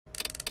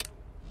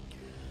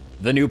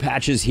The new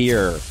patch is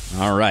here.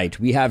 All right,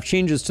 we have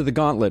changes to the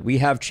gauntlet. We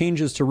have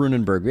changes to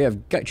Runenberg. We have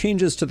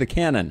changes to the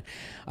cannon.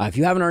 If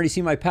you haven't already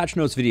seen my patch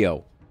notes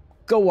video,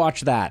 go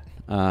watch that.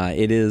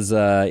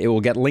 It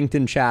will get linked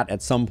in chat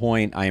at some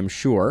point, I am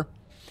sure.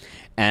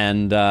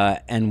 And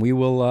we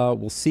will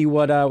we'll see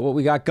what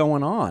we got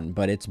going on.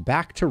 But it's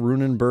back to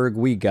Runenberg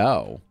we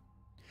go.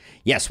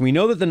 Yes, we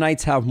know that the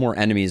knights have more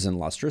enemies in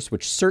Lustrous,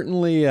 which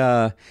certainly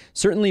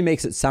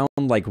makes it sound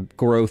like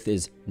growth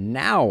is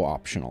now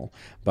optional,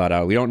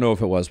 but we don't know if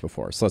it was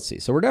before. So let's see.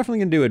 So we're definitely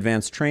going to do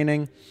advanced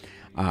training.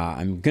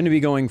 I'm going to be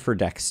going for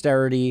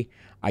dexterity.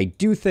 I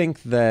do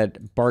think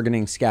that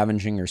bargaining,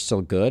 scavenging are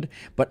still good,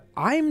 but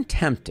I'm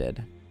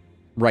tempted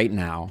right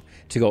now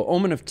to go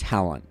Omen of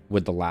Talent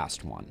with the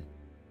last one.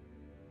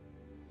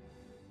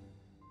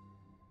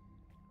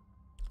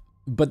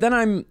 But then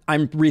I'm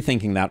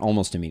rethinking that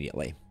almost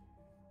immediately.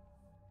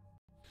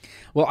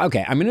 Well,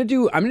 okay, I'm gonna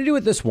do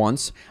it this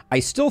once. I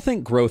still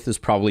think growth is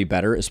probably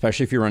better,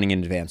 especially if you're running in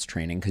advanced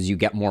training, because you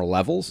get more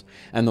levels,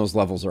 and those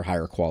levels are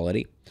higher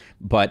quality.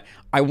 But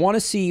I want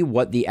to see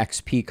what the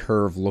XP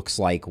curve looks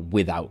like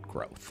without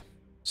growth.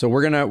 So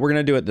we're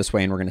gonna do it this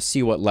way, and we're gonna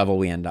see what level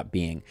we end up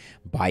being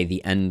by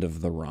the end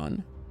of the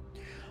run.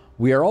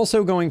 We are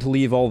also going to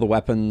leave all the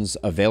weapons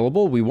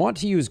available. We want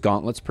to use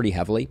gauntlets pretty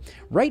heavily.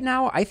 Right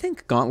now, I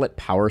think Gauntlet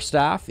Power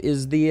Staff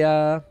is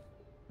the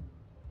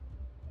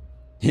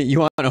You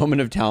want an Omen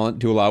of Talent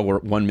to allow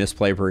one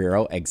misplay per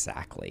hero?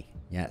 Exactly.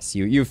 Yes,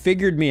 you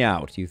figured me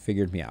out. You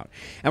figured me out.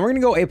 And we're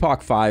going to go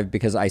Epoch 5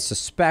 because I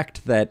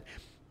suspect that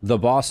the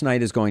boss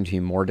knight is going to be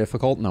more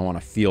difficult, and I want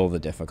to feel the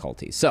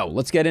difficulty. So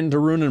let's get into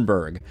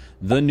Runenberg,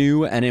 the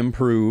new and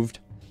improved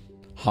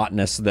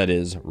hotness that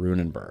is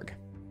Runenberg.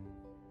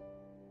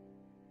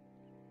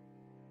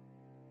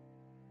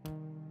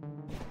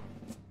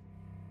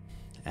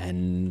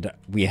 And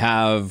we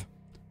have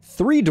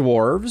 3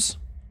 dwarves.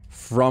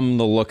 From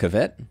the look of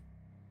it.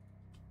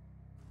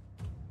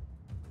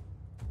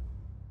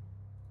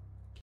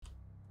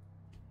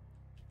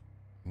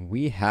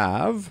 We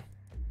have,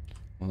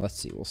 well, let's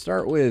see, we'll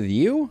start with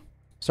you.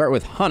 Start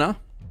with Hunna.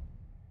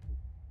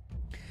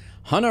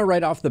 Hunna,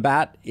 right off the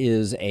bat,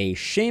 is a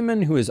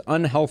shaman who is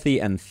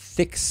unhealthy and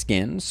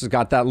thick-skinned. She's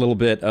got that little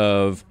bit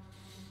of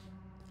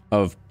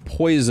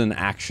poison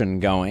action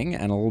going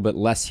and a little bit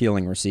less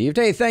healing received.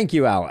 Hey, thank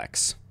you,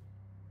 Alex.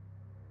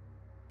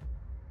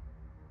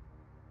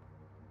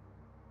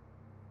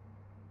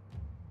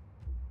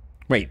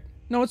 Wait,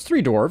 no, it's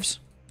 3 dwarves.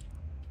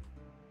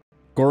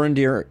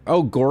 Gorindir.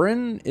 Oh,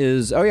 Gorin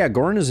is... Oh, yeah,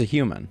 Gorin is a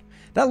human.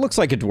 That looks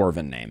like a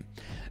dwarven name.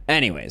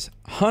 Anyways,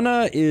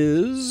 Hunna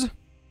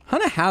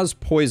has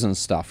poison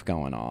stuff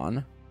going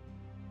on.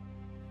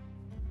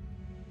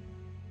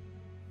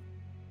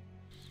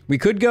 We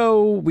could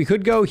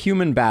go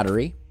human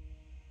battery.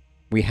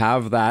 We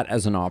have that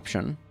as an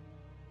option.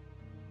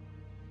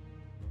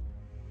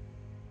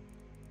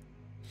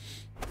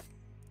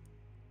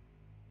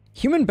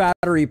 Human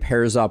battery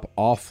pairs up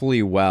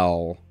awfully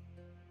well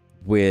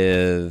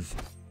with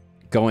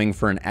going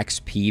for an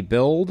XP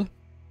build.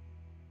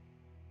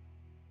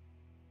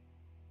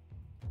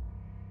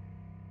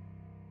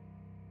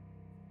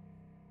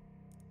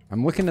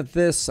 I'm looking at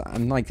this.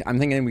 I'm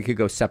thinking we could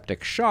go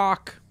septic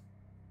shock.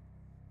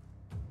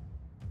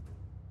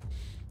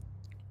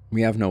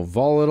 We have no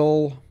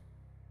volatile.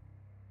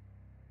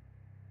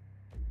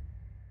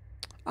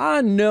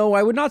 No,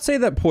 I would not say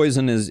that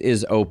poison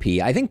is OP.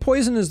 I think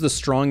poison is the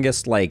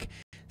strongest, like,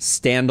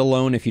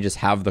 standalone, if you just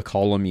have the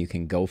column, you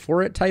can go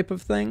for it type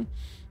of thing.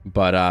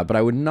 But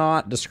I would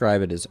not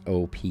describe it as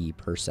OP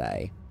per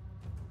se.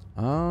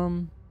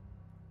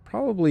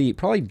 Probably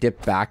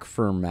dip back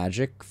for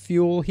magic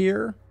fuel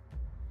here.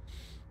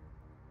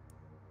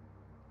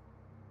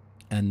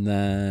 And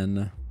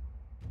then,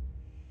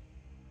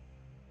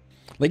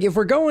 like, if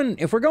we're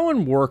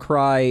going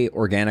Warcry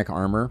organic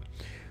armor,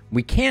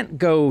 we can't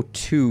go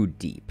too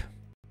deep.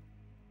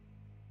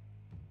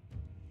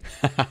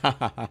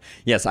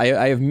 Yes,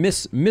 I have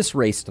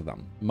misraced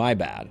them. My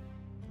bad.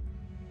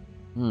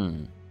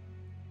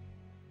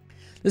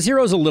 This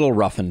hero's a little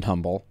rough and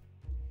tumble.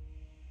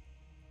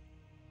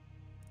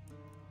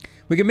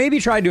 We could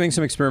maybe try doing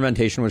some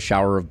experimentation with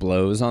Shower of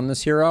Blows on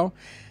this hero.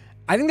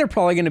 I think they're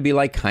probably going to be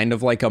like kind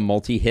of like a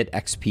multi-hit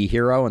XP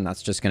hero, and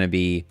that's just going to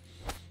be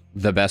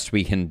the best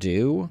we can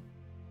do.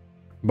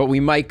 But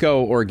we might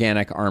go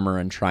organic armor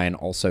and try and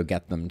also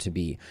get them to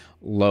be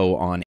low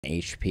on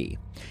HP.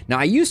 Now,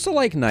 I used to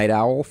like Night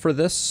Owl for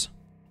this,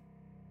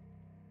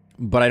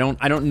 but I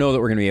don't know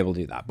that we're going to be able to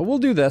do that. But we'll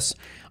do this.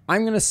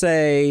 I'm going to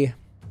say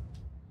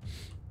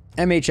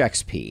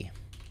MHXP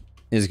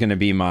is going to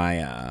be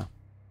my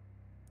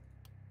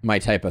my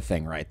type of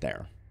thing right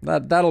there.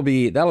 That'll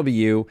be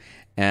you.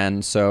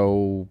 And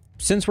so,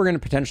 since we're going to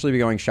potentially be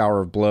going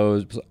Shower of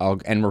Blows,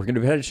 and we're going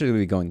to potentially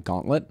be going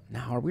Gauntlet.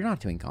 No, we're not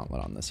doing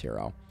Gauntlet on this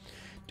hero.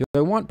 Do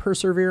I want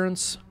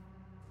Perseverance?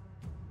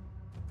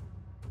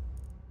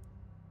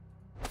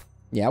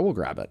 Yeah, we'll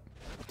grab it.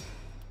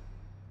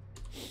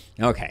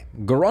 Okay,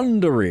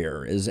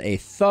 Grundarir is a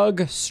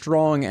thug,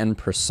 strong, and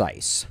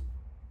precise.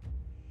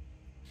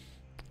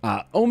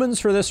 Omens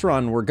for this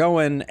run, we're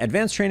going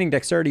advanced training,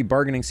 dexterity,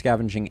 bargaining,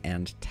 scavenging,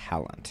 and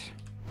talent.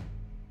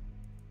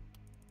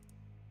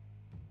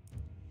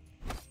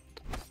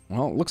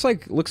 Well, looks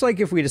like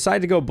if we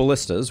decide to go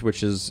ballistas,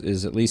 which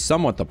is at least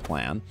somewhat the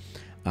plan.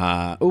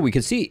 Oh, we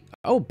could see.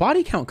 Oh,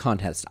 body count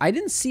contest. I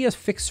didn't see a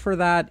fix for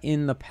that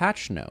in the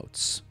patch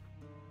notes.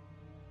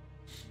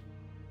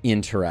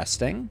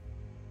 Interesting.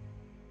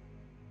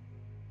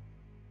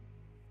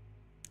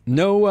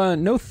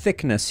 No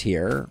thickness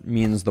here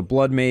means the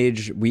blood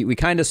mage. We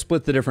kind of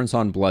split the difference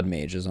on blood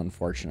mages,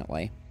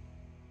 unfortunately.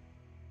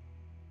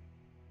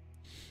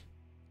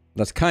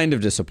 That's kind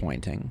of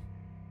disappointing.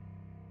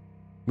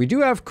 We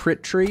do have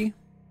crit tree.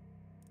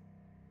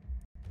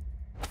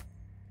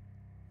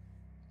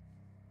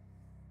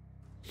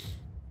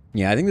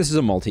 Yeah, I think this is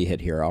a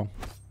multi-hit hero.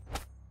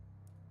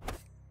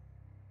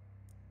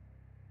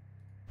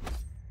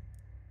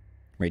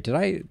 Wait,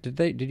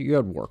 did you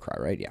have Warcry,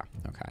 right? Yeah,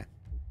 okay.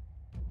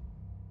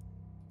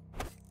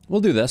 We'll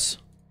do this.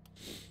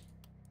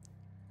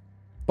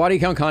 Body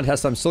count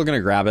contest, I'm still gonna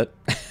grab it,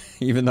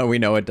 even though we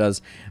know it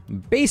does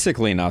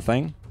basically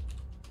nothing.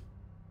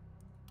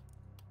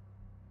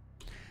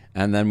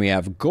 And then we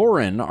have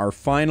Gorin, our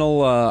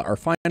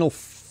final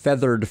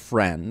feathered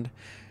friend.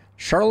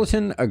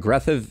 Charlatan,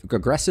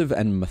 aggressive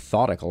and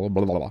methodical.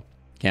 Blah, blah, blah.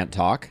 Can't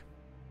talk.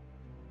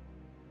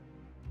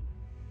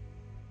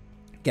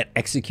 Get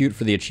execute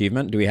for the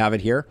achievement. Do we have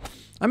it here?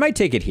 I might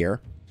take it here.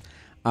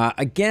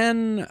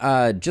 Again,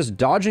 just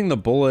dodging the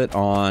bullet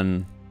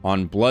on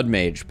Blood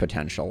Mage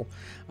potential.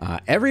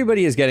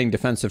 Everybody is getting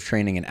defensive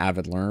training and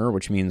Avid Learner,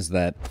 which means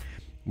that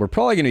we're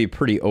probably going to be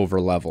pretty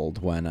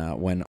over-leveled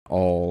when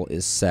all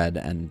is said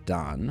and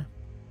done.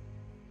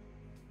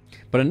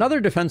 But another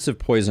defensive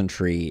poison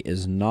tree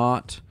is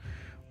not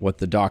what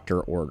the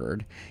doctor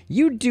ordered.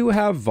 You do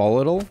have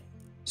volatile,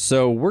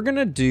 so we're going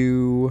to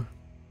do...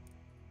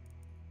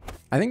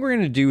 I think we're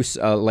going to do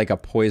like a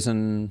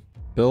poison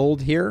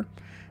build here.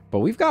 But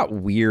we've got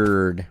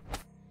weird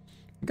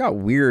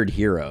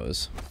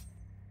heroes.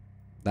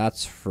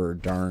 That's for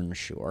darn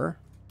sure.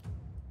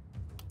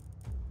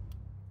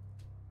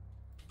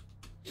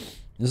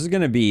 This is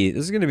gonna be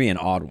an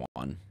odd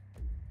one.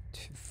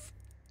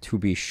 To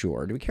be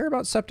sure. Do we care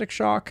about septic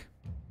shock?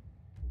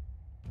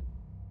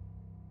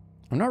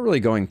 I'm not really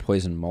going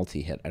poison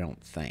multi-hit, I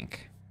don't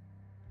think.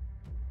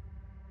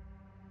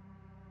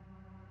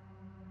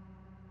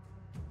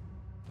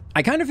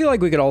 I kind of feel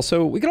like we could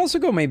also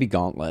go maybe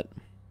Gauntlet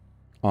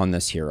on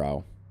this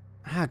hero.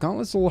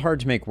 Gauntlet's a little hard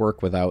to make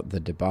work without the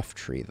debuff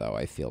tree, though,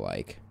 I feel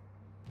like.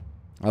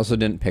 I also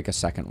didn't pick a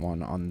second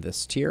one on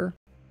this tier.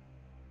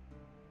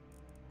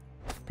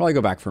 Probably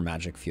go back for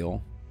Magic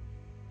Fuel.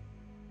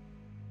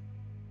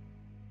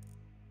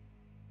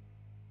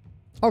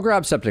 I'll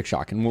grab Septic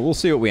Shock, and we'll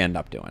see what we end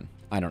up doing.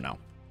 I don't know.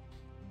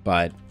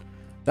 But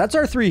that's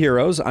our 3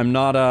 heroes. I'm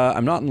not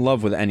in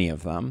love with any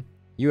of them.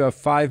 You have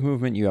 5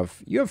 movement, you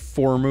have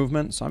 4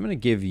 movement, so I'm gonna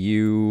give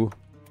you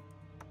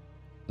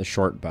the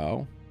short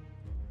bow.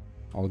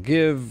 I'll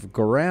give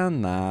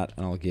Goran that,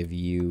 and I'll give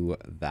you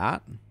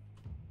that.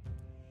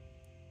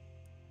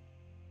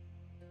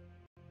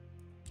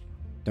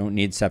 Don't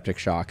need septic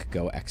shock,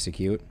 go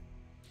execute.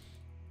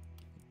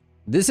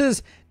 This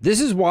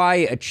is why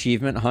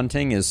achievement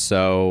hunting is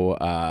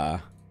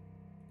so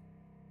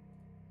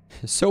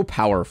so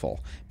powerful.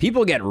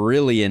 People get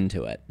really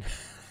into it.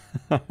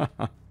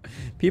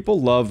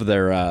 People love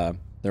their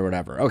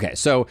whatever. Okay,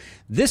 so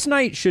this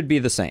night should be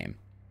the same.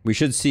 We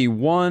should see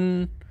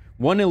one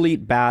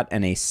elite bat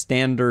and a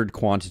standard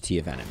quantity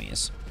of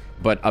enemies,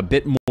 but a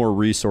bit more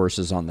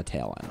resources on the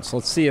tail end. So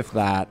let's see if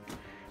that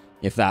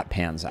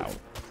pans out.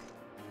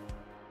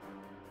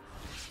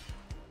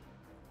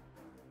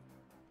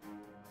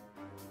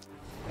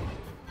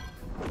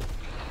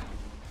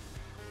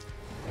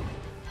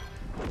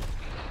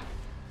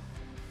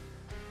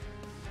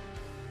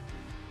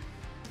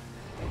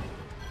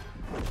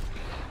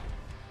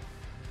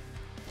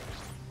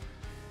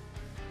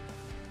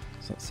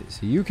 Let's see.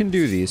 So you can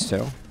do these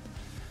 2.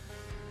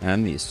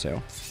 And these 2.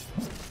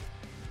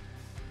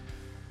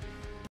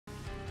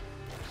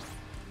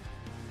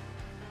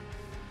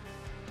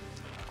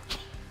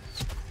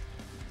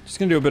 Just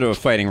gonna do a bit of a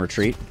fighting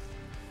retreat.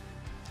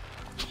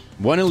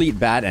 1 elite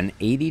bat and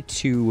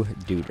 82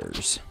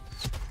 duders.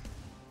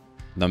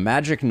 The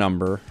magic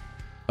number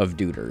of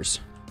duders.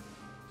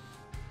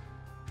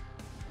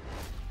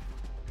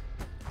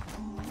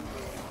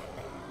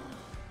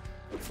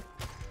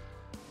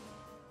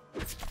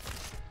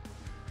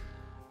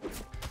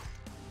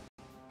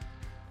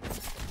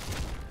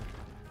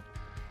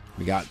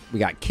 We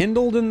got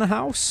kindled in the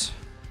house.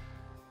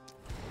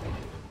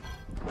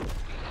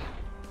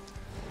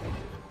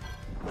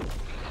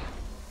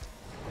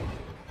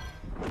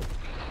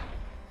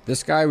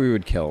 This guy we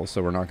would kill,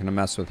 so we're not going to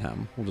mess with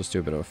him. We'll just do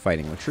a bit of a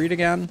fighting retreat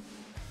again.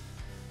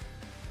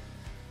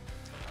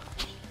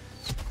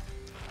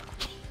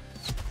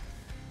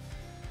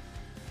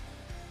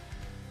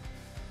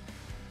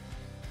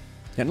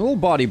 Getting a little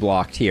body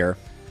blocked here.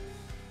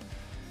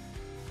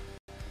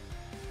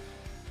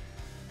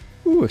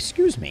 Ooh,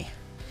 excuse me.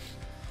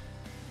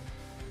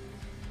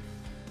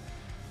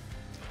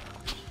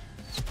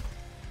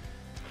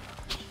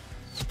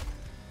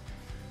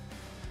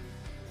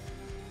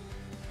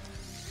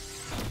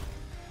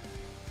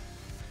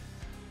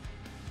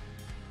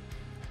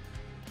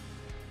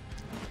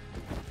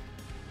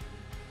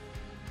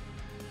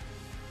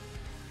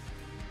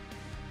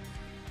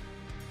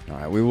 All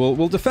right,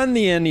 we'll defend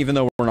the inn even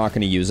though we're not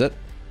going to use it.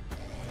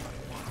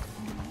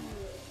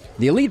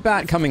 The elite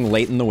bat coming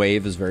late in the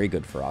wave is very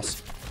good for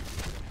us.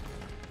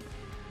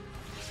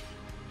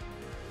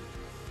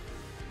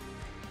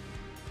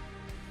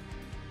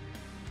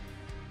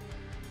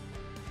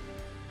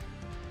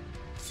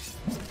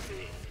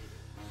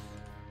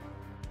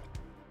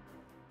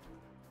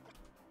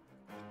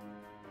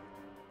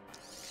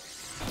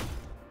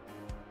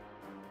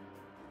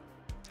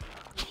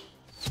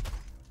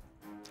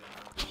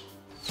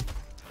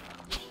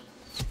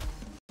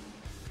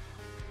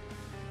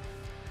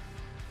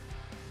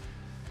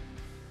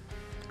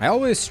 I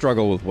always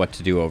struggle with what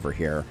to do over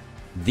here.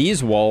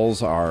 These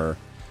walls are...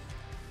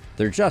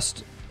 they're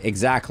just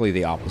exactly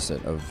the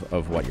opposite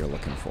of what you're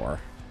looking for.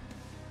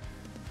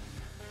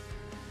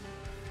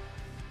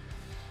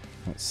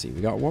 Let's see,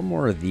 we got one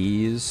more of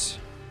these.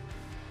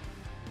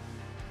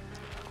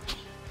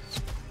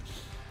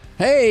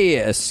 Hey,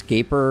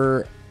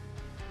 Escaper.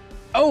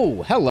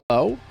 Oh,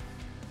 hello.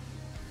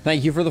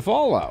 Thank you for the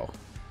follow.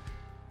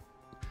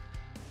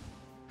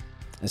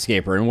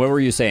 Escaper, and what were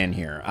you saying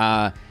here?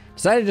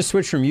 Decided to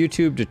switch from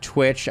YouTube to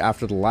Twitch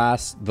after the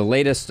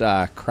latest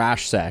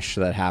crash sesh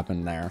that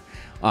happened there.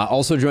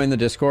 Also joined the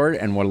Discord,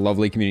 and what a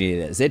lovely community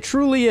it is. It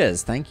truly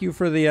is. Thank you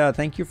for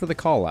the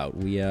call out.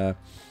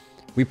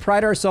 We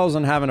pride ourselves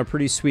on having a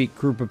pretty sweet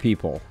group of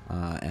people,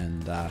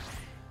 and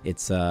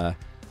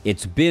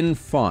it's been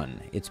fun.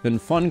 It's been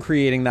fun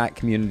creating that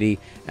community,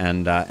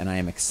 and I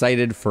am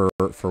excited for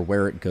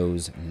where it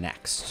goes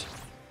next.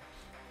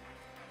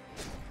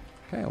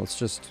 Okay, let's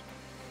just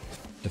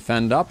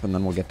defend up, and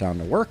then we'll get down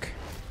to work.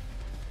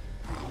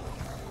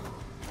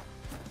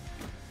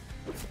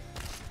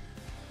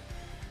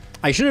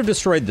 I should have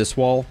destroyed this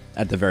wall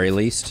at the very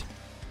least.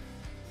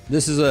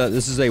 This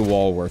is a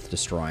wall worth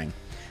destroying.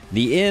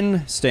 The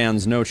inn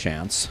stands no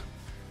chance.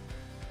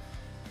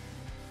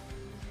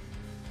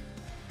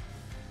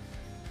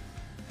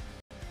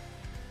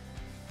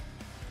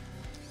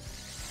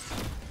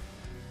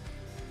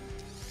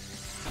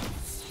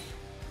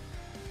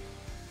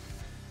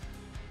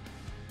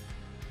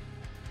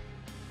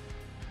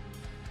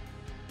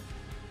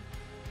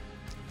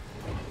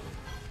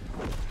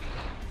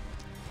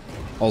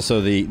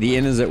 Also, the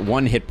inn is at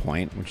 1 hit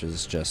point, which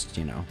is just,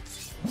 you know,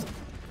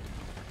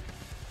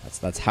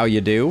 that's how you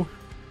do.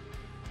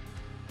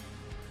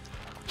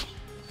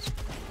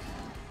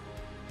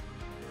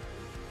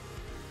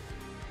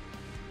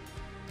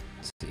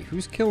 Let's see,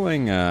 who's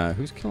killing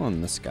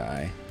this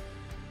guy?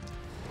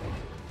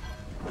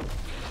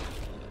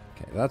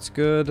 Okay, that's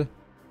good.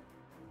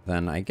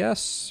 Then I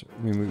guess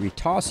we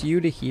toss you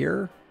to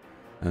here,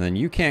 and then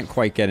you can't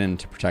quite get in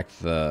to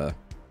protect the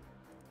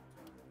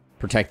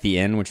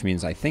inn, which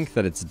means I think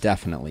that it's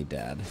definitely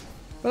dead.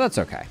 But that's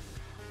okay.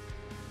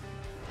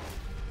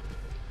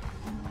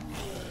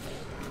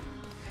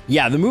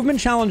 Yeah, the movement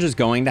challenge is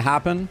going to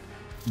happen,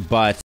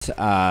 but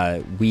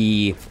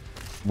we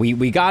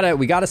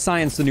gotta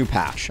science the new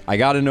patch. I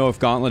gotta know if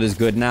Gauntlet is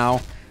good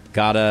now.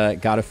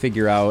 Gotta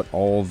figure out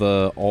all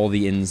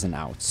the ins and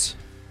outs.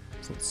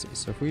 So let's see.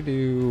 So if we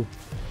do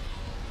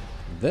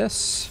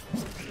this.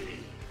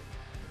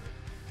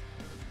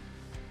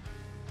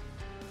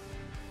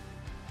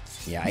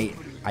 Yeah,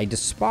 I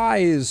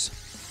despise...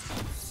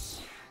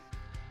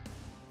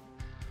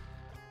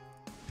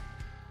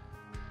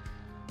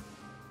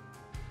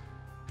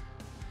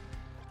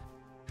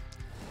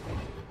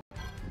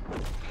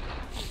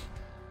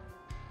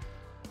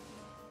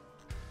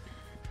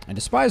 I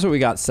despise what we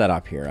got set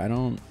up here. I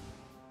don't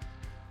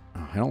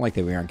like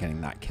that we aren't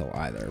getting that kill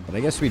either, but I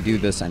guess we do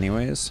this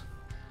anyways.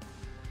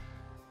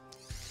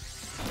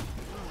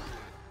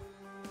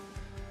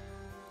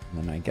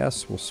 And then I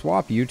guess we'll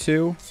swap you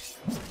two.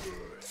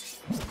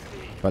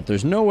 But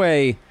there's no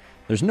way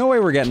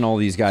we're getting all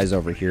these guys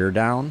over here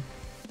down.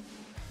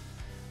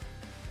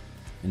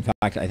 In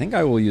fact, I think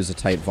I will use a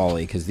tight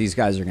volley because these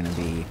guys are going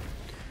to be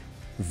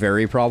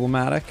very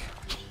problematic.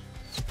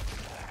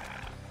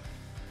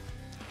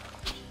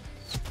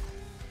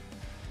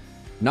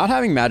 Not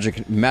having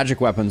magic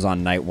weapons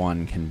on night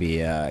 1 can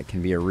be a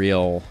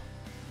real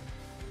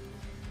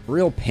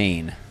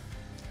pain.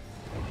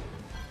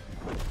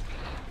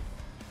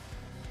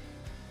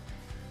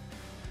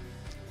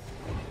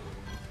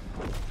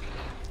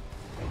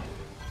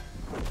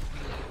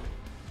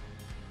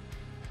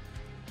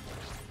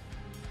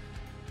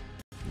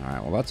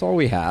 Alright, well that's all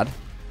we had.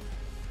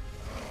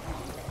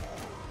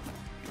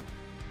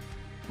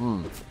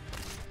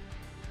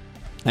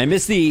 I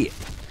miss the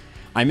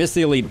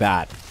elite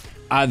bat.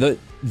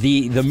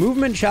 The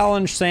movement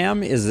challenge,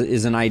 Sam,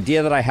 is an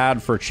idea that I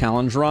had for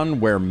challenge run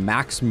where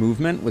max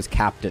movement was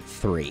capped at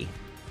 3.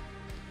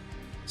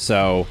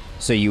 So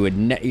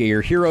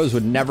your heroes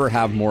would never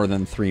have more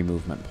than 3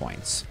 movement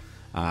points,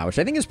 which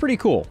I think is pretty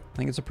cool. I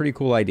think it's a pretty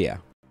cool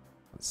idea.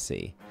 Let's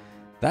see.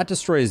 That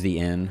destroys the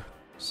inn,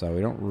 so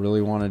we don't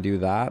really want to do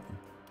that.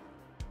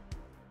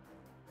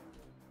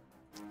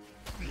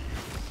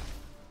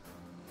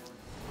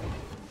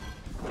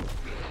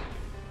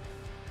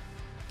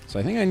 So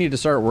I think I need to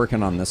start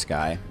working on this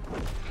guy.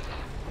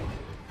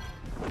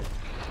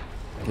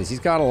 because he's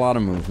got a lot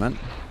of movement.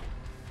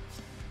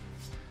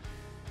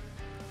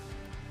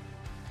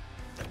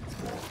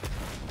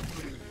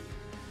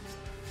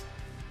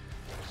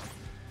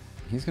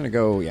 He's gonna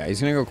go, yeah,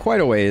 he's gonna go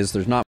quite a ways.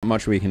 There's not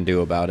much we can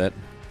do about it.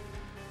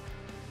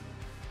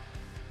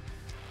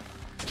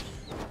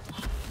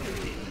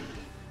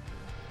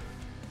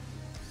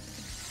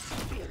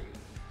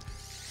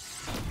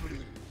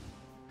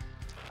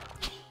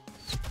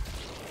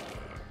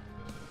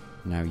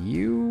 Now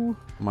you,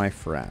 my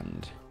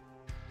friend.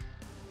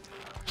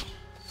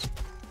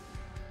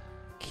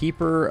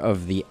 Keeper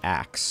of the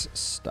axe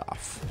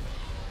stuff.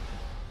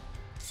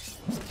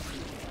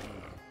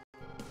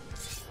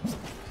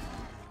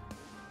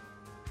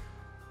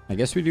 I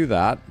guess we do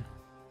that.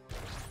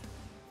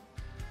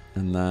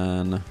 And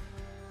then...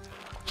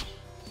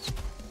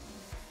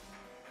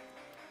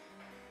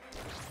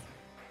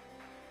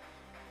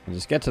 I'll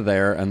just get to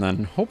there, and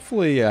then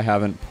hopefully I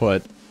haven't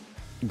put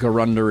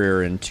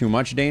Gerunderir in too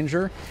much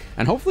danger.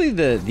 And hopefully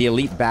the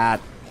Elite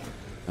Bat...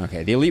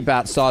 Okay, the Elite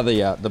Bat saw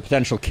the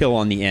potential kill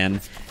on the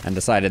inn and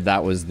decided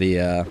that was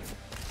the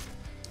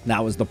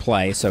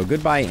play. So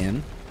goodbye,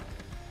 inn.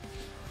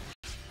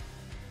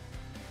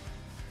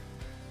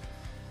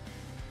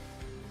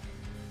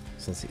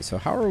 So let's see. So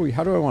how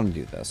do I want to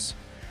do this?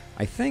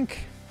 I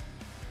think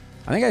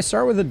I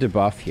start with a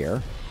debuff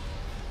here.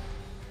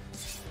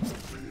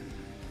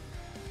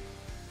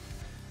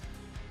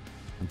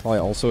 And probably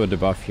also a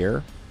debuff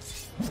here.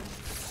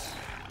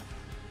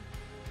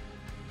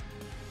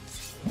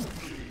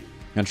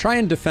 And try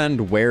and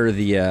defend where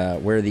the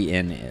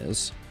inn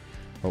is.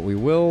 But we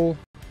will...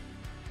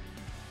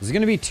 There's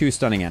going to be 2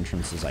 stunning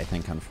entrances, I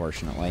think,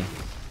 unfortunately,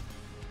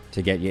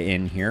 to get you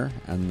in here.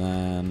 And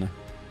then...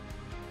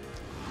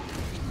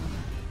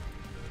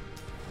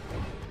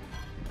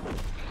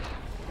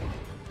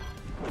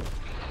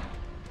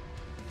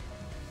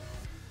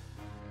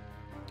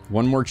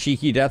 One more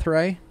cheeky death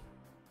ray.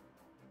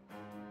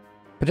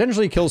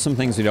 Potentially kill some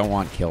things we don't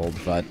want killed,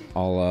 but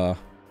I'll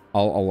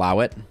allow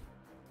it.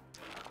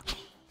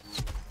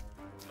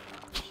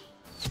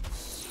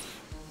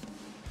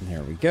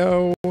 There we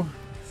go. I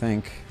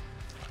think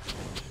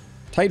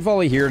tight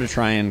volley here to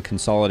try and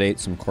consolidate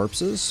some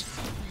corpses.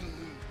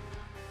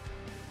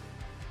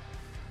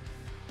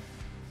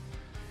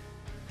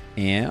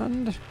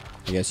 And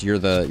I guess you're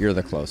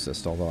the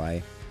closest, although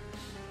I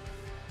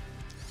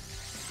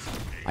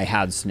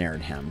had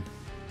snared him.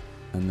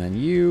 And then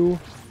you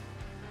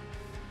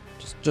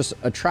just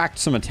attract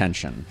some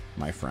attention,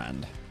 my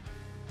friend.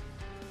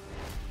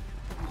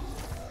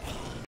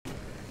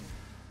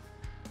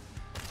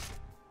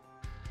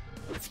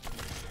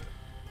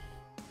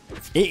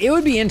 It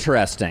would be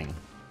interesting.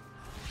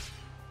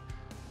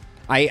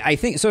 I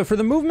think so. For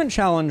the movement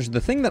challenge,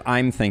 the thing that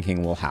I'm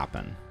thinking will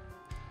happen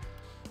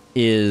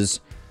is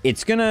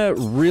it's gonna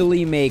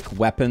really make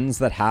weapons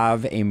that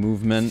have a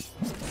movement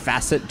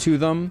facet to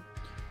them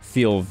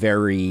feel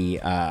very,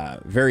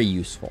 very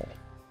useful.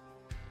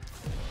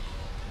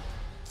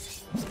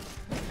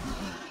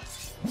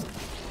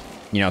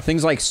 You know,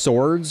 things like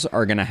swords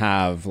are gonna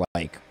have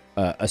like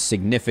a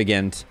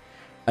significant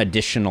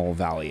additional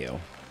value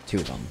to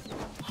them.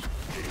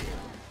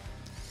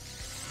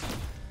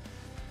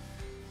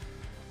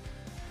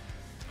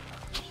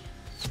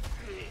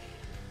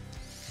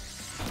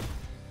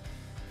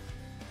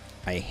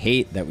 I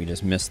hate that we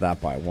just missed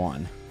that by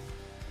 1.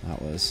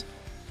 That was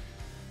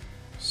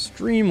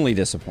extremely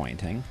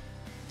disappointing.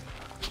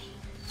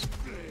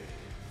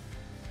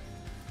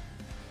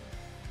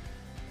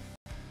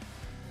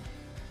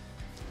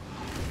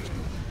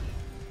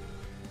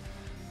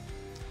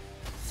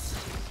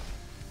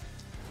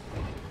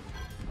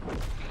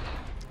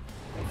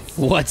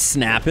 What's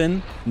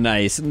snapping?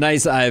 Nice.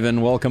 Nice,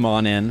 Ivan. Welcome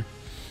on in.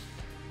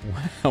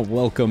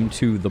 Welcome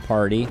to the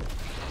party.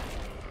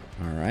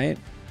 All right.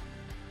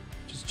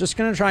 Just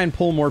gonna try and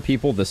pull more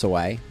people this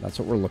way. That's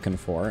what we're looking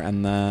for.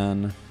 And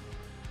then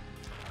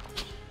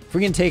if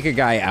we can take a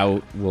guy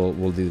out,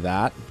 we'll do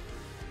that.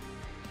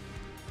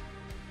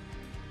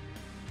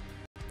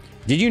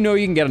 Did you know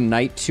you can get a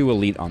Knight 2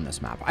 Elite on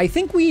this map? I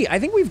think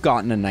we've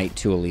gotten a Knight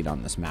 2 Elite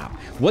on this map.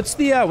 What's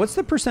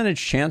the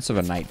percentage chance of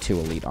a Knight 2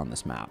 Elite on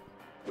this map?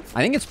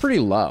 I think it's pretty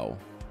low.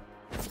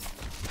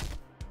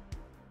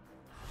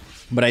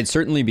 But I'd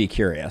certainly be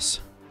curious.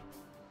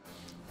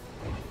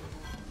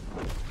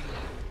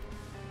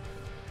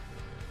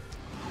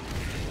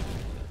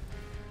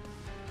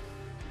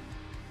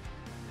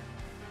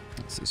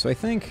 Let's see. So I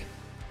think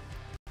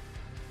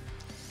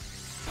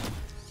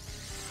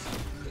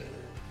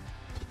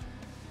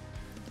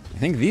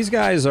these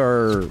guys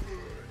are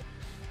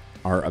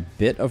a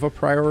bit of a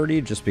priority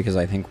just because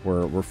I think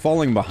we're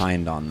falling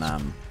behind on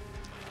them.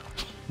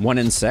 1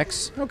 in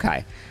 6.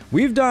 Okay.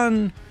 We've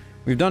done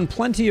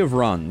plenty of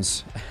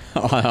runs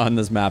on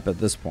this map at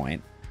this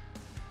point.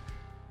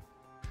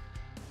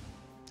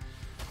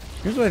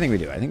 Here's what I think we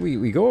do. I think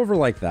we go over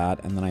like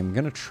that, and then I'm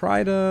gonna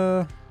try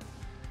to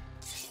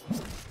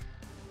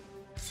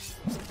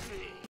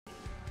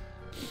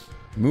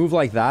move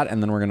like that,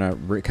 and then we're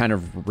gonna kind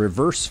of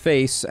reverse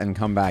face and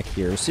come back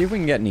here. See if we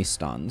can get any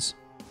stuns.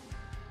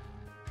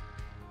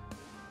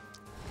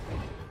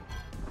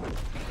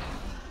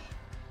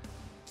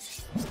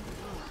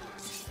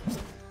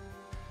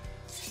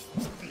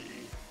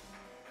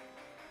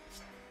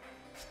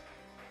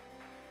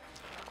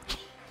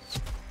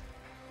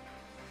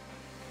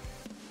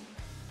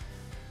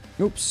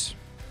 Oops.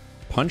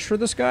 Punch for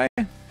this guy?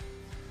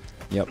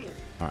 Yep.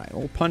 All right,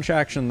 little punch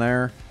action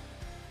there.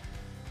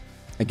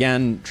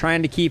 Again,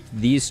 trying to keep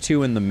these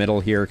two in the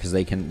middle here because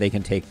they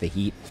can take the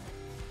heat.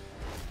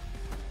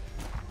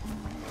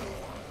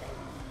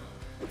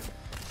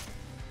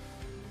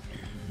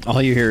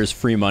 All you hear is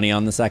free money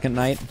on the second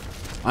night.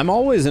 I'm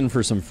always in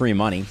for some free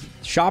money.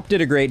 Shop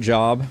did a great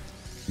job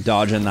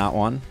dodging that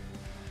one.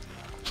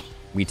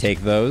 We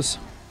take those.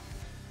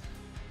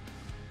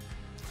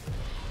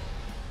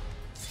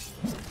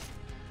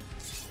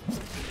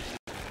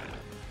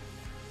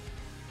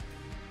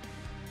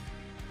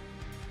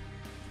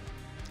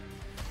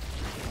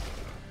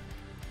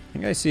 I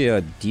think I see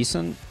a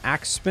decent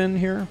axe spin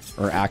here,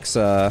 or axe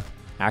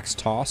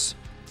toss,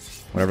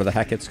 whatever the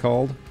heck it's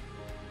called.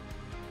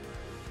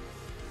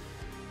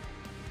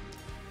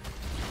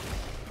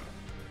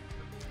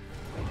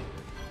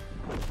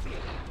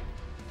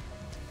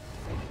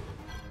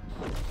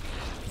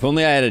 If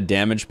only I had a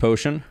damage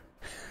potion.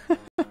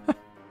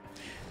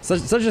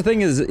 Such a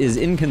thing is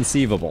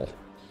inconceivable.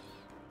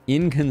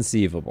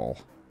 Inconceivable.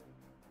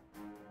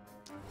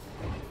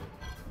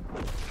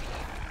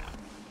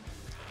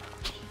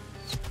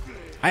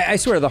 I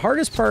swear, the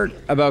hardest part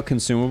about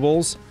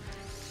consumables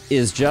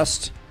is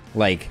just,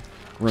 like,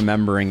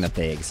 remembering that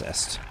they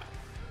exist.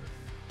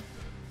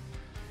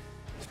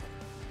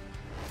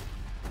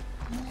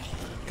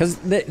 Because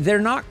they're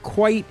not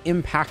quite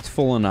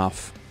impactful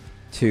enough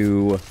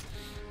to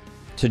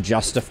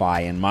justify,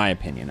 in my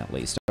opinion, at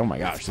least. Oh my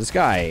gosh, this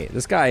guy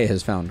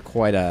has found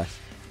quite a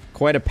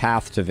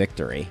path to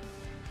victory.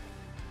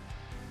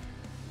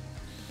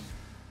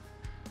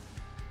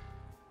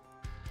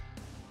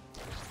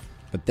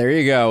 But there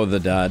you go, the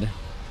dud.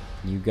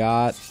 You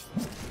got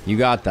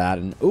that,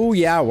 and oh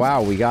yeah,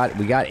 wow, we got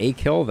a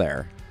kill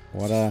there.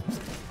 What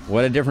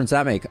a difference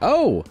that make.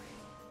 Oh,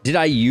 did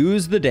I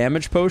use the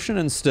damage potion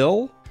and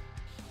still?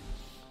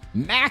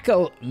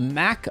 Mac-a-plaque.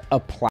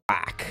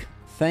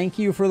 Thank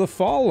you for the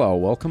follow.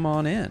 Welcome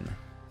on in.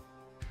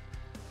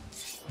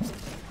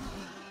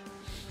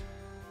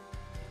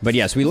 But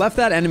yes, we left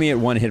that enemy at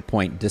 1 hit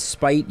point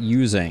despite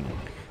using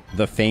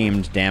the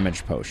famed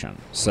damage potion.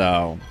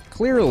 So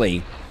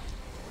clearly,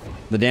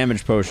 the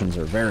damage potions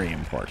are very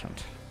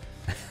important.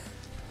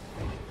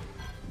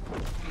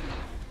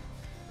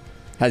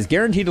 Has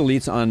guaranteed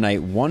elites on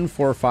night 1,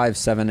 4, 5,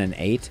 7, and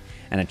 8,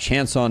 and a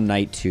chance on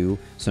night 2,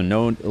 so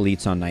no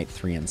elites on night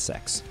 3 and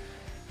 6.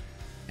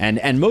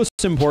 And most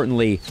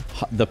importantly,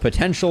 the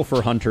potential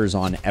for hunters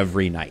on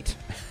every night.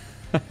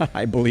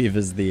 I believe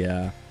is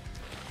the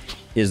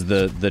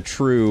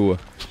true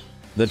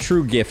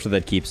gift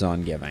that keeps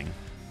on giving.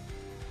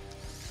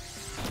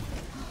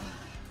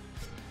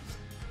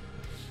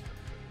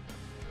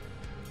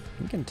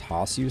 We can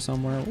toss you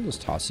somewhere. We'll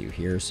just toss you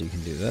here so you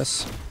can do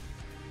this.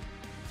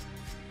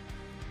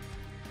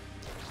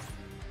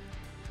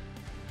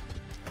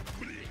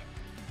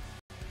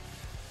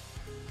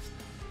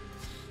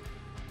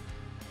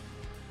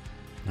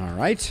 All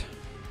right.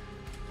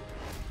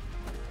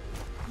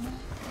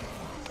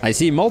 I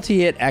see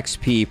multi-hit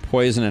XP,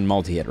 poison, and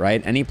multi-hit,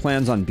 right? Any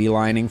plans on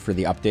beelining for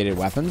the updated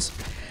weapons?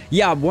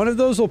 Yeah, one of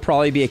those will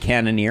probably be a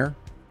cannoneer,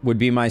 would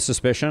be my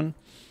suspicion.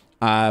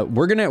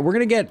 We're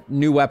gonna get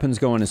new weapons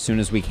going as soon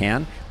as we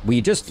can.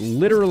 We just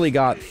literally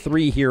got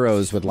 3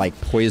 heroes with like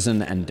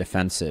poison and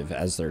defensive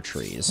as their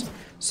trees.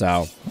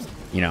 So,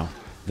 you know,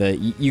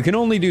 you can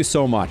only do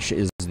so much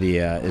is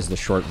the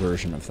short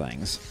version of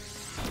things.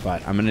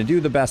 But I'm gonna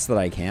do the best that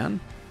I can.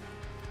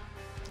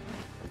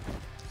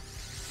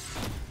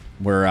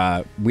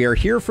 We are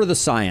here for the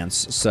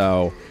science,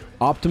 so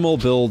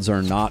optimal builds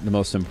are not the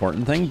most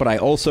important thing, but I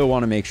also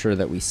want to make sure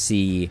that we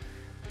see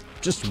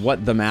just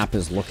what the map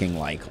is looking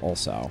like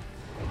also.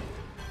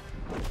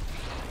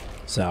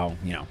 So,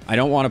 you know, I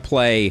don't want to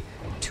play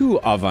too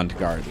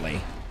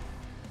avant-garde-ly.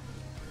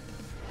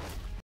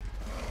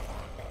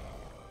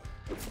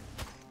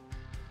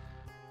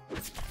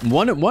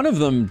 One of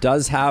them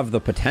does have the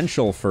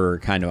potential for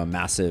kind of a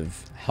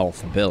massive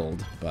health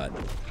build, but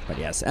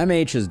yes,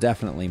 MH is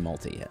definitely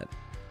multi-hit.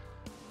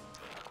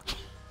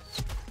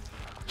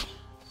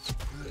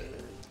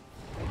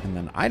 And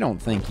then I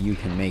don't think you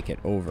can make it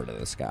over to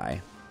this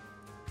guy.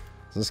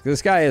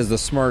 This guy is the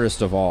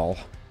smartest of all.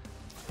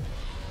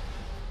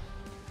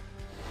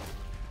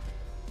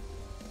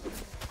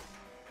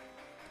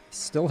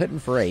 Still hitting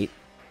for 8.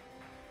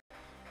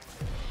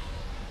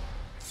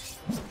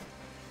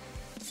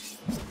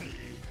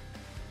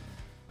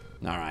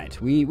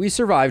 Alright, we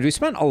survived. We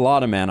spent a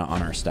lot of mana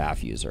on our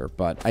staff user,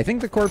 but I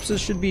think the corpses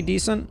should be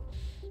decent.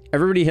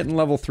 Everybody hitting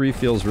level 3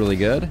 feels really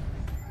good.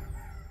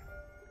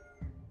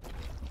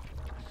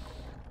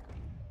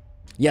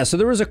 Yeah, so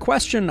there was a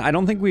question I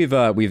don't think we've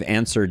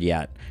answered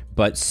yet,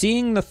 but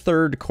seeing the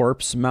 3rd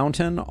corpse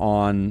mountain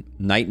on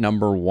night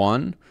number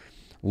 1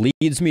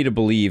 leads me to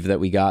believe that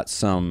we got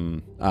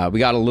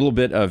a little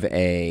bit of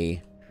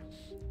a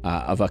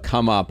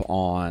come up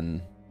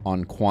on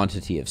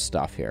quantity of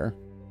stuff here.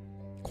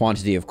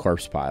 Quantity of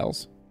corpse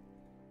piles.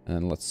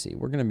 And let's see,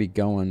 we're going to be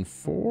going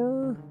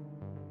for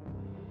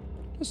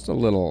just a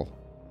little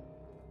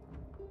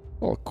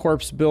Well,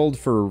 corpse build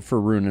for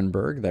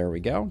Runenberg. There we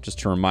go. Just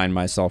to remind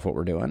myself what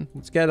we're doing.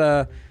 Let's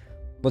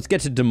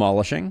get to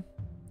demolishing.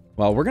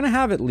 Well, we're gonna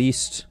have at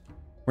least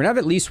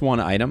one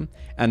item,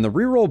 and the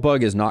reroll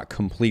bug is not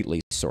completely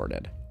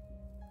sorted.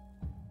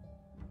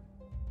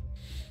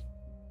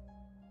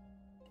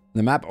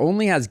 The map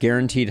only has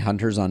guaranteed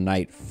hunters on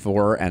night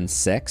 4 and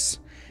 6,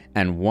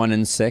 and 1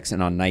 and 6,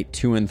 and on night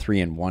 2 and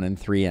 3, and 1 and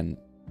 3, and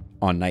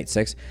on night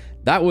 6.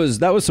 That was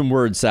some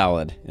word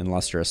salad in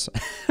Lustrous.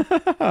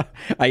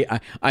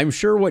 I'm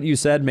sure what you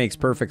said makes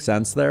perfect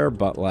sense there,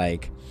 but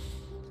like,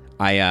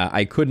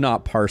 I could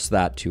not parse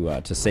that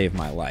to save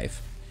my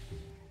life.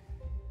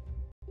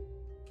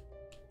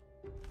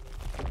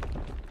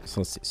 So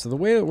let's see. So the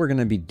way that we're going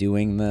to be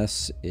doing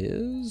this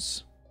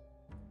is,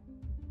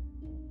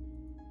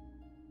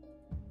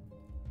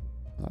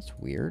 that's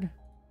weird.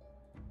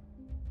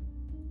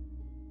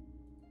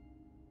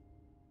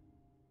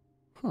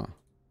 Huh.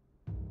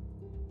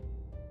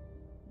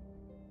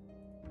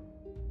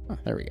 Oh,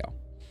 there we go.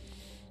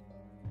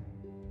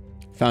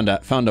 Found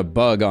a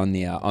bug on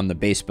the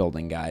base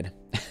building guide.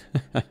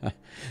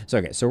 So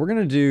okay, so we're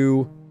gonna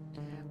do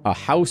a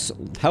house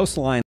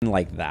line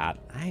like that.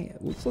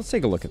 Let's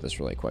take a look at this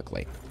really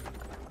quickly.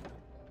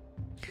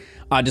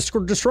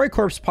 Destroy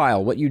corpse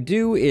pile. What you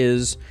do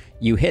is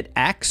you hit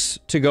X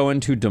to go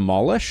into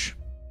demolish,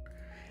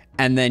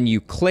 and then you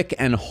click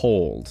and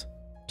hold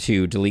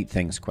to delete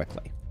things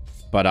quickly.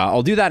 But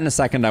I'll do that in a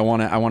second. I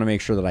want to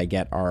make sure that I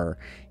get our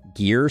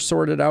gear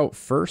sorted out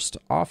first.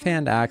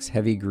 Offhand axe,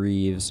 heavy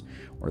greaves,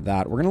 or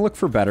that. We're gonna look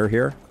for better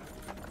here.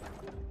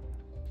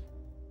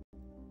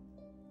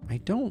 I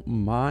don't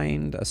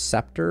mind a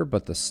scepter,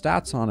 but the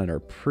stats on it are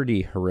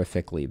pretty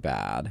horrifically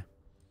bad.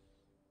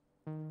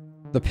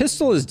 The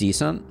pistol is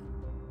decent.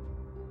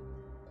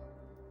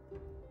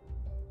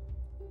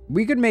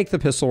 We could make the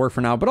pistol work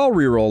for now, but I'll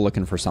reroll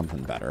looking for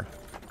something better.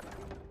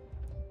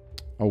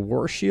 A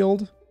war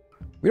shield.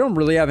 We don't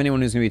really have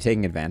anyone who's going to be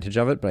taking advantage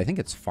of it, but I think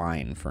it's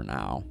fine for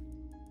now.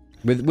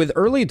 With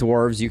early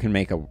dwarves, you can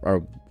make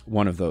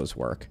one of those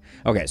work.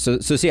 Okay, so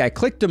see, I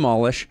click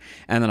demolish,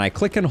 and then I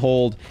click and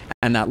hold,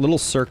 and that little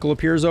circle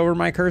appears over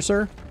my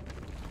cursor.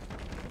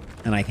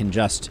 And I can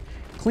just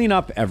clean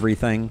up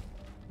everything.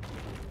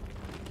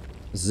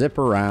 Zip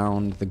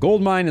around. The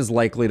gold mine is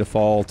likely to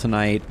fall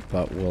tonight,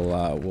 but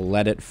we'll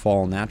let it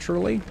fall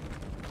naturally.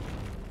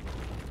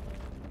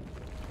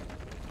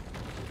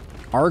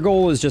 Our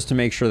goal is just to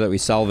make sure that we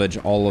salvage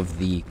all of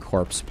the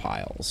corpse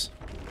piles.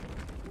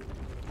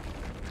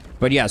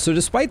 But yeah, so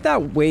despite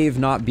that wave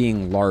not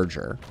being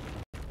larger,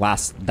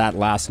 that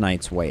last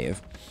night's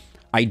wave,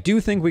 I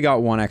do think we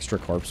got one extra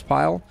corpse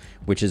pile,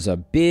 which is a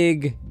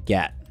big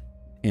get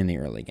in the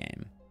early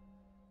game.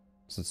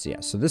 So let's see. Yeah,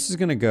 so this is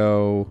going to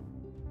go...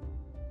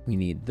 We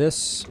need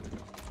this,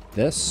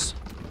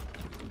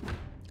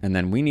 and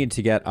then we need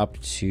to get up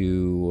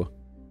to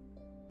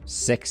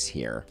 6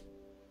 here.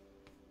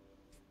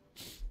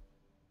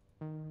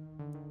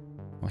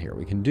 Well, here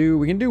we can do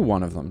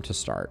one of them to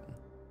start.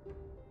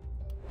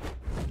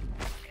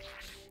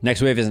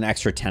 Next wave is an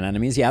extra 10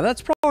 enemies. Yeah,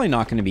 that's probably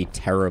not going to be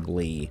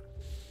terribly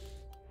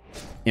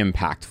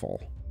impactful.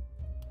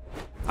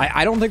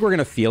 I don't think we're going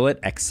to feel it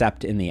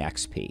except in the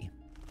XP.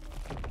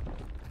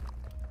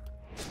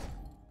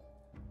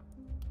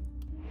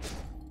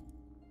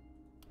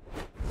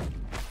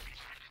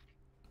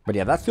 But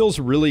yeah, that feels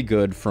really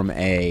good from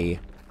a...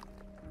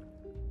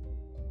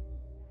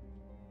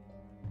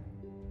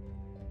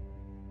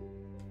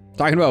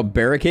 Talking about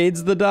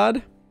barricades, the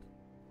dud?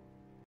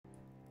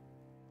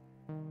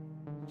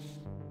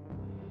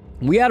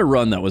 We had a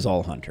run that was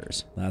all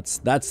hunters. That's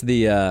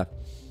the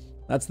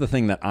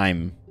thing that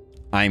I'm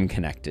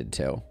connected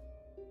to.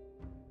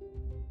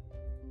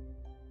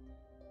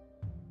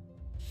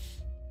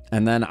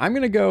 And then I'm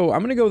gonna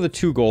go the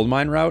 2 gold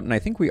mine route, and I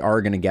think we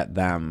are gonna get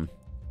them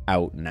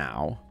out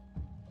now.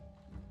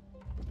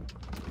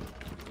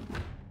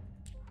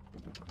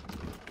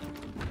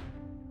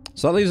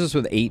 So that leaves us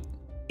with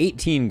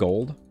 18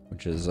 gold,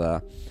 which is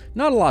not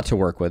a lot to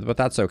work with, but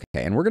that's okay.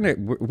 And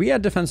we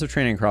had defensive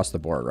training across the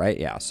board, right?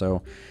 Yeah.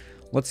 So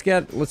let's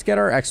get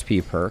our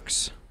XP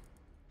perks.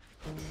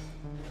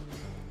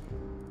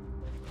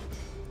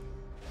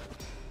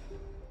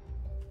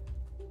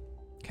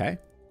 Okay.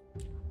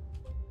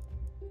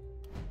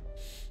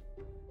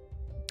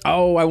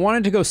 Oh, I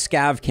wanted to go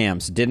scav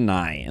camps, didn't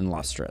I, in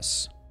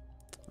Lustrous?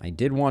 I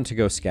did want to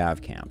go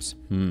scav camps.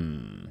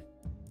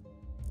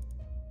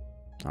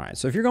 All right,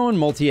 so if you're going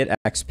multi at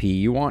XP,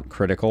 you want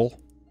critical,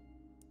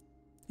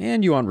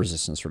 and you want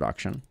resistance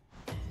reduction.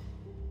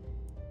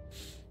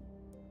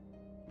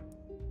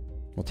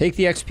 We'll take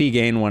the XP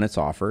gain when it's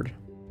offered.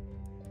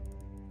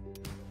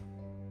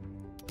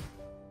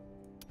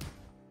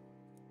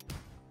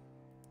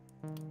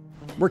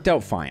 Worked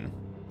out fine.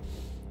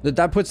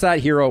 That puts that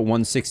hero at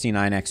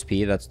 169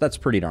 XP. That's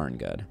pretty darn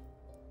good.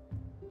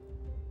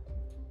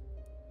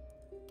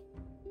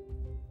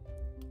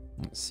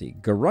 Let's see.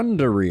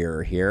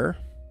 Garundarir here.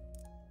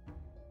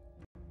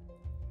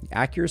 The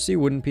accuracy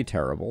wouldn't be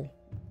terrible.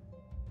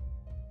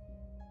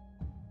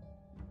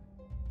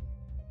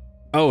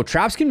 Oh,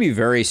 traps can be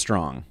very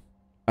strong.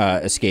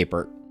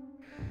 Escaper.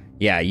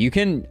 Yeah, you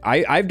can...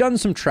 I've done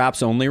some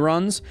traps only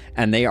runs,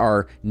 and they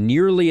are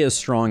nearly as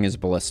strong as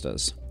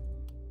ballistas.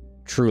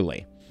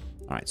 Truly.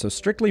 All right, so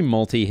strictly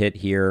multi-hit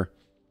here.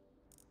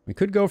 We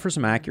could go for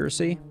some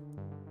accuracy.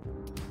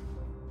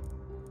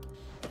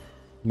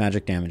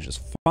 Magic damage is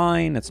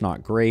fine. It's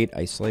not great.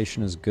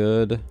 Isolation is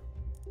good.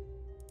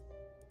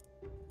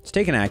 Let's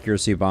take an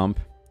accuracy bump.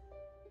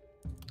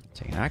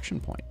 Take an action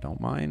point. Don't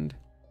mind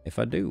if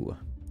I do.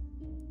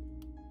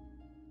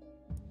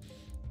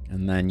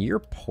 And then you're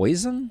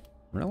poison?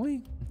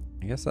 Really?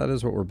 I guess that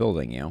is what we're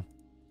building you.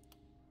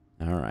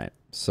 All right.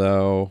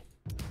 So,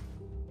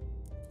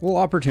 a little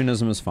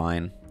opportunism is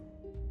fine.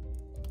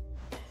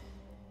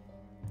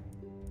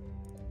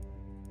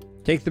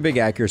 Take the big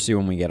accuracy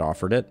when we get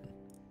offered it.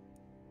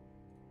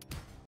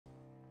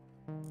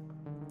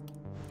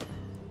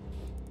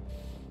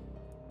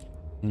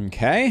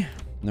 Okay.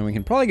 Then we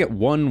can probably get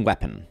one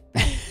weapon.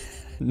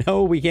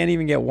 No, we can't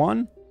even get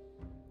one.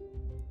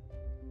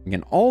 We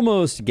can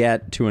almost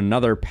get to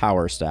another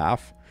power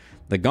staff.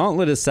 The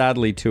gauntlet is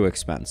sadly too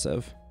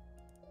expensive.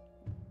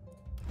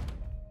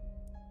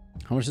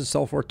 How much does it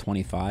sell for?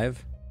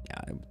 25?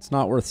 Yeah, it's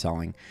not worth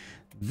selling.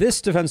 This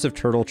defensive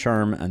turtle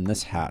charm and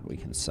this hat we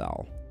can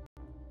sell.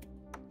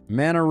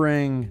 Mana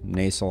ring,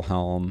 nasal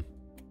helm.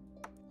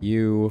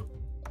 You.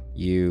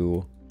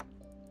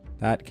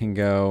 That can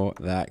go,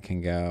 that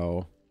can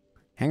go.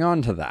 Hang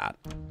on to that.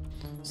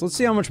 So let's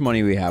see how much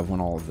money we have when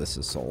all of this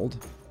is sold.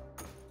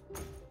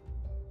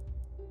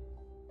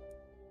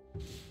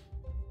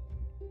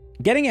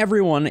 Getting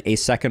everyone a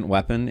second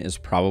weapon is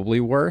probably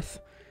worth.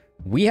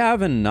 We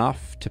have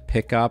enough to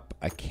pick up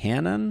a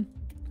cannon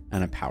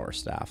and a power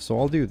staff, so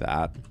I'll do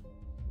that.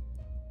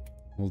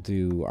 We'll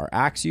do our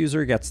axe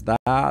user gets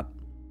that.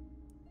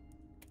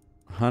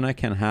 Hunna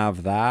can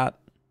have that.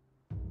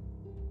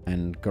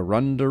 And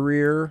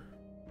Garundarir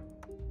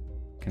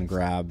can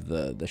grab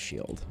the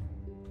shield.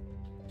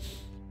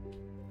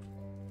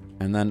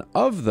 And then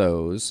of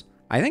those,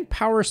 I think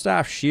Power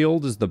Staff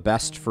Shield is the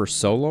best for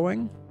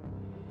soloing.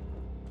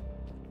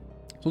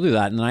 So we'll do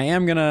that. And I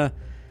am gonna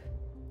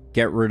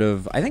get rid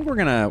of... I think we're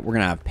gonna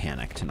have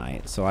Panic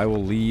tonight. So I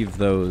will leave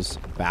those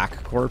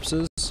back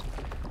corpses,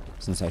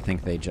 since I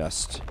think they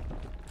just...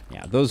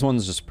 Yeah, those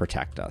ones just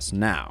protect us.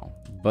 Now,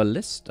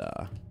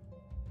 Ballista.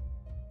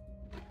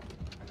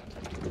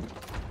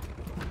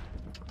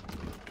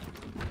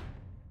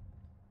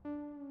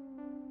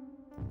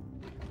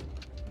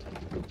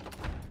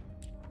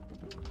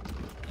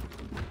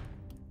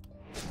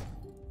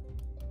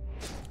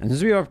 And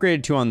since we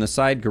upgraded two on the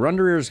side,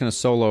 Garundarir is going to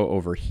solo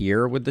over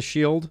here with the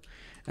shield,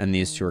 and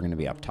these two are going to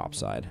be up top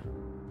side.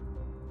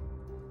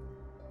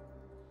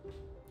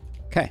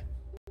 Okay.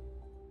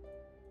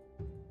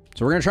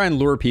 So we're going to try and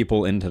lure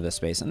people into this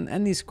space,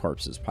 and these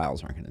corpses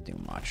piles aren't going to do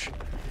much.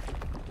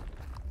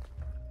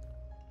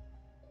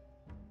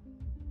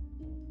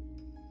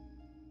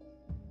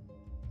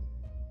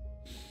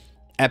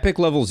 Epic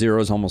level 0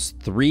 is almost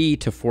 3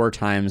 to 4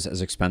 times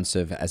as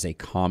expensive as a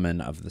common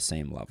of the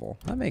same level.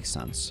 That makes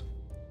sense.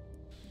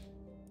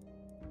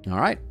 All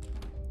right.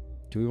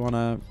 Do we want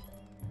to...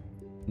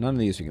 None of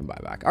these we can buy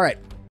back. All right.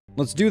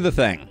 Let's do the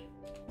thing.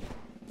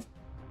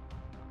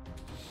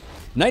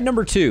 Night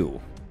number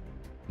 2.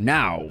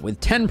 Now,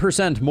 with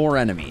 10% more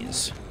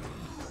enemies.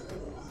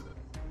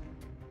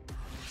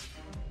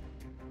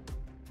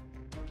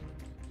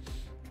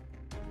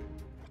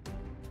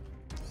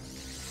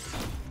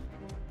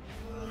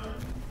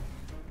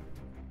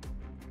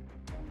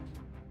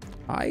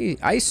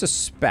 I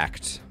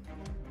suspect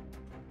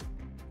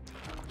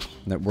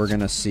that we're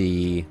gonna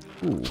see.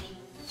 Ooh.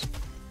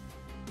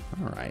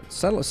 All right,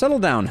 settle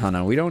down,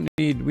 Hunna. We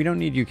don't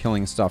need you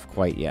killing stuff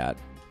quite yet.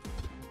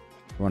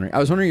 I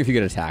was wondering if you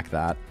could attack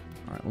that.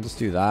 All right, we'll just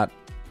do that.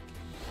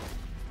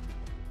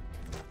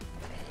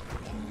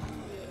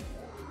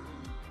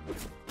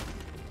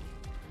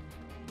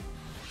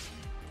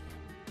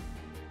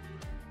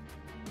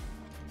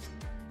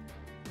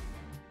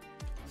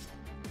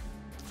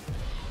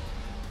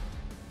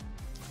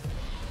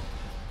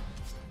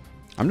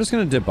 I'm just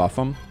gonna debuff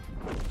them,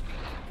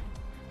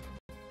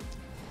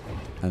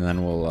 and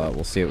then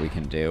we'll see what we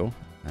can do.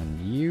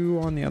 And you,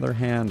 on the other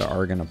hand,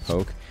 are gonna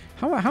poke.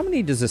 How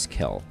many does this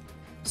kill?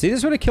 See,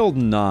 this would have killed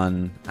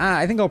none.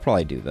 I think I'll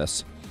probably do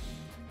this.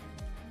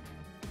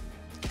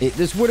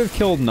 This would have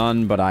killed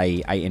none, but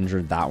I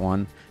injured that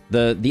one.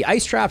 The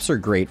ice traps are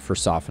great for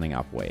softening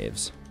up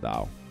waves,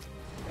 though.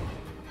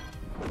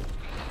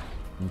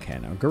 Okay,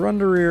 now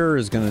Garundarir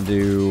is gonna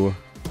do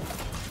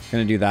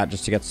that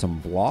just to get some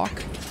block.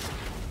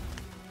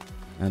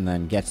 And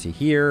then get to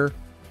here.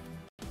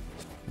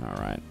 All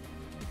right.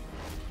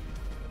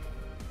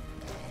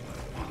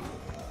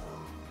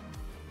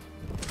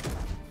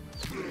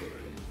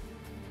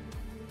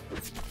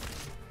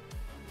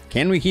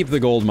 Can we keep the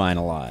gold mine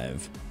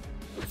alive?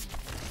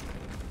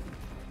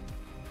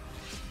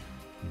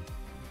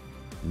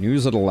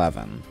 News at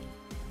 11.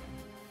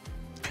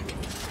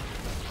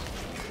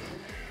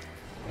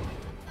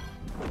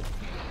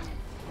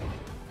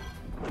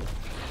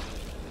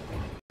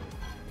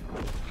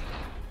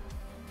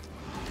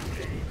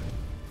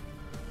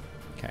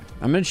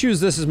 I'm going to choose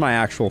this as my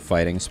actual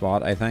fighting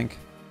spot, I think.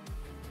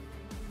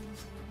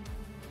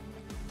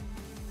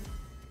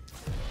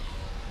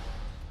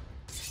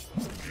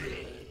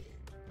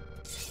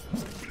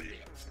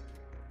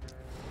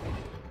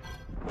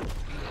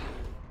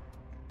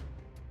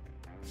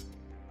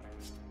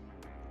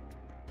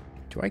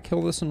 Do I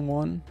kill this in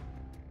one?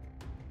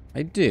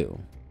 I do.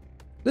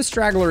 This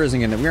straggler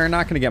isn't gonna, we are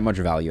not gonna get much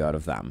value out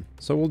of them.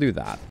 So we'll do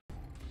that.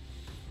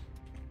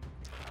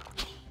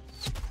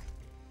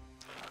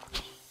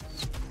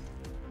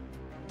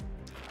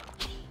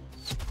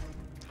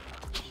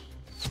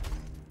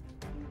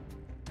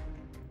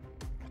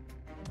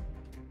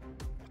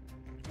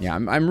 Yeah,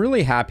 I'm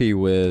really happy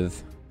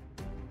with...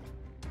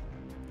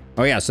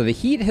 Oh yeah, so the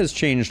heat has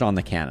changed on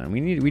the cannon.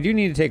 We do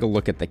need to take a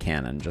look at the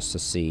cannon just to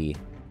see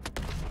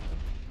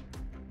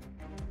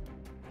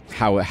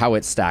how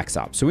it stacks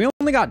up. So we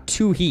only got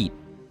 2 heat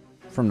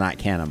from that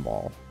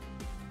cannonball.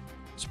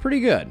 It's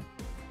pretty good.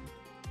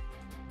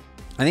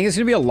 I think it's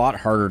going to be a lot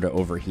harder to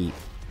overheat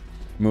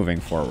moving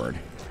forward.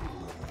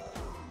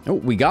 Oh,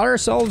 we got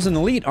ourselves an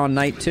elite on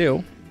night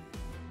 2.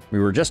 We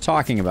were just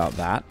talking about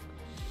that.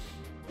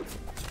 I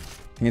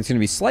think it's going to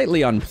be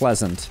slightly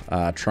unpleasant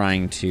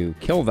trying to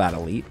kill that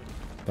elite,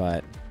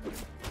 but...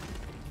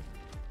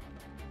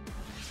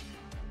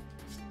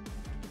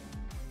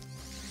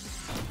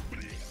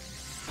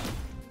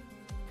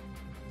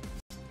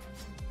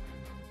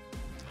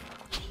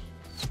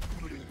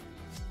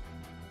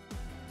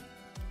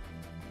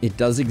 it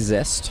does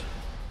exist.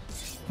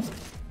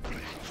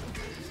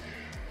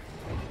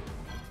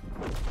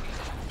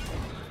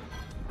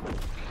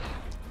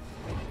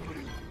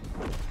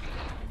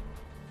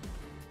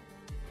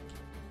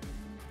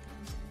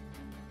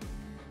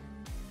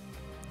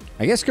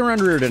 I guess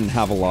Runenberg didn't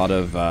have a lot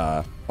of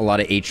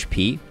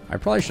HP. I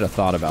probably should have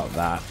thought about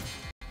that.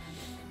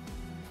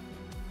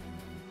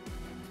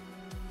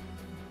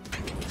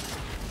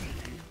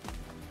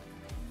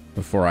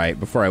 Before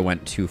I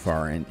went too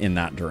far in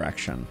that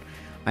direction.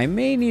 I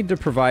may need to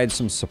provide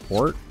some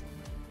support.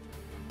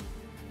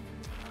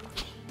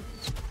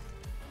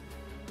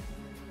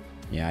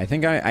 Yeah, I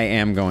think I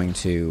am going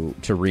to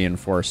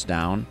reinforce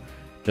down.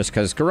 Just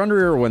because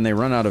Runenberg, when they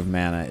run out of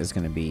mana, is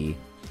going to be...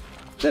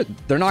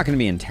 They're not going to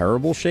be in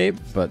terrible shape,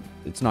 but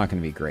it's not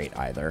going to be great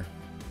either.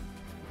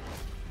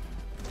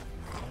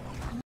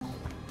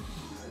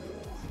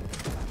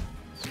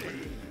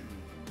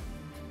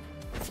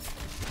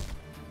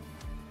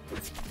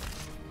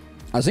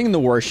 I was thinking the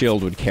War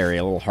Shield would carry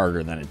a little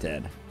harder than it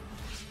did.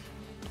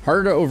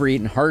 Harder to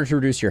overeat and harder to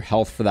reduce your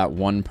health for that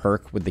one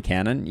perk with the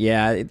cannon.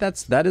 Yeah,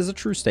 that is a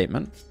true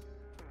statement.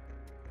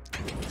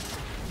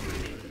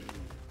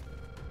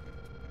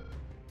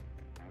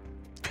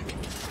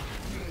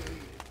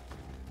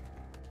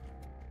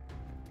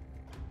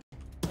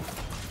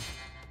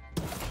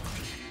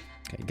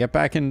 Okay, get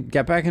back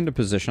into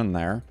position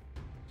there.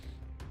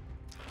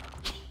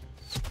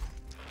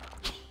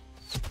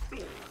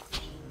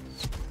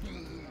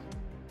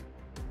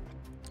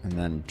 And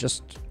then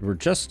we're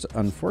just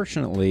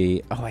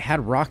unfortunately, oh, I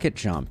had rocket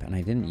jump and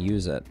I didn't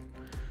use it.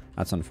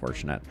 That's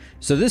unfortunate.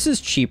 So this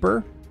is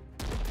cheaper.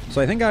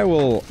 So I think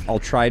I'll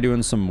try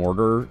doing some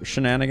mortar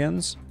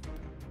shenanigans.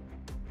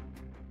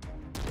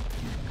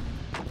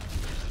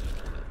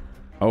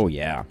 Oh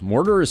yeah,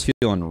 mortar is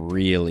feeling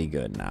really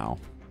good now.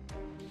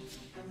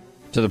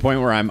 To the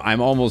point where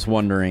I'm almost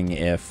wondering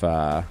if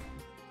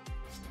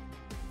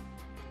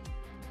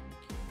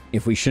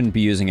we shouldn't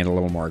be using it a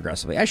little more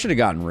aggressively. I should have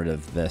gotten rid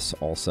of this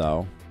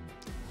also.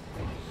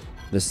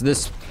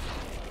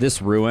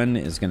 This ruin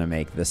is going to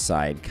make this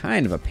side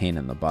kind of a pain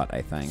in the butt,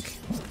 I think.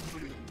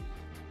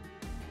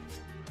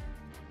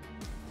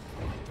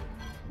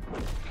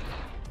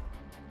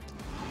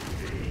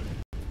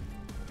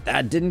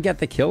 That didn't get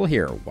the kill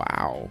here.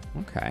 Wow.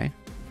 Okay.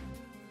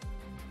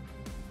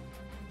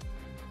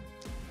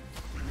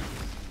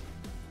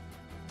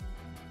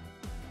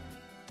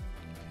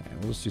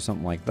 We'll just do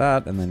something like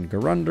that, and then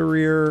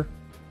Runenberg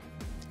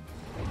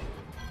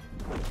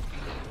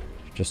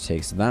just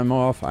takes them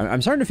off.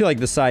 I'm starting to feel like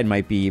this side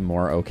might be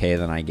more okay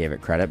than I gave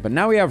it credit, but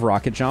now we have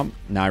rocket jump.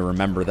 Now I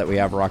remember that we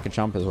have rocket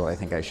jump is what I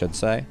think I should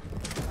say.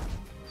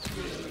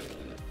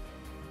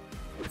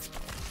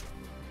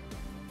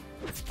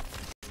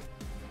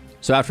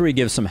 So after we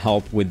give some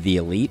help with the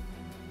elite,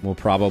 we'll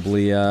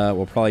probably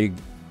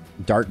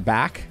dart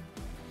back.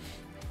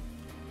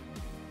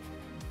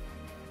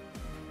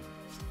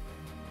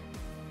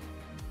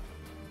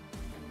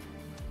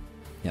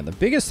 Yeah, the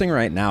biggest thing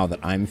right now that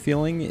I'm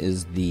feeling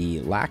is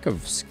the lack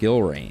of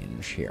skill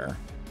range here.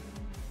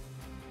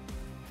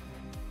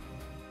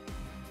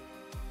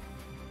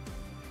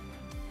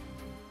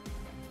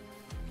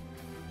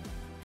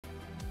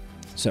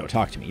 So,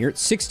 talk to me. You're at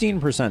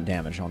 16%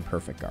 damage on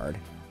Perfect Guard.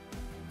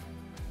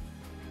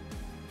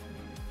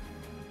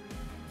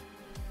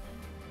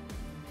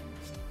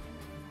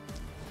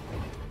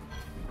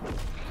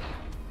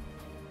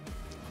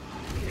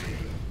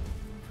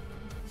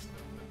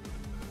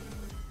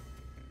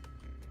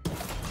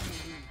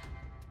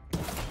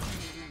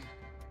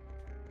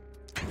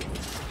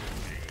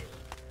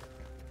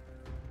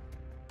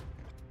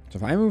 So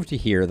if I move to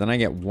here, then I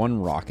get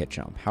 1 rocket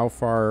jump. How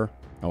far?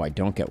 Oh, I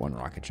don't get 1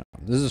 rocket jump.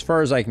 This is as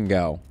far as I can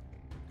go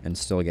and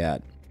still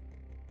get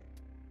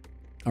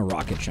a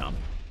rocket jump.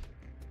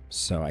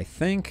 So I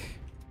think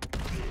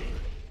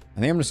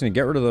I'm just going to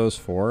get rid of those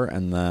 4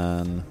 and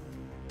then...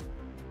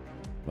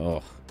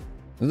 Oh,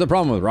 this is the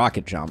problem with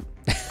rocket jump.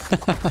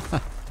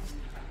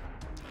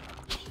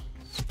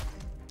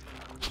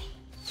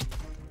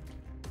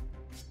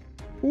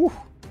 Whew.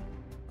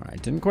 All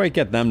right, didn't quite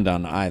get them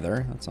done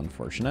either. That's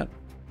unfortunate.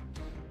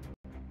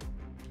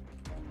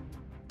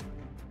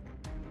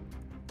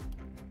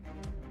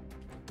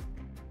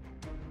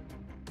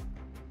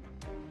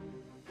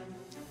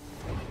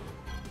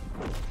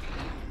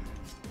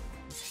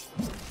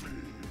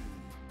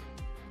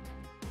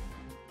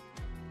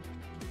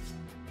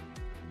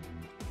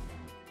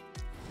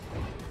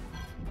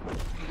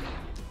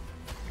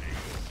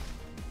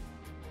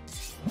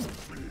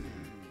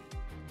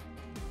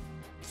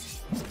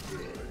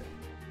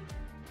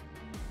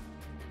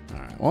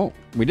 Well,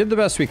 we did the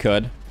best we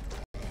could.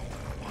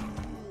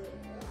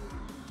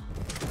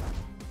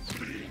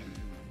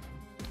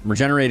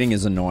 Regenerating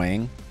is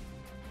annoying,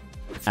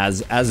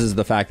 as is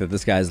the fact that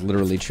this guy is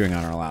literally chewing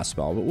on our last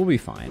spell, but we'll be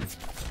fine.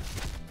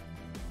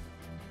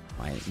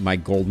 My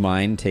gold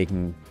mine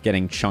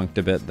getting chunked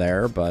a bit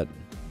there, but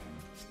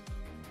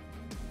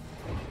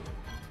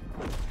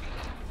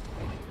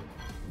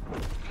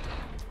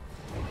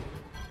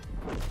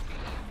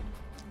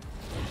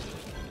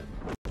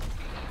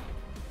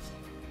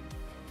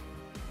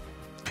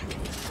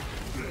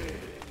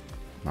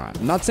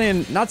I'm not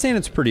saying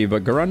it's pretty,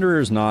 but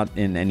Garunder is not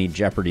in any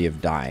jeopardy of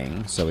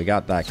dying, so we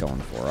got that going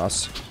for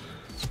us.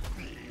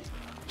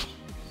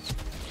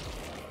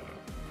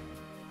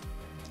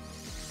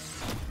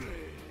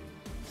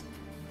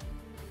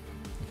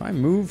 If I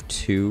move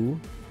to...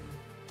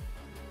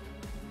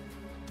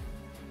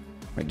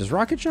 Wait, does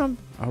Rocket Jump...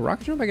 Oh,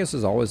 Rocket Jump, I guess,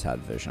 has always had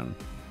vision.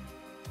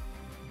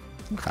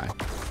 Okay.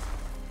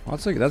 Well,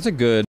 that's a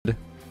good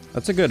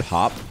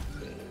hop.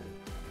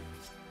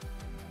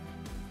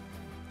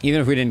 Even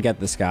if we didn't get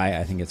this guy,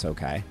 I think it's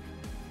okay.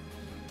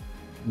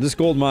 This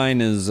gold mine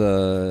is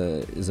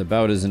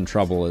about as in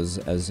trouble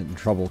as in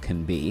trouble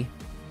can be.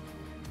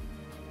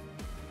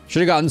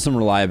 Should have gotten some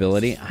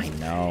reliability. I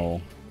know.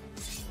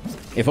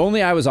 If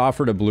only I was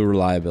offered a blue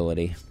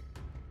reliability.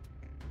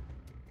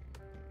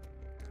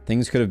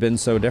 Things could have been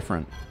so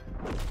different.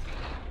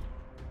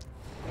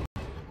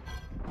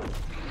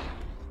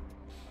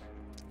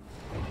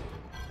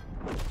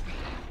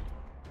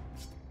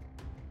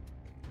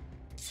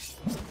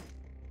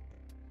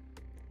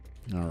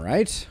 All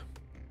right.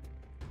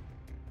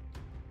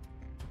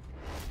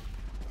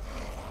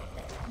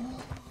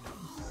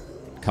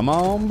 Come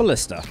on,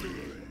 Ballista.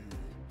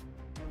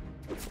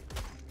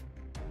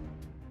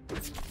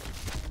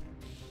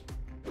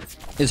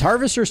 Is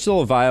Harvester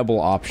still a viable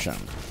option?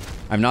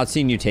 I've not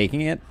seen you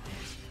taking it.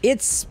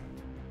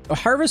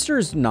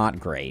 Harvester's not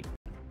great.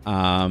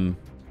 I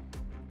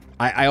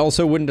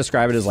also wouldn't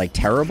describe it as like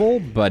terrible,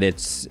 but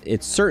it's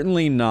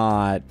certainly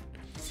not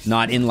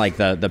in like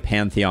the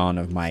pantheon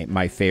of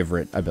my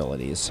favorite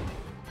abilities.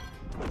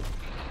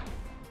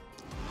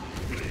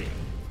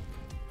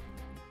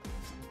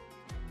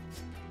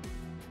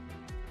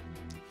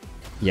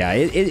 Yeah,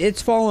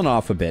 it's fallen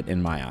off a bit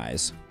in my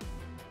eyes.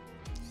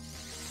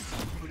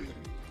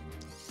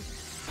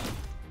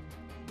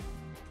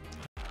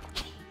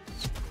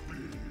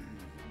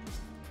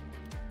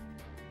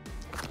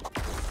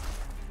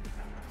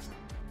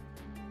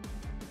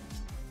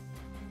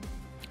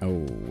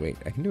 Oh, wait,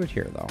 I can do it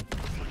here, though.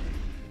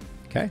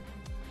 Okay.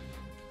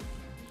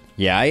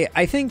 Yeah,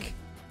 I think...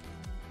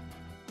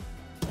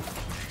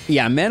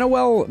 Yeah,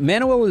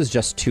 Manuel is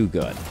just too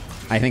good.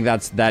 I think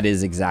that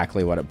is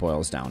exactly what it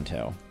boils down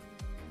to.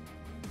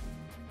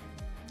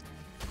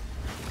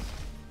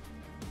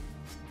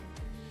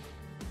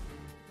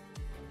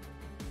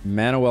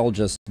 Manuel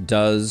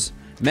does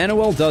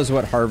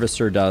what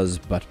Harvester does,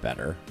 but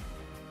better.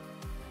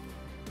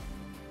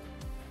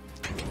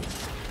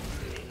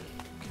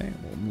 Okay,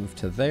 we'll move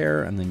to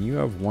there, and then you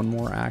have one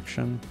more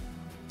action.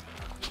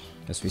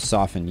 Guess we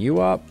soften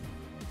you up.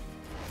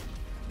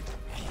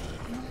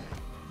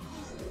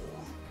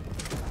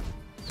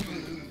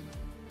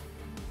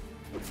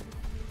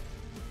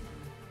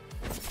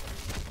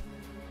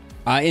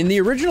 In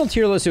the original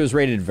tier list, it was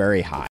rated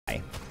very high.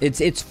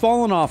 It's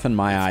fallen off in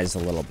my eyes a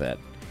little bit.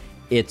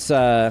 Its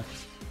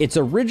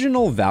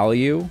original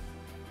value,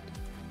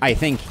 I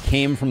think,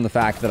 came from the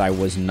fact that I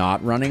was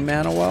not running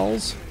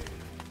Manuels.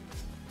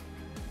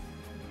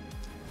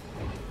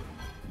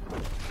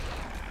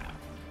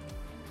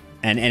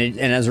 And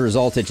as a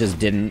result, it just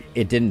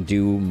didn't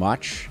do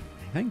much.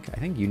 I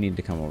think you need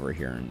to come over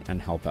here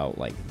and help out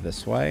like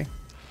this way.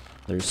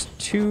 There's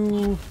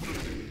too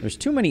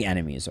many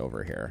enemies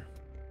over here.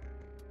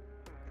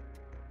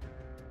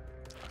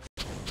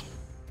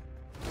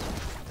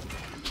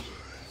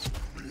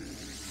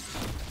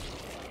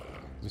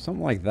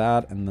 Something like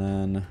that, and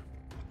then...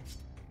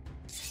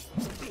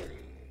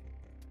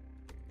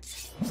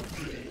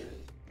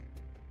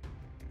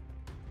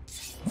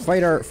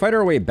 fight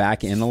our way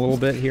back in a little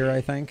bit here,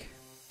 I think.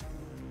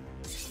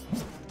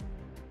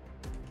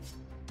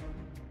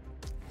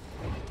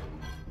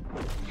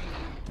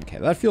 Okay,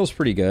 that feels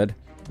pretty good.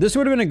 This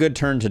would have been a good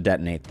turn to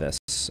detonate this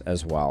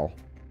as well,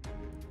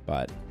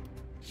 but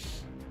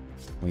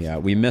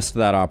we missed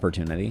that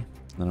opportunity.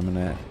 Then I'm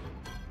gonna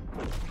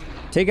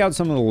take out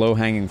some of the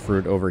low-hanging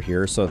fruit over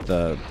here so that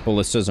the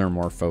ballistas are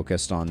more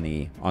focused on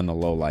the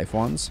low life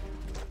ones.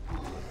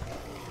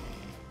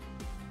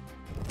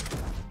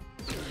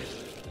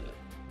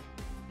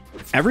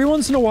 Every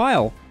once in a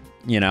while,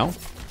 you know,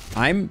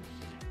 I'm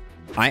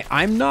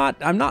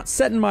not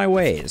set in my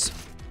ways.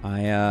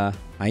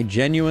 I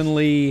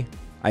genuinely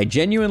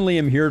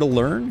am here to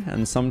learn,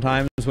 and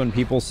sometimes when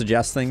people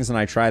suggest things and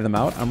I try them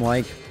out, I'm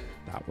like,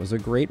 that was a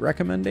great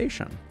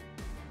recommendation.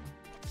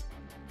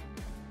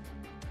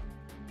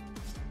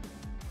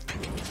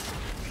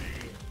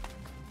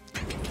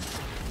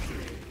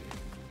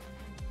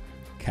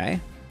 Okay.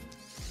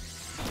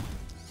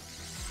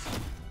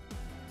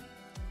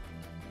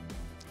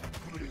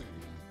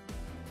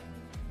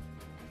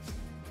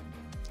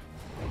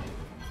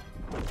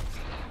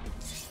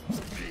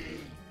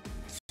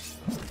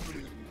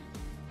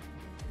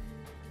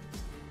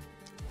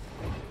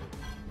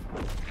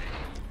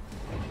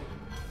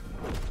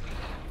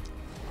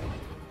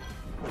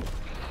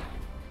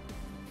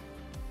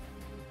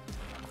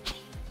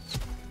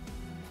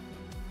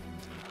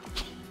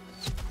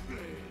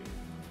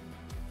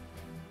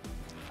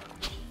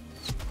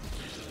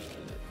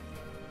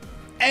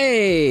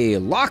 Hey,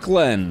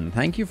 Lachlan,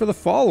 thank you for the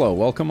follow.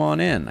 Welcome on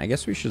in. I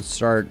guess we should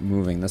start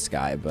moving this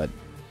guy, but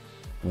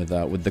with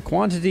the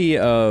quantity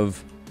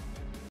of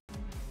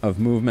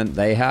movement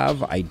they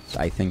have, I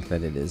think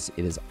that it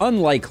is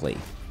unlikely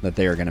that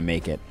they are going to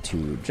make it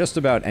to just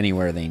about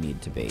anywhere they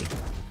need to be.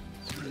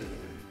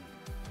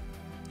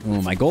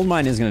 Oh, my gold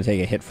mine is going to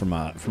take a hit from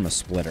a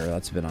splitter.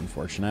 That's a bit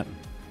unfortunate.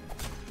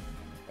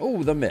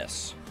 Oh, the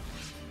miss.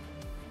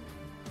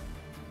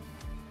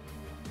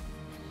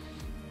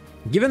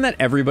 Given that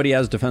everybody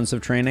has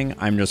defensive training,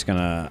 I'm just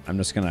gonna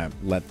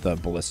let the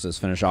ballistas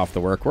finish off the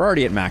work. We're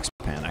already at max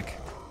panic.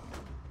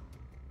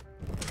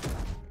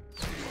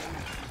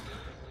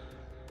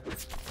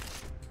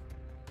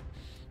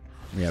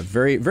 We have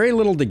very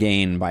little to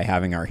gain by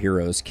having our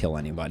heroes kill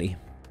anybody.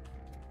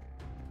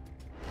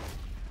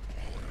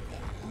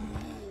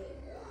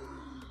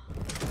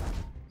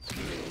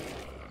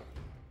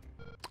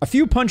 A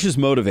few punches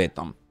motivate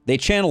them. They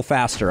channel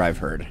faster, I've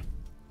heard.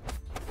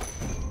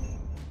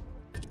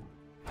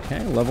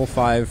 Okay, level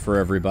 5 for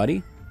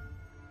everybody.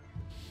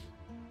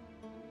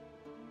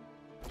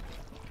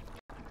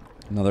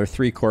 Another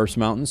 3 corpse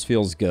mountains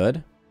feels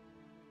good.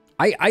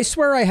 I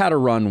swear I had a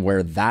run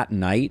where that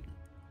night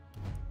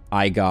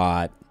I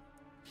got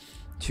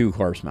 2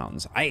 corpse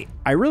mountains. I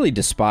really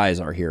despise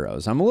our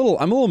heroes. I'm a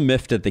little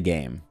miffed at the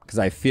game because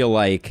I feel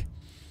like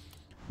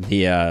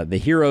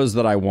the heroes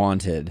that I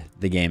wanted,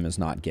 the game is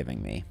not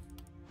giving me.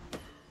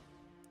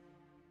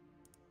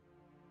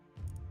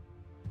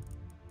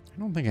 I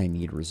don't think I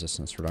need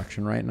resistance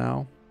reduction right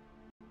now.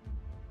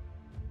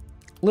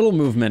 Little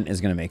movement is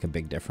going to make a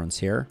big difference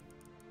here.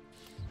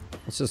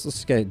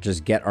 Let's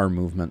get our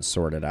movement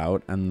sorted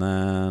out, and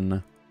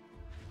then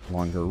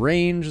longer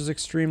range is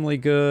extremely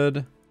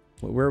good.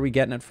 Where are we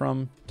getting it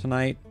from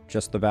tonight?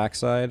 Just the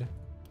backside?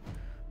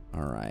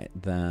 All right,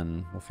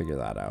 then we'll figure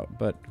that out.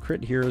 But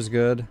crit here is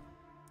good.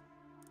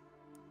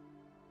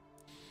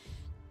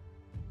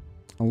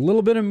 A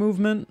little bit of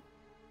movement.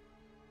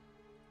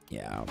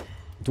 Yeah.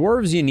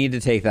 Dwarves, you need to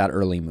take that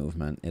early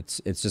movement.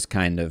 It's just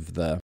kind of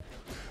the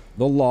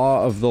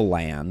law of the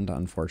land,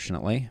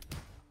 unfortunately.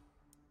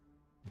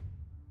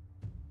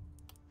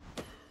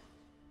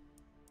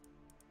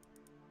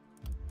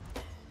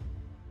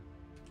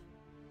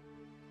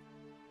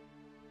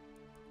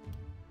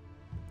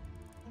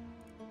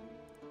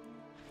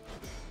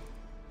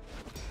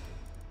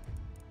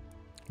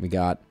 We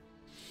got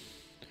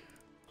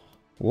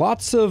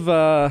lots of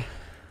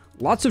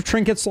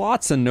trinket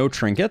slots and no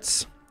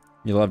trinkets.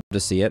 You love to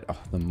see it. Oh,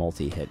 the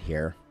multi-hit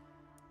here.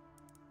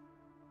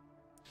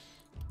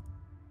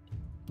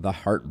 The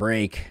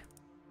heartbreak.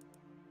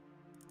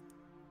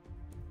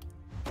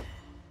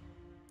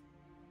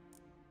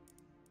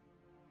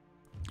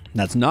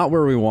 That's not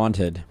where we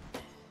wanted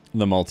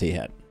the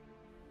multi-hit.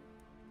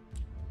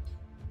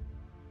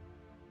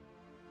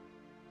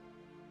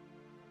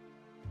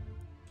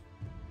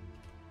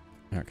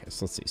 Okay,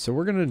 so let's see. So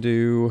we're going to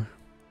do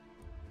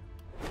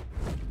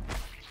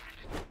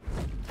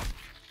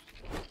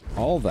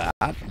all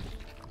that.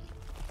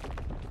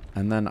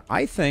 And then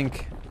I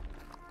think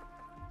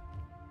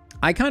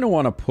I kind of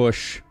want to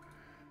push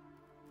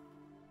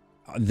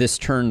this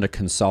turn to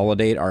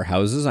consolidate our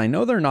houses. I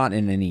know they're not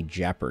in any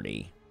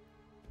jeopardy,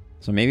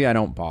 so maybe I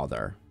don't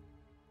bother.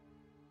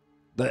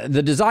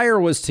 The desire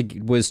was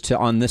to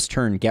on this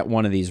turn get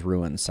one of these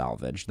ruins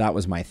salvaged. That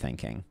was my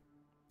thinking.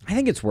 I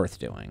think it's worth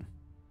doing.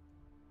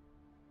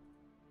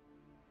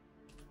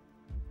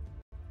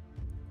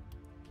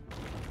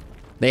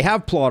 They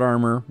have plot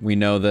armor, we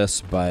know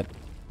this, but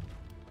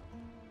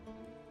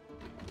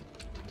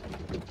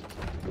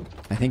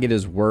think it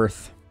is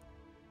worth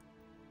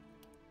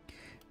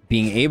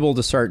being able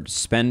to start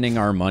spending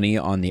our money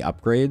on the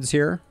upgrades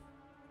here.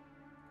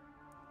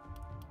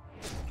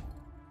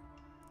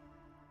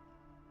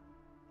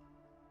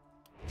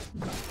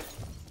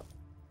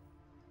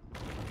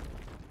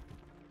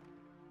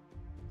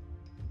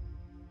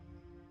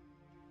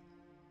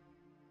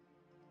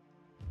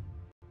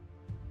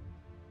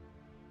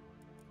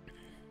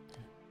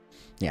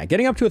 Yeah,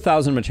 getting up to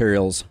 1,000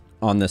 materials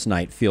on this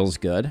night feels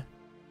good.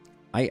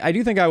 I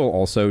do think I will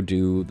also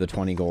do the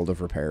 20 gold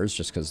of repairs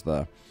just because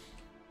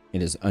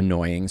it is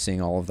annoying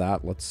seeing all of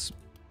that. Let's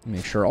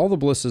make sure all the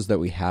ballistas that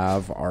we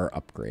have are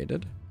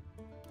upgraded.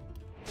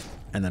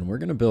 And then we're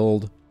going to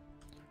build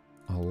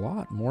a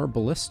lot more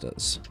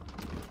ballistas.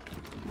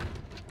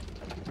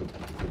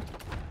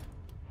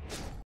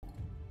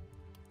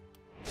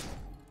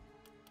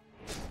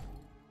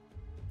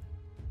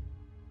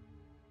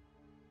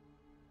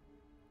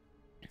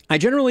 I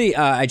generally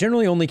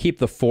only keep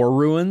the 4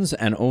 ruins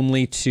and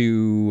only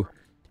to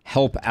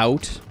help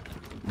out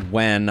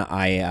when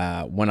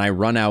I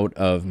run out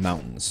of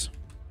mountains.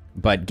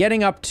 But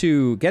getting up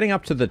to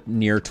the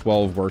near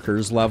 12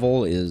 workers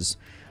level is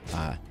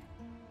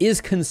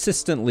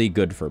consistently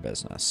good for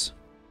business.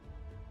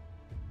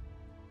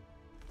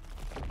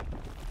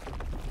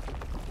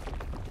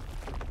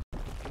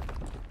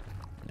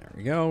 There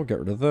we go. Get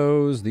rid of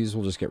those. These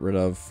we'll just get rid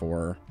of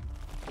for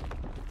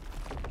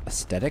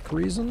aesthetic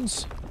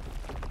reasons.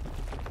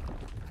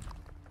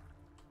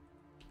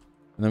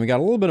 And then we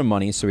got a little bit of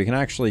money, so we can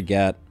actually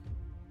get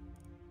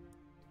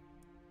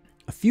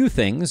a few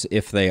things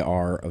if they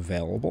are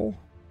available.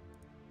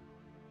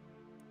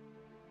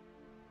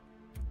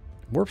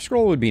 Warp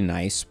scroll would be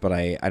nice, but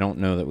I don't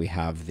know that we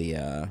have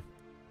the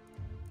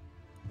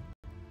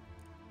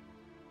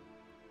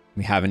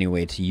we have any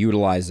way to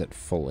utilize it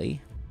fully.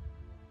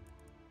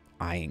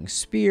 Eyeing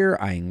spear,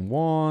 eyeing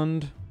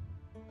wand.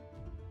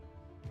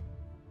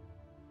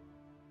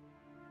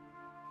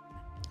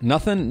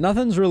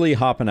 Nothing's really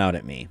hopping out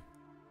at me.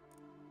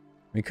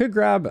 We could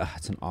grab...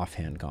 it's an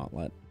offhand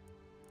gauntlet.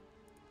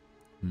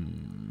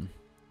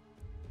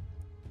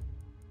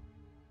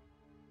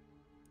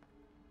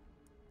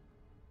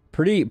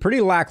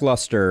 Pretty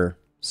lackluster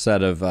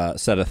set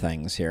of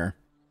things here.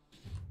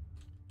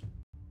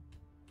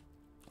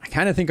 I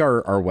kind of think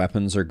our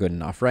weapons are good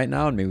enough right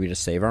now, and maybe we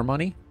just save our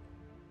money.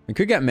 We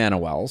could get mana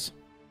wells.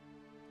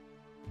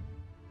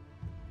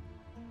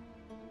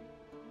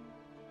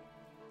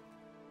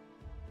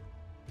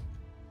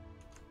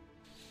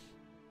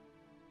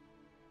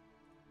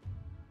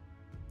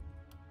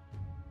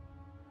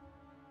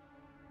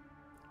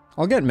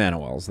 I'll get mana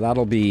wells.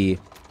 That'll be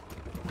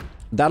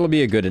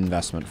a good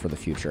investment for the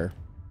future.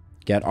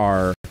 Get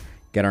our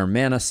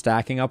mana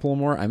stacking up a little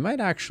more. I might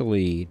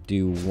actually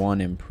do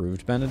 1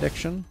 improved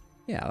benediction.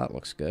 Yeah, that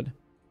looks good.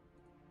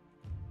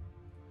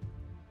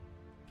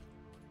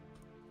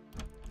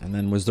 And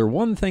then was there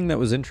one thing that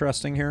was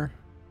interesting here?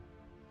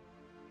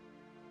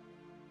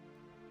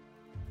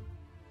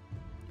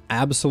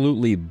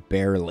 Absolutely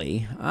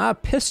barely.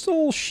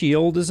 Pistol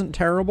shield isn't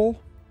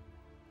terrible.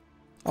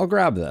 I'll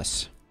grab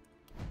this.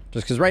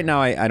 Just because right now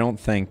I don't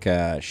think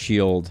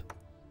shield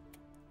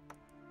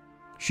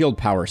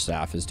power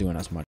staff is doing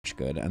us much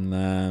good. And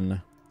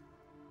then...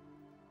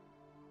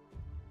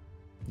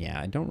 yeah,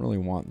 I don't really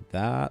want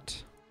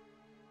that.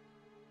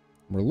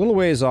 We're a little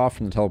ways off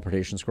from the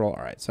teleportation scroll.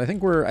 All right, so I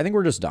think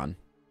we're just done.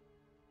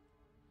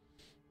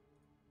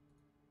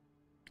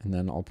 And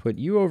then I'll put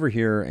you over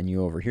here and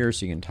you over here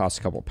so you can toss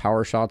a couple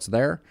power shots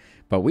there.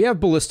 But we have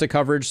ballista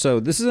coverage, so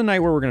this is a night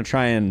where we're going to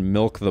try and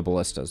milk the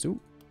ballistas. Ooh.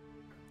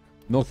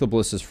 Milk the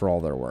ballistas for all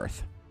they're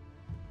worth.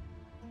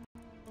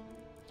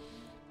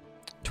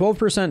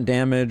 12%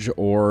 damage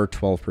or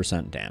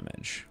 12%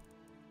 damage.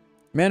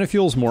 Mana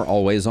fuel's more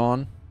always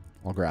on.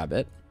 I'll grab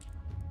it.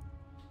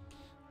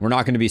 We're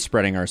not going to be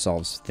spreading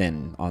ourselves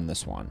thin on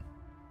this one.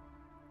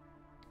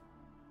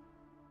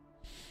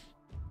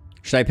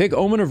 Should I pick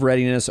Omen of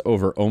Readiness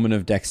over Omen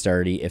of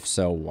Dexterity? If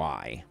so,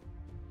 why?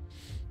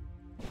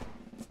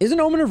 Isn't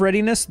Omen of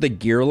Readiness the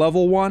gear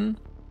level 1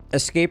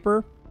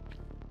 escaper?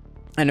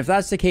 And if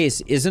that's the case,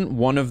 isn't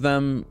one of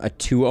them a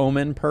 2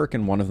 omen perk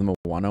and one of them a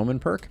 1 omen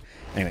perk?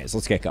 Anyways,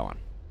 let's get going.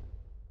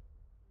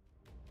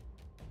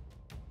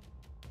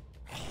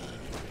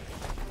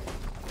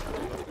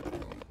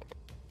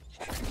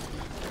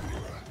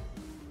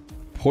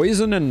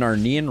 Poison and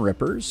Narnian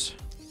Rippers,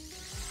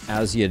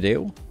 as you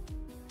do.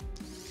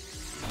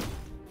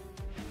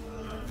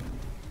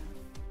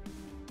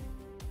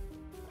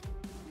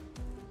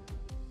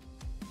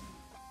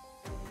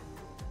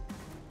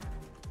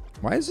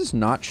 Why is this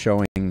not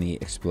showing the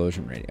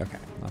explosion rate? Okay,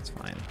 that's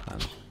fine then.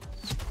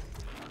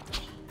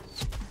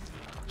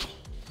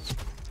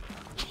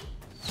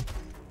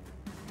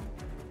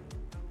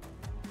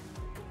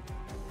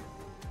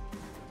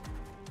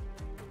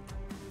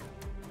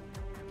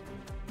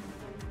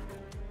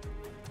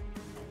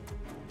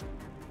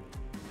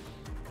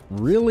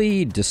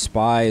 Really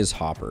despise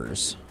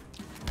hoppers.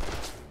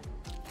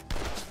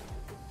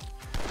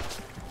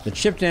 The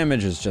chip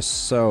damage is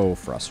just so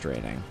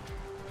frustrating.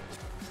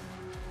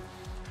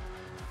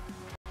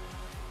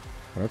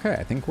 Okay,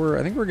 I think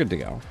we're good to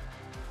go.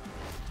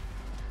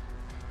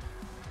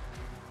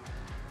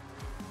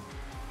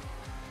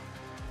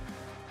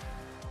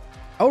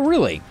 Oh,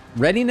 really?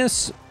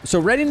 Readiness. So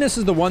readiness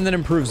is the one that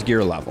improves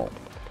gear level,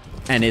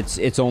 and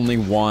it's only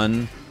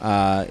one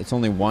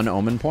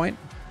omen point.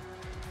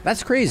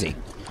 That's crazy.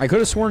 I could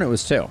have sworn it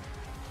was 2.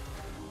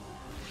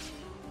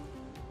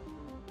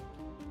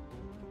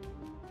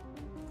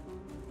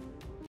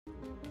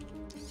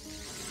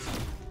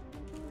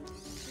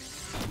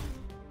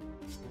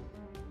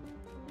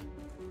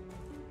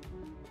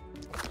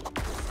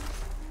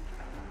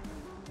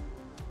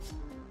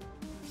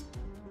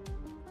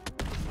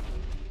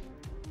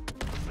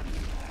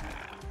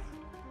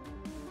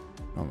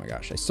 Oh my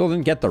gosh, I still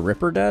didn't get the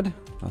Ripper dead?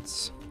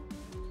 That's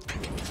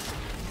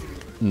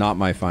not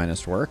my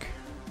finest work.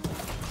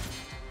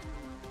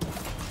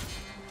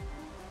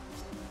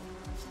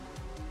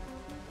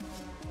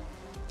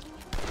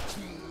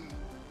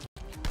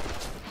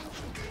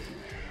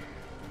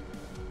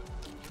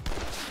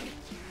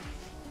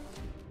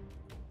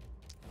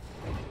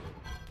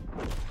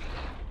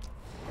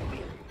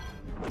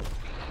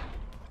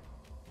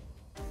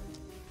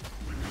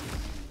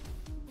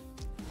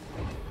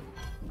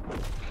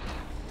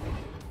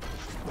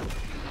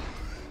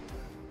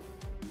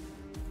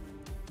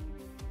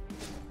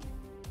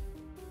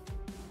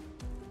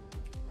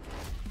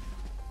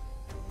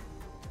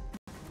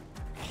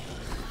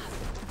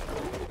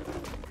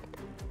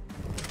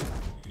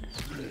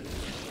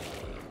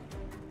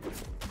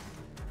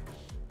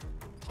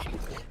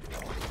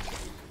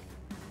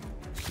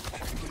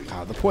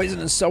 The poison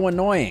is so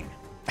annoying.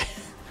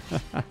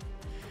 All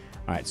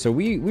right, so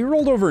we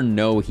rolled over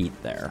no heat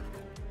there.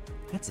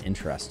 That's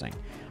interesting.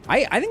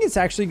 I think it's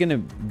actually going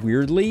to,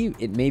 weirdly,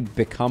 it may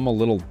become a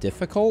little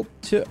difficult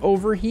to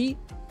overheat.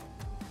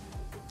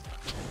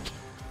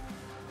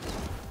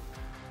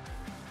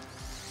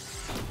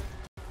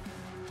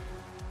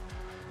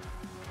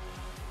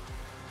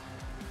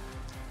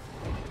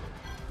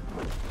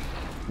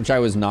 Which I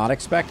was not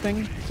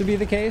expecting to be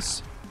the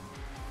case.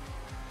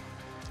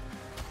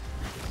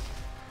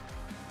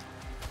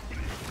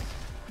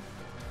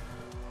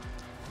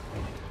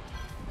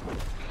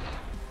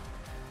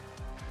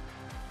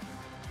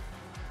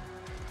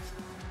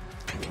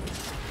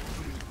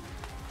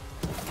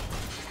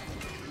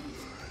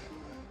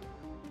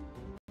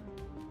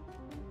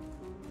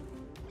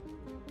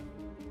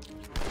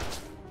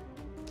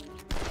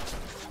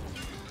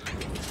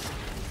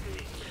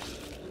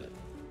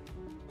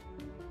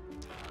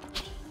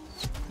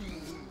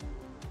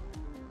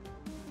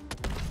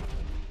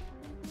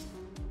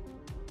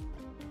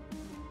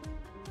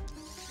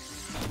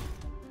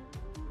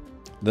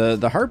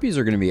 The harpies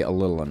are going to be a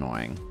little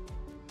annoying.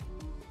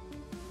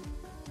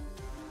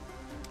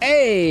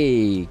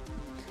 Hey,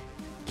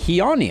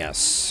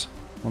 Keonius.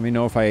 Let me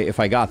know if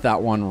I got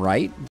that one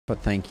right.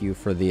 But thank you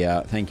for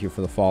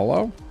the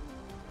follow.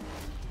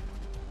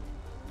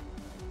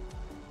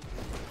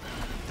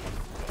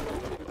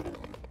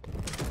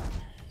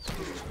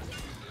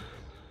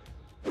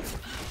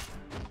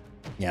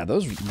 Yeah,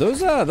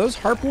 those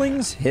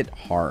harplings hit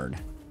hard.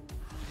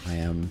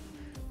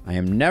 I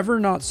am never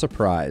not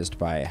surprised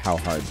by how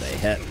hard they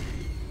hit.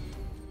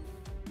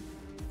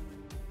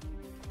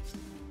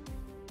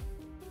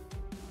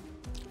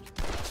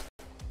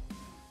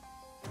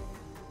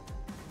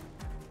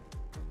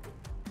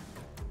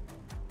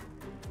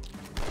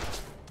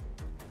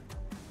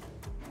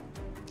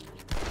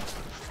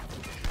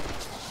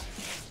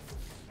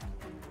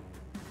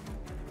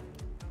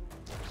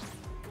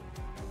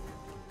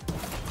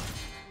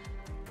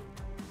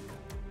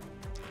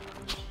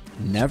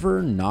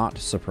 Never not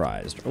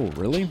surprised. Oh,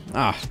 really?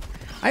 Ah,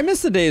 I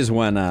miss the days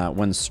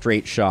when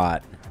straight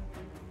shot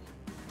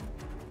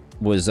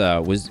was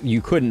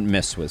you couldn't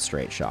miss with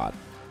straight shot.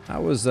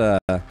 That was a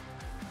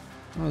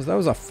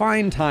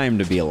fine time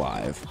to be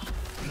alive.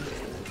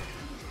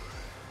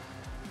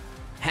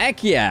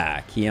 Heck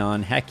yeah,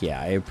 Keon. Heck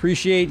yeah. I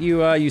appreciate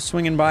you you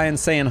swinging by and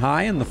saying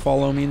hi, and the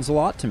follow means a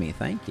lot to me.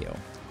 Thank you.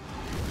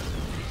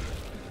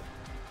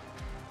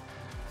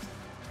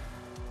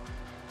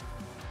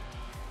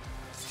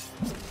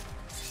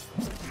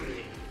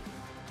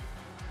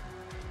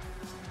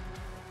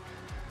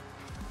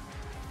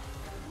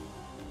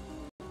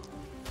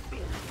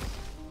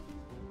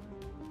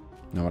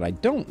 Now, what I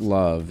don't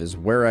love is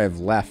where I've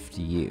left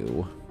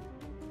you.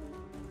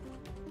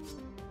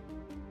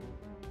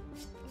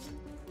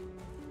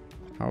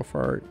 How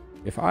far?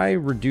 If I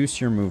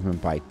reduce your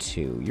movement by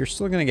 2, you're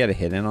still going to get a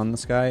hit in on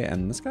this guy,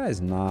 and this guy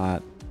is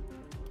not...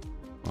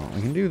 Well,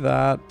 we can do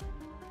that.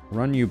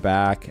 Run you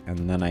back,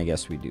 and then I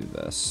guess we do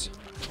this.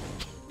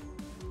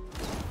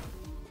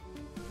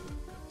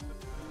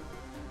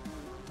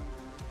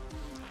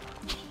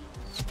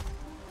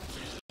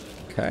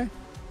 Okay.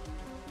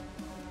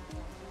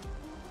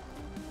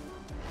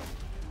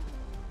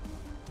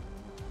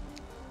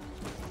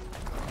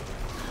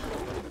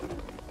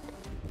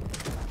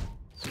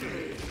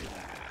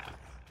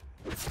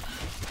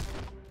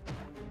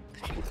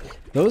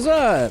 Those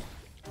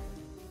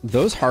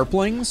Those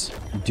Harplings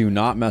do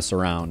not mess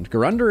around.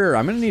 Gerunderir,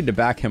 I'm going to need to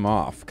back him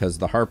off because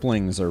the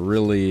Harplings are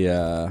really...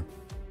 I'm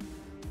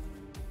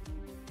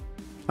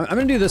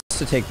going to do this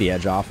to take the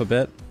edge off a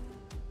bit.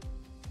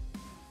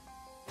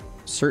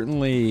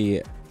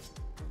 Certainly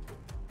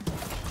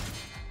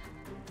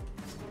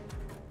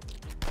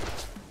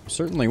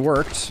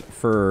worked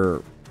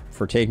for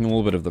taking a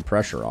little bit of the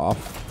pressure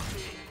off.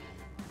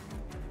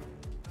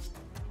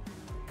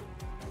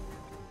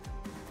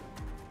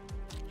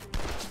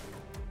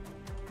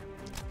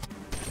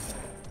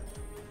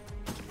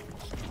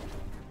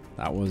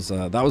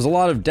 That was a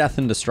lot of death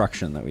and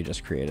destruction that we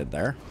just created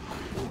there.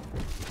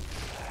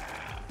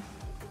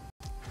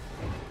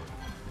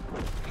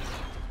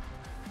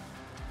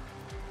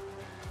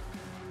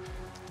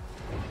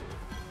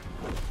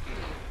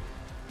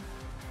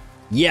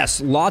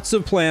 Yes, lots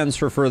of plans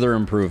for further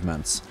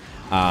improvements.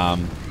 No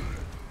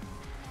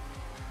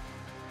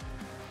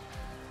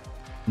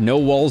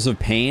walls of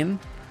pain.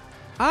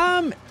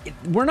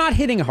 We're not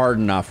hitting hard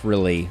enough,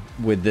 really,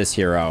 with this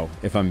hero,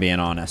 if I'm being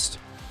honest.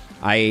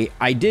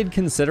 I did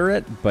consider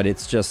it, but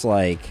it's just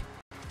like...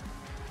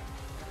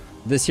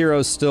 This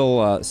hero's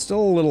still a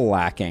little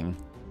lacking.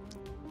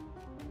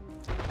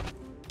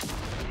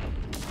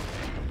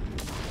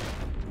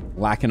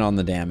 Lacking on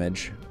the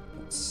damage.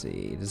 Let's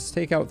see. Does this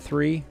take out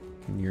 3?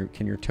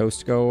 Can your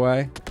toast go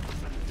away?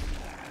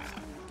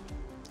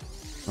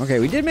 Okay,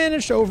 we did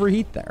manage to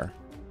overheat there.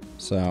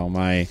 So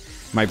my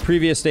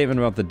previous statement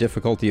about the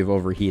difficulty of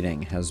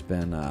overheating has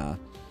been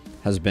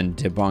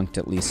debunked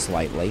at least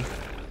slightly.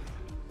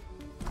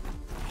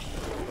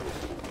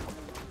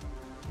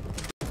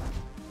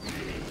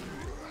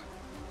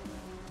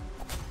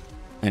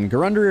 And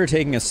Gerunderir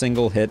taking a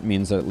single hit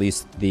means that at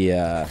least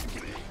the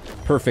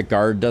perfect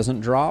guard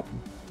doesn't drop.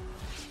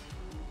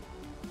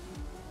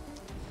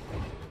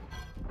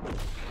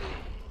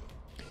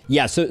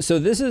 Yeah, so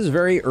this is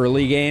very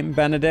early game,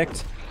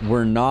 Benedict.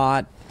 We're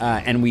not,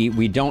 and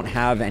we don't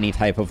have any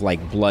type of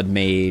like blood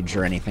mage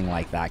or anything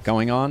like that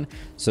going on.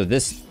 So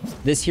this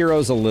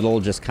hero's a little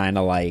just kind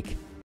of like,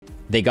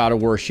 they got a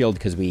war shield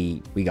because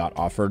we got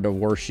offered a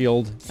war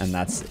shield, and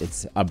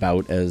it's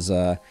about as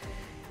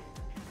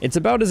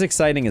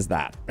exciting as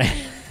that.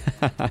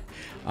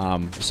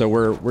 So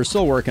we're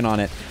still working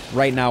on it.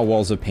 Right now,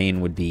 Walls of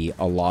Pain would be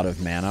a lot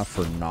of mana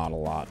for not a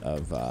lot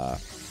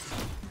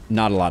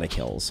of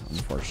kills,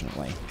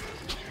 unfortunately.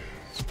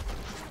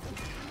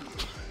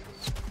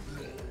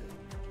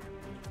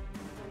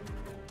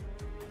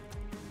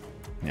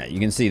 Yeah,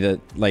 you can see that,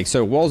 like,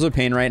 so Walls of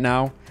Pain right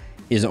now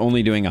is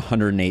only doing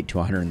 108 to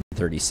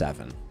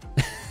 137.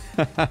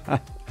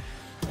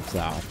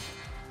 So...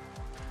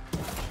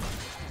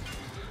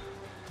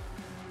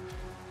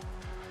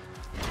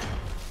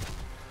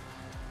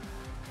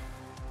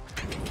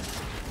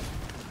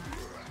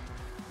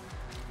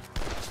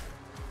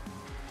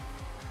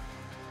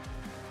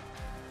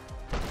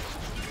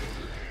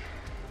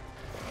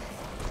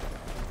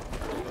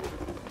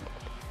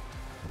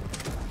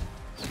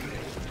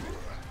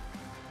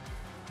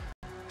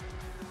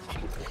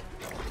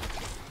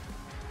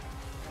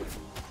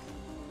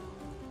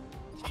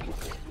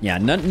 Yeah,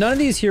 none of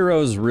these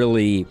heroes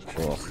really...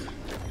 Ugh,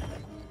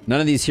 none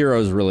of these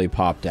heroes really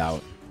popped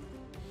out.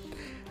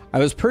 I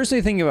was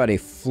personally thinking about a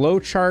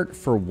flowchart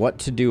for what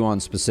to do on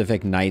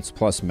specific nights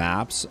plus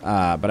maps,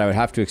 but I would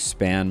have to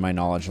expand my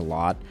knowledge a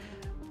lot.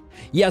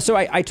 Yeah, so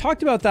I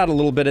talked about that a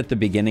little bit at the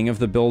beginning of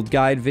the build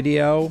guide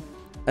video,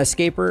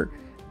 Escaper.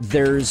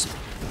 There's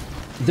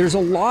a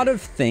lot of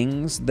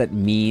things that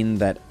mean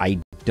that I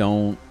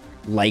don't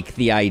like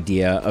the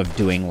idea of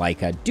doing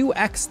like a do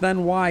X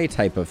then Y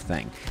type of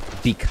thing,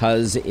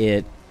 because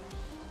it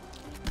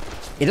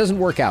doesn't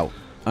work out,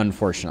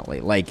 unfortunately.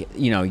 Like,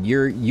 you know,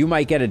 you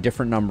might get a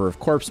different number of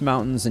corpse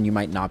mountains and you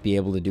might not be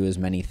able to do as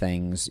many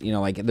things. You know,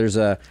 like there's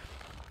a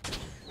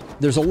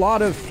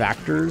lot of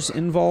factors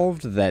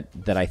involved that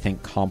I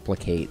think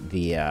complicate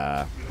the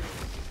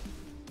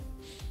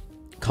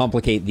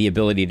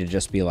ability to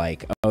just be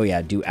like, oh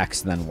yeah, do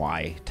X then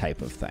Y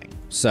type of thing.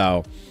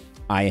 So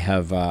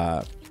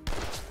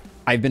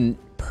I've been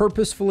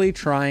purposefully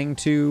trying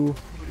to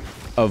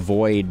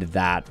avoid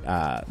that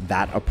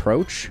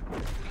approach,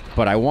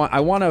 but I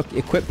want to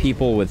equip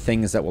people with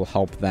things that will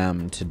help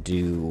them to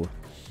do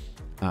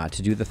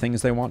the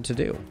things they want to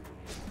do.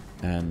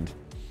 And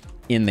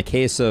in the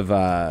case of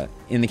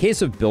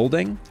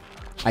building,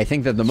 I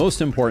think that the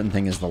most important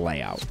thing is the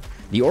layout.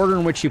 The order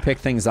in which you pick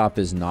things up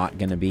is not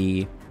going to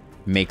be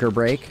make or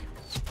break.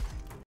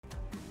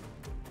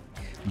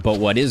 But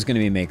what is going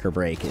to be make or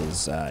break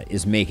is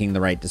making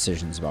the right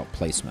decisions about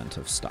placement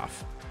of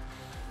stuff.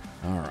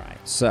 All right,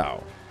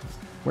 so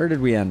where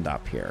did we end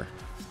up here?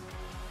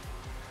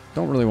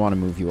 Don't really want to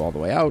move you all the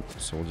way out,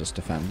 so we'll just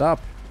defend up.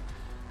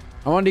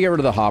 I wanted to get rid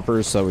of the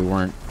hoppers so we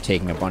weren't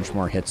taking a bunch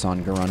more hits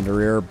on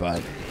Gerunderir,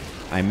 but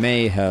I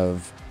may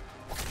have...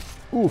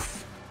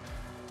 Oof.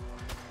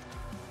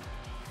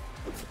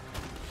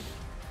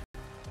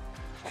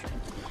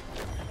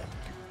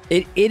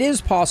 It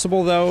is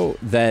possible, though,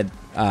 that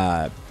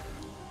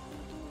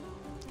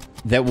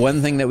that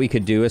one thing that we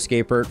could do,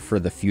 Escapert, for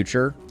the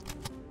future,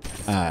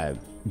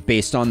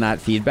 based on that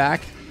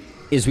feedback,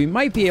 is we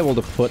might be able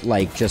to put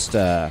like just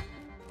a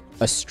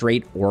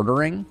straight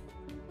ordering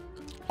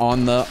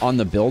on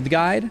the build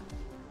guide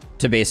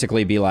to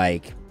basically be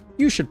like,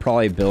 you should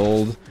probably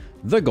build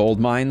the gold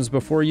mines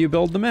before you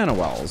build the mana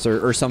wells,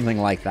 or something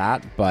like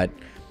that. But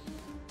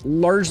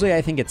largely,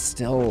 I think it's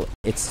still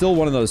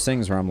one of those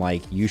things where I'm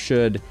like, you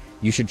should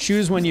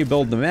choose when you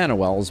build the mana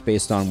wells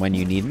based on when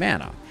you need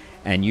mana.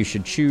 And you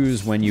should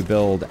choose when you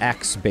build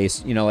X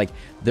based, you know, like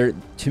there,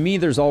 to me,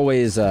 there's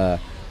always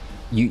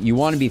you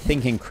want to be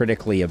thinking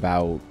critically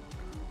about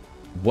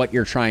what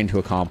you're trying to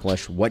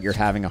accomplish, what you're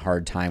having a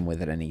hard time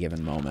with at any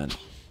given moment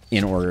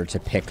in order to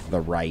pick the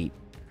right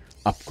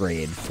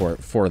upgrade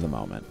for the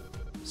moment.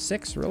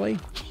 6, really?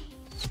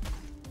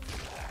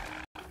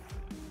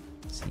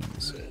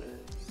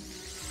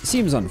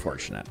 Seems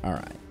unfortunate. All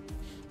right.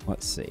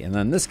 Let's see. And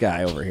then this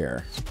guy over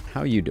here.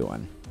 How you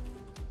doing?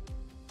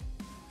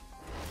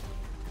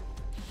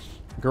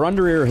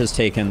 Grunderir has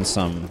taken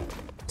some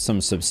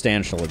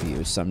substantial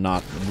abuse. I'm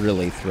not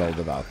really thrilled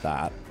about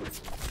that.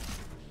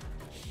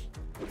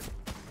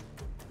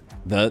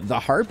 The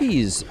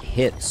harpies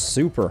hit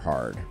super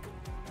hard.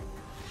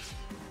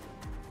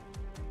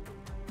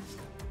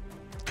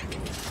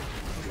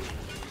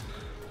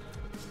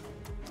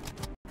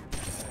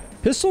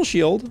 Pistol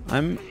shield,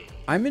 I'm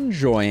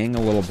enjoying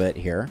a little bit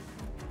here.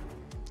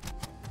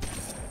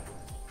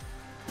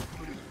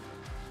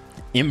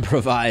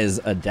 Improvise,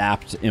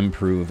 adapt,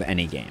 improve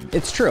any game.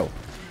 It's true.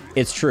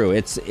 It's true.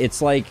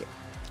 It's like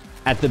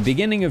at the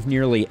beginning of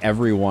nearly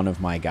every one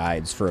of my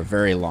guides for a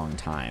very long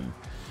time.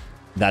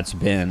 That's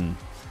been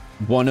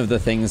one of the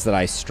things that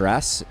I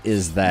stress,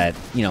 is that,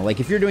 you know, like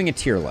if you're doing a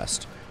tier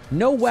list,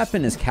 no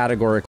weapon is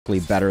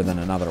categorically better than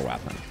another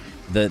weapon.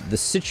 The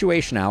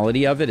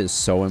situationality of it is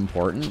so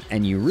important,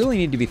 and you really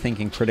need to be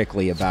thinking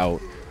critically about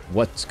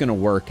what's going to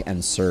work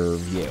and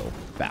serve you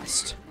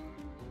best.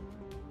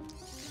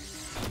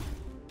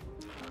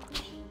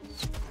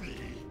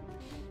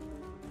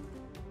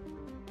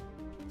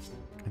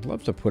 I'd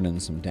love to put in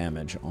some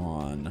damage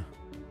on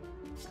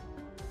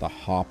the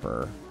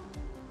hopper,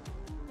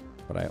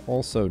 but I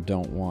also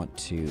don't want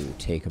to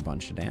take a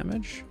bunch of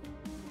damage.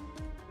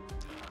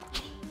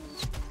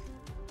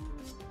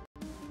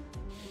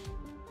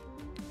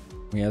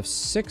 We have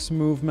 6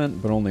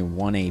 movement, but only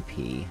 1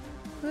 AP.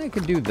 I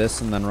could do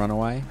this and then run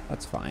away.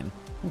 That's fine.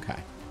 Okay.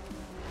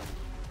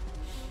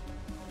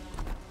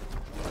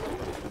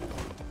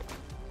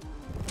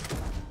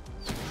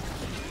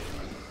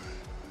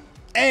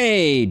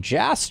 Hey,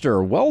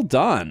 Jaster, well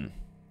done.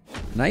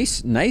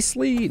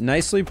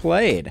 Nicely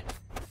played.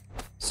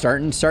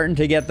 Starting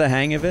to get the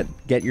hang of it.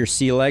 Get your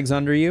sea legs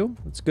under you.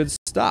 It's good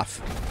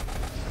stuff.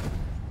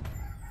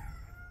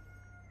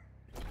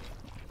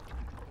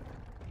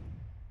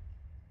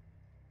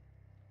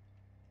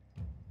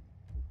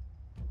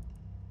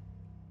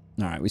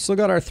 All right, we still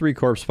got our 3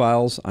 corpse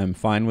piles. I'm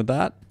fine with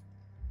that.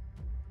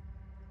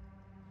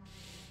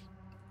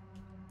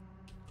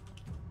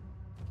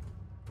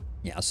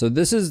 Yeah, so I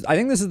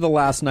think this is the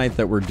last night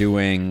that we're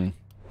doing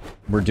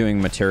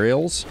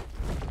materials.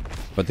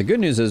 But the good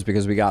news is,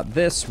 because we got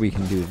this, we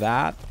can do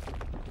that.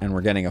 And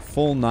we're getting a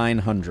full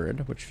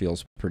 900, which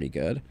feels pretty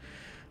good. And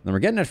then we're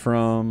getting it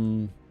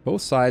from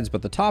both sides,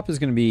 but the top is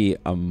going to be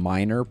a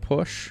minor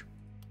push.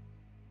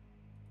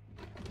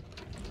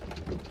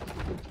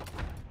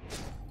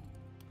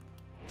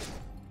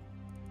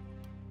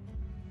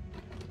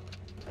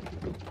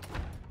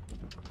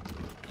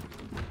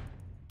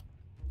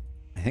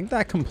 I think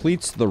that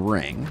completes the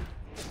ring,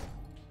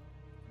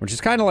 which is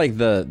kind of like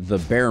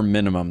the bare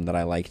minimum that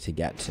I like to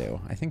get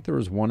to. I think there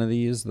was one of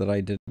these that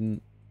I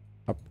didn't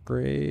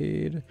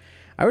upgrade.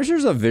 I wish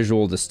there's a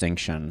visual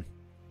distinction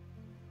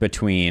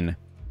between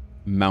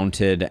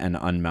mounted and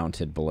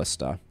unmounted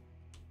ballista.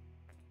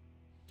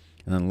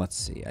 And then let's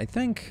see. I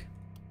think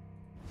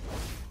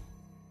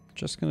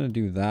just going to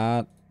do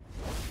that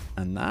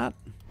and that.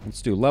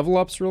 Let's do level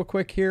ups real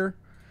quick here.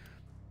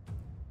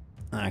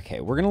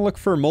 Okay, we're going to look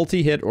for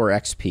multi-hit or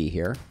XP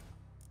here.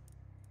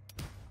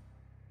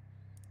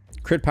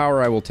 Crit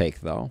power I will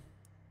take, though.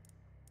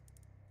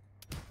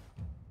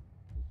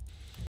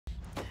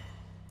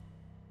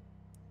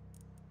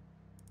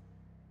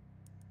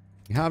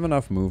 You have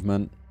enough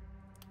movement.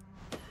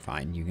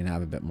 Fine, you can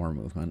have a bit more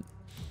movement.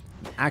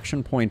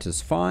 Action point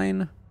is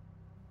fine.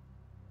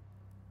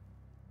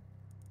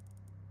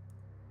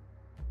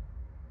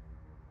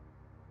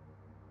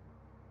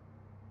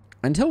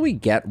 Until we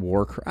get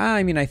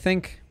I mean, I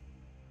think...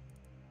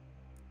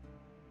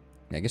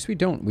 I guess we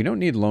don't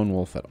need Lone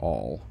Wolf at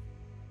all.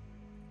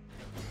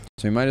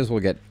 So we might as well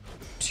get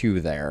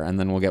 2 there, and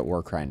then we'll get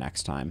Warcry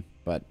next time.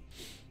 But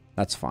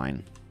that's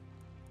fine.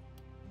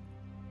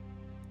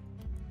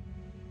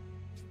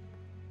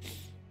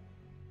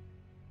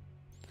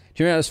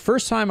 Do you know, this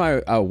first time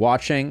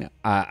watching,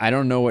 I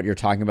don't know what you're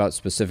talking about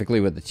specifically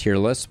with the tier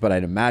list, but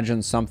I'd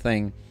imagine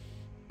something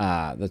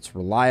that's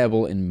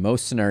reliable in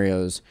most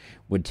scenarios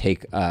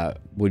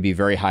would be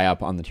very high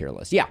up on the tier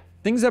list. Yeah,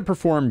 things that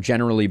perform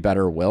generally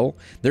better will.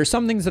 There's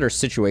some things that are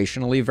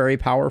situationally very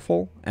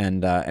powerful,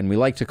 and we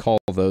like to call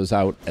those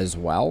out as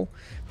well.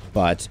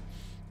 But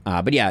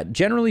yeah,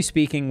 generally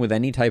speaking, with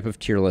any type of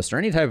tier list or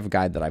any type of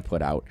guide that I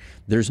put out,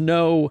 there's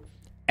no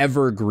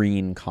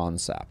evergreen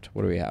concept.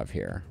 What do we have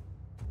here?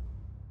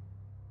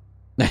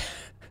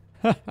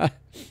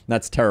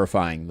 That's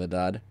terrifying, the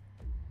dud.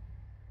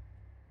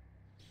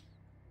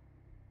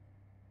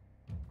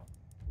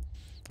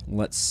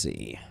 Let's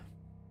see.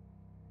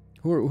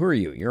 Who are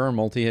you? You're our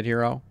multi-hit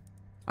hero.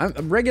 I'm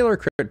a regular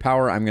crit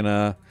power. I'm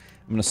gonna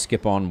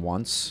skip on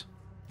once.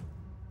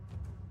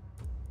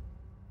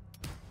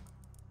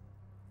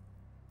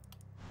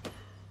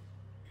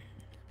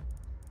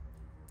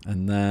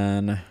 And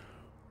then a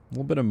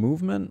little bit of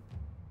movement.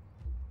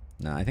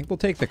 No, I think we'll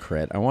take the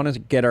crit. I want to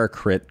get our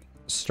crit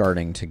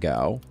starting to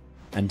go.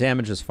 And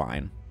damage is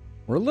fine.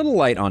 We're a little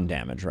light on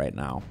damage right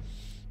now.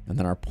 And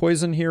then our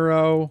poison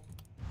hero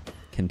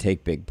can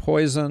take big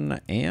poison,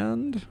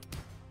 and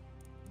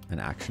an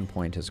action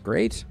point is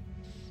great.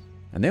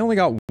 And they only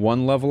got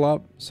one level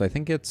up, so I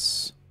think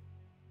it's...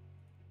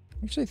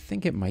 Actually, I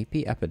think it might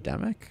be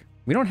epidemic.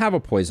 We don't have a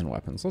poison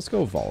weapon, so let's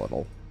go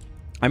volatile.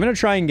 I'm going to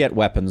try and get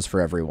weapons for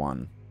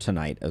everyone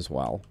tonight as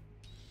well.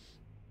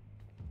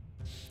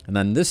 And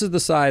then this is the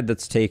side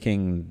that's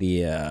taking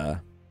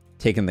the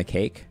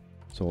cake.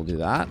 So we'll do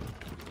that.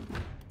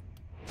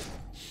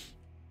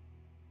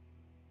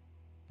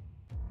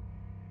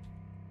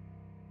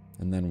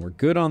 And then we're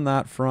good on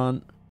that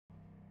front.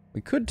 We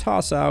could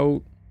toss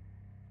out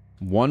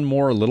one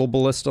more little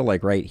ballista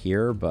like right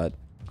here, but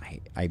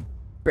I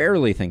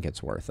barely think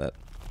it's worth it.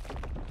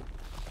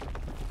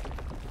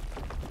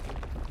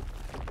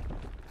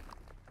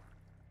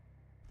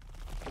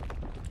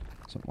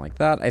 Something like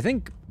that. I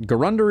think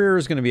Gerunderir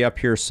is going to be up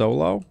here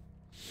solo.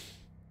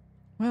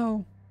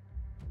 Well,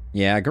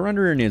 yeah,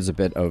 Gerunderir needs a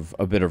bit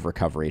of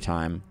recovery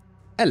time.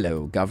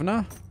 Hello,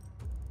 Governor.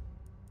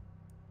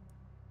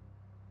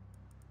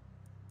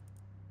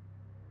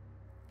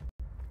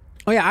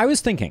 Oh yeah, I was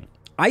thinking.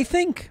 I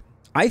think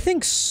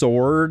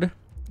Sword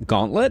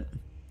Gauntlet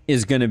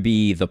is going to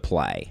be the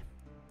play.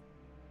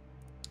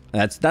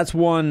 That's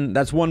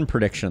one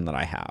prediction that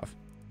I have.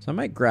 So I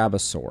might grab a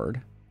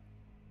sword.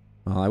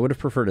 Well, I would have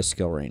preferred a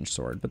skill range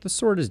sword, but the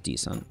sword is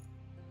decent.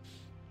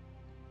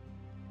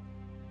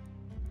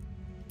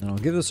 And I'll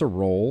give this a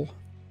roll.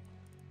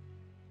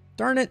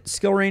 Darn it,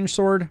 skill range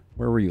sword.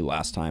 Where were you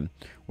last time?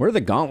 Where are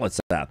the gauntlets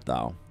at,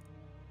 though?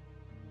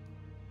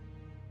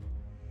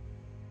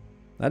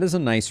 That is a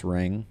nice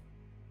ring,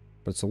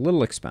 but it's a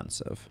little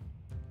expensive.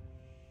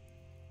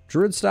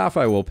 Druid staff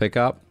I will pick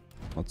up.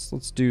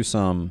 Let's do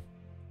some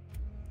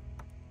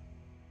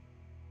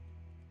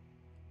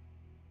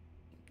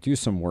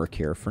work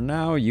here. For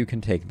now, you can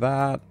take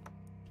that.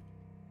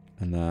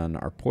 And then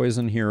our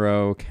poison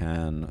hero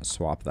can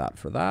swap that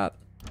for that.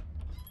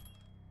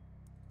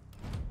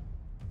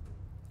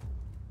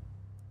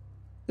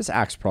 This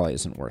axe probably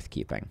isn't worth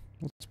keeping.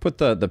 Let's put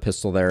the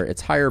pistol there.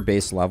 It's higher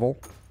base level.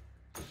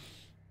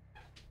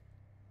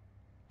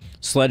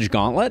 Sledge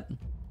Gauntlet?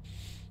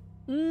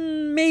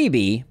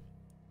 Maybe.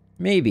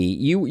 Maybe.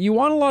 You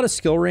want a lot of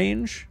skill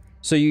range,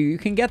 so you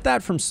can get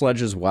that from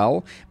Sledge as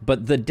well,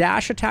 but the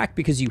dash attack,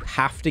 because you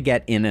have to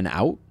get in and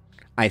out,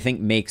 I think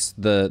makes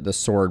the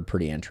sword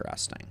pretty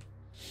interesting.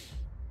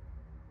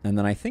 And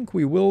then I think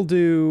we will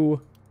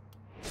do...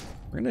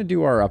 We're going to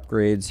do our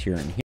upgrades here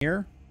and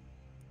here.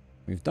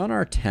 We've done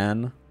our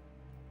 10.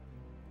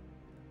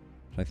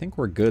 I think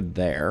we're good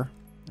there.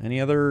 Any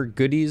other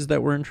goodies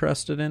that we're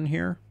interested in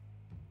here?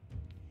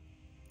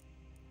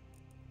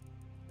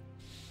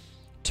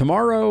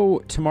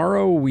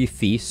 Tomorrow we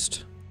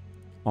feast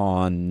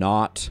on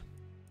not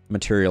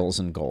materials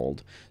and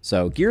gold.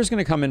 So gear's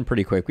going to come in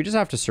pretty quick. We just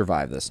have to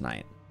survive this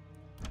night.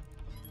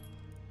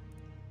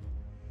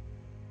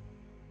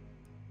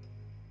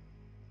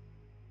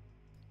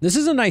 This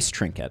is a nice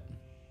trinket.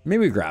 Maybe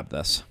we grab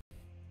this.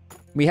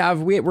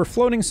 We're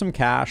floating some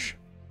cash.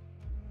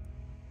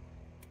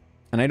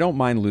 And I don't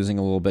mind losing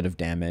a little bit of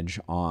damage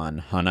on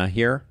Hana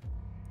here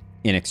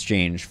in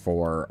exchange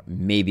for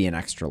maybe an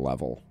extra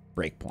level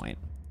breakpoint.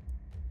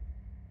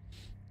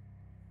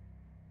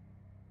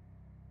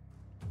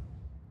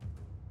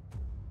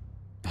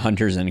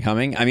 Hunters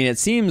incoming. I mean, it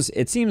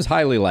seems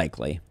highly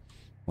likely.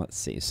 Let's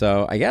see.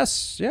 So I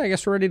guess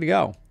we're ready to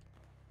go.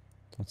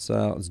 Let's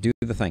do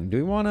the thing. Do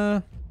we want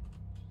to?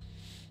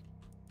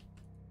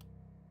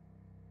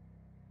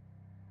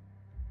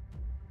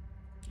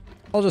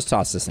 I'll just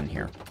toss this in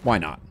here. Why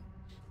not?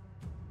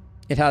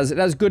 It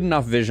has good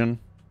enough vision.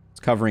 It's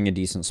covering a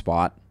decent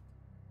spot.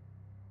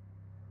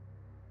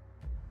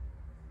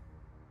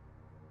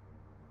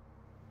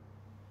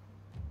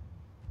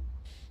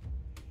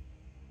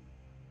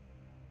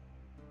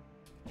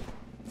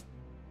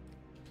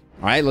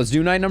 All right, let's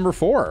do night number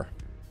 4.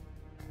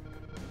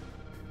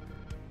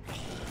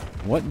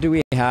 What do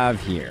we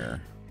have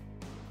here?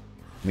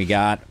 We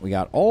got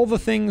all the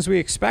things we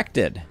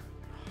expected.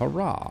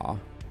 Hurrah.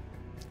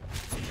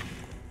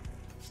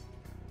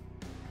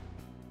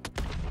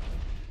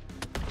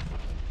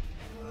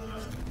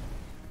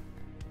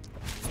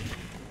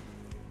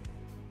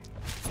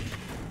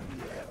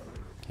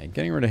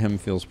 getting rid of him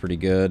feels pretty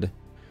good.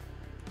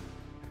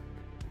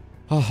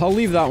 Oh, I'll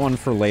leave that one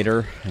for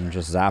later and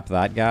just zap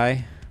that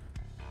guy.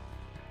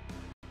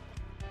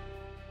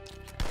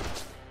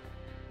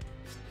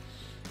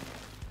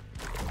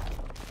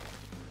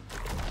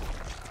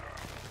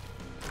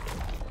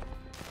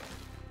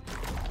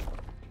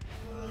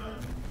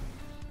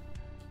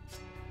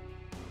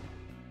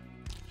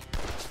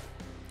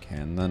 Okay,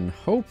 and then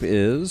hope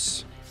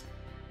is...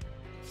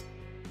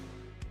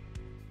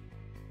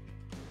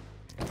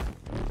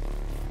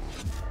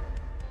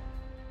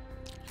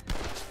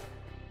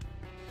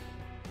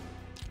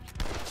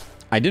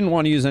 I didn't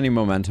want to use any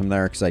momentum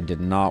there because I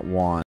did not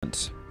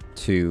want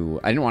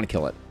to... I didn't want to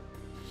kill it.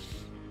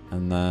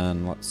 And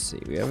then, let's see.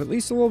 We have at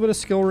least a little bit of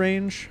skill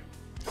range.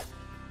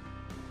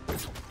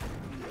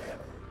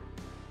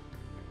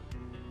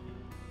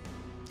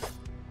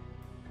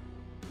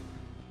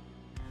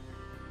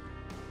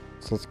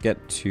 So let's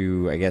get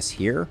to, I guess,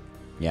 here.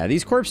 Yeah,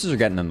 these corpses are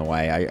getting in the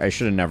way. I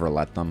should have never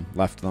left them.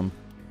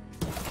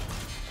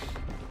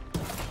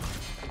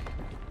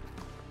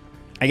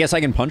 I guess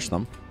I can punch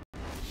them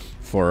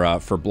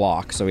for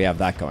block, so we have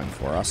that going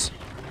for us.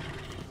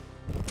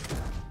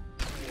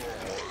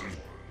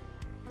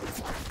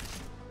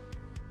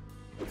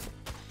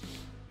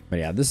 But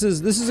yeah, this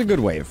is a good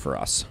wave for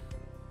us.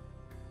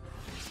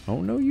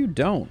 Oh no, you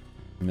don't,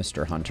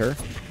 Mr. Hunter.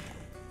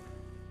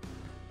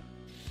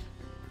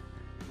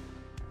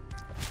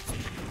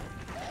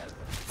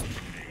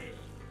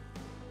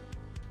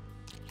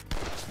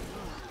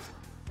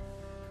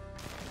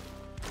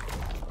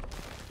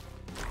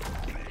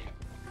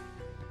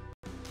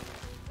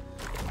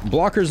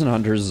 Blockers and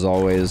hunters is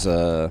always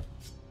a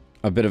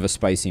bit of a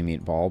spicy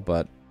meatball,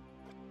 but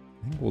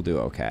I think we'll do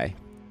okay.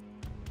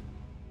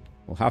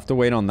 We'll have to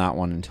wait on that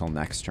one until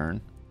next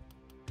turn.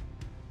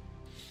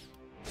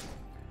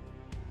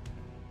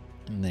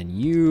 And then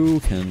you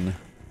can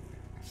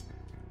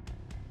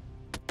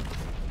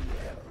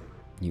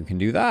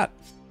do that.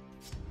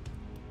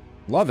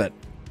 Love it.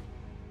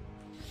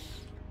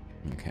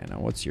 Okay, now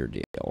what's your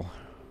deal?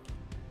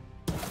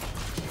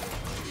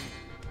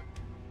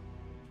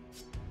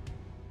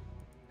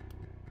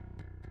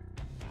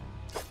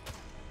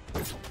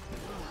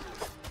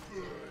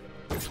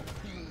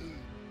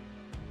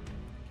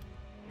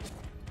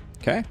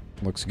 Okay,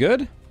 looks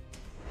good.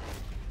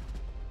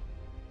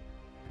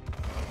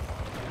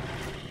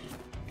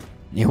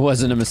 It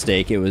wasn't a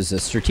mistake. It was a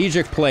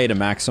strategic play to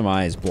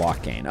maximize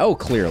block gain. Oh,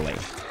 clearly.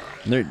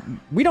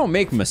 We don't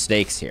make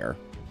mistakes here.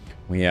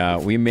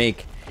 We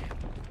make...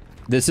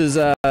 This is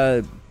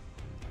the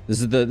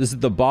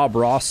Bob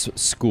Ross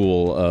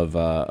school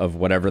of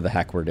whatever the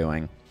heck we're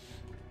doing.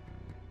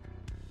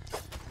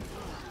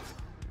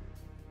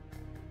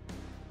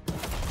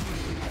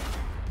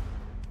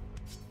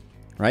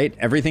 Right?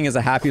 Everything is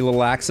a happy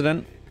little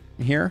accident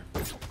here.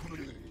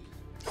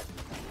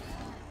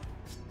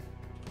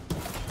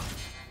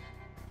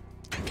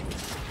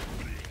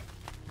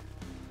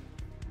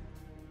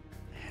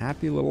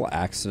 Happy little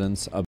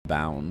accidents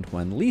abound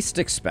when least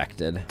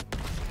expected.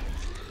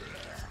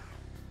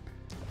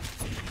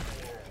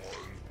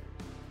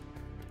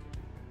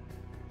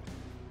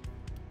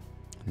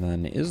 And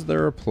then, is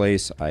there a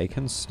place I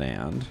can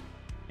stand?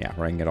 Yeah,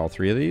 where I can get all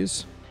three of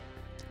these.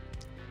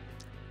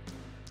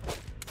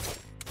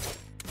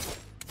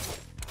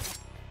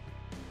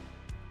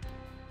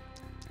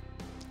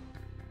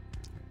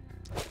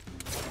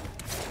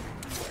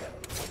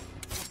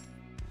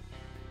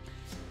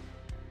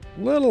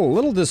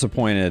 Little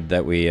disappointed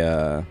that we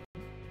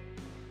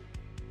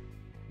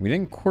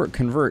didn't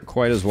convert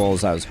quite as well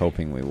as I was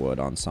hoping we would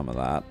on some of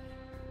that.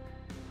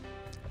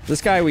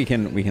 This guy we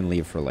can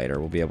leave for later.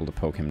 We'll be able to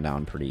poke him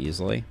down pretty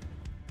easily.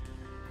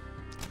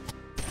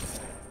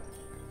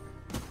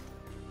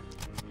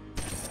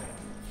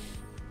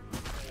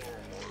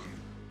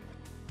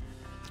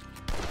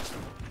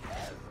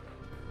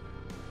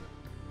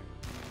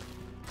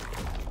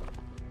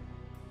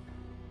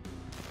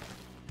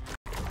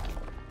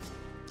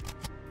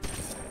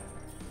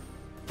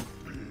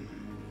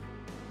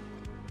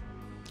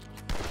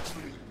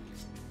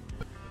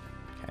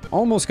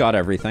 Almost got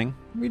everything.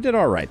 We did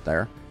all right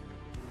there.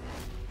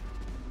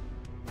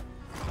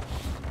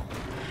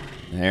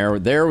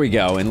 There we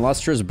go.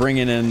 Illustra's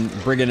bringing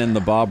in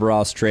the Bob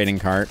Ross trading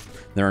cart.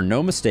 There are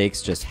no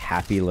mistakes, just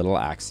happy little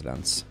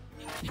accidents.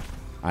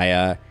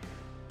 I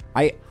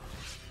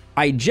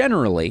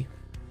generally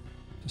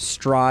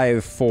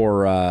strive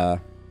for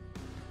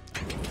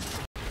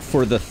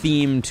the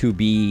theme to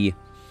be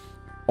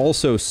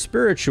also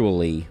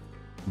spiritually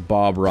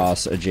Bob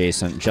Ross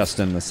adjacent, just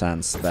in the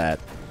sense that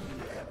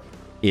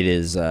it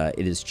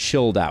is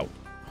chilled out,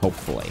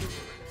 hopefully.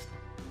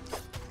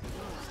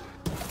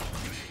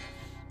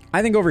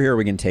 I think over here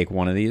we can take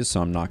one of these,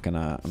 so I'm not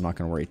gonna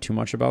worry too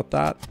much about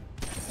that.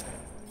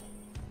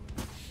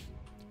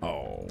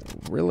 Oh,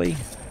 really?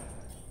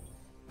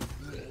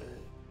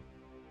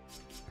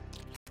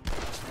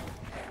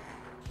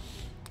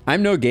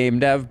 I'm no game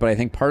dev, but I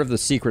think part of the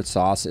secret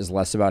sauce is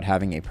less about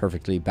having a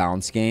perfectly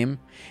balanced game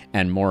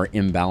and more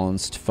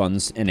imbalanced, fun,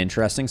 and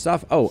interesting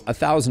stuff. Oh,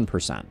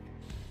 1,000%.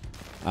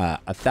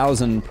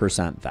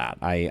 1,000% that.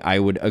 I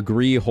would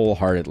agree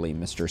wholeheartedly,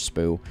 Mr.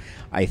 Spoo.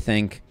 I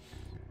think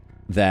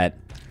that,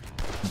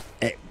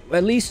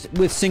 at least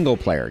with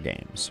single-player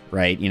games,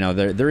 right? You know,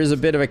 there is a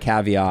bit of a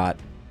caveat,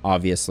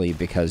 obviously,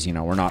 because, you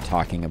know, we're not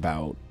talking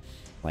about,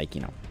 like,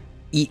 you know,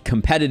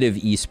 competitive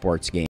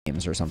esports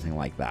games or something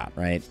like that,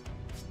 right?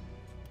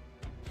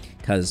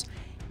 Because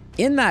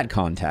in that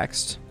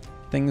context,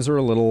 things are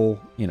a little,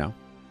 you know,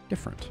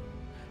 different.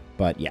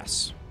 But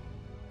yes,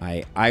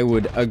 I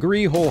would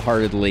agree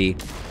wholeheartedly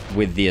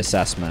with the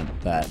assessment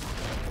that...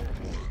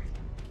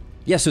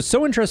 Yes, it's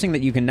so interesting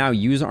that you can now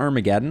use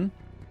Armageddon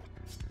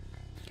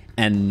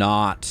and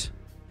not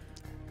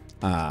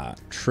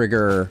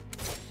trigger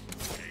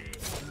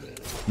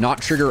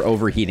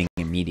overheating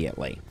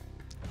immediately.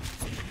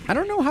 I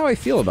don't know how I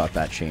feel about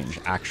that change,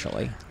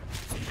 actually.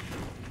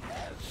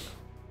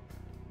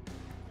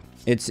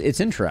 It's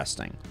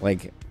interesting.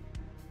 Like,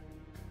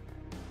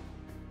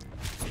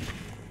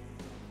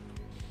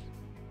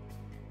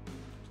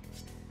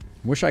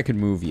 wish I could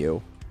move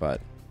you,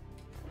 but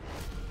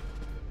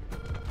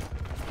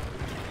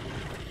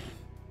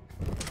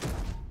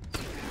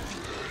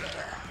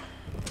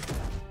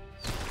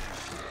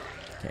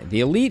okay,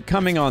 the elite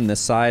coming on this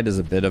side is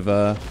a bit of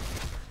a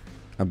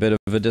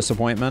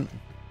disappointment,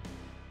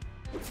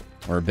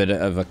 or a bit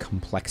of a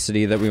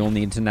complexity that we will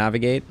need to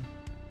navigate.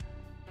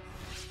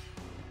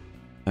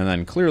 And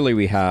then clearly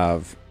we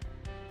have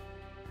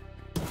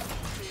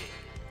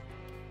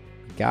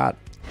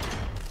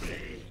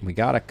we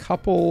got a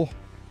couple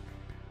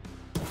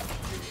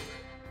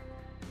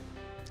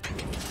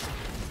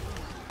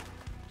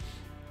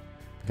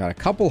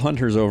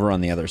hunters over on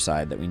the other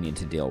side that we need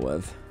to deal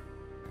with.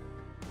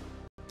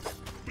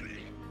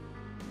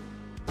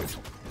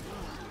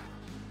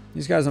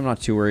 These guys I'm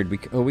not too worried.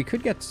 We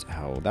could get...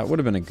 Oh, that would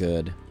have been a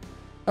good...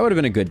 That would have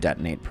been a good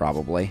detonate,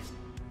 probably.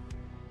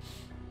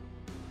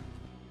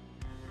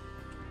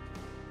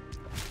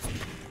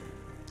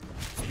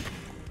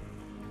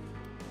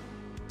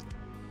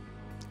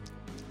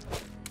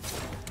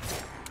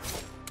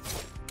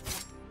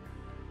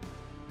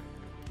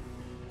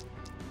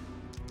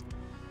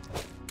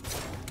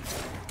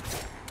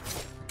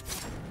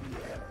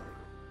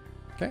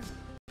 Okay.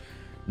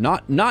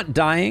 Not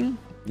dying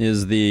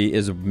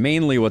is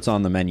mainly what's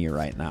on the menu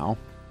right now.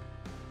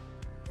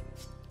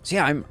 So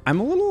yeah, I'm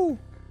a little...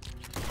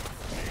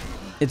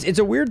 It's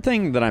a weird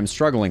thing that I'm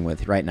struggling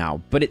with right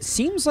now, but it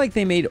seems like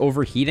they made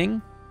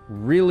overheating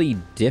really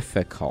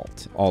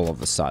difficult all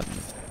of a sudden.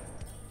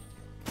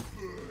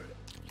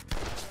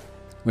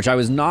 Which I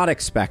was not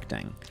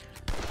expecting.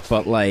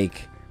 But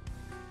like,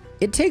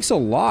 it takes a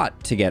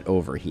lot to get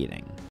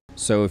overheating.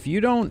 So if you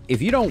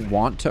don't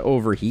want to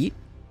overheat,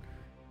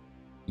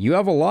 you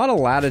have a lot of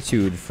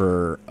latitude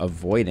for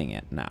avoiding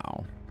it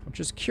now, which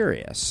is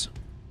curious.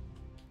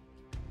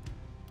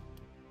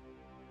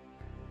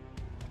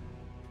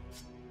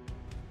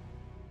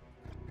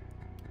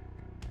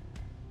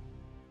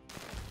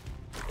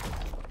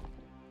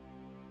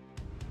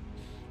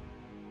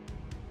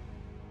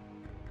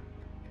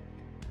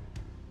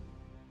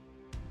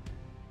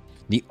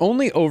 The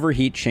only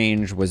overheat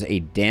change was a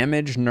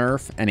damage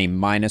nerf and a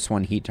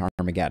 -1 heat to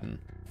Armageddon.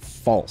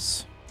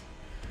 False.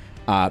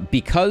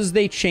 Because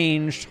they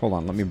changed... Hold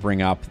on, let me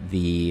bring up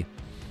the...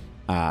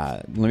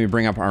 let me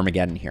bring up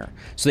Armageddon here.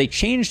 So they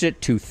changed it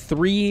to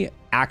 3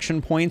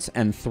 action points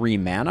and 3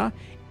 mana,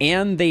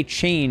 and they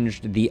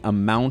changed the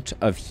amount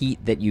of heat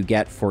that you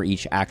get for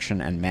each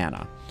action and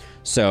mana.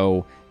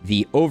 So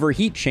the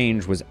overheat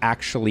change was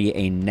actually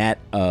a net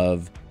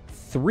of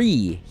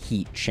 3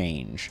 heat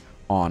change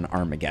on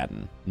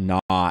Armageddon,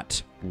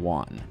 not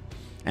 1.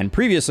 And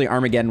previously,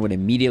 Armageddon would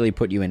immediately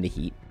put you into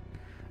heat.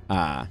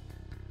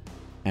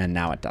 And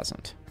now it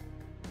doesn't.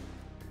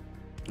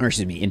 Or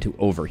excuse me, into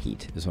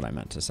overheat is what I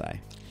meant to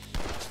say.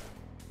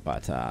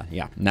 But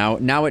yeah,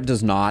 now it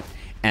does not,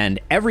 and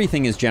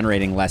everything is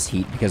generating less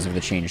heat because of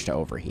the change to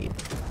overheat.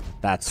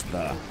 That's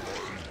the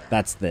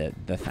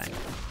thing.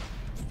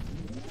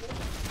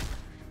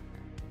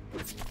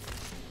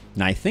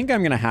 Now I think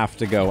I'm gonna have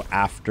to go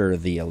after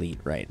the elite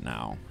right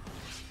now.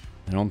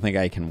 I don't think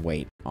I can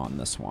wait on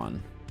this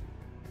one.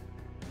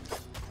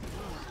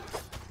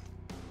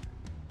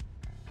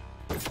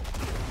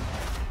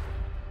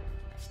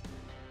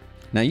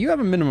 Now, you have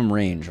a minimum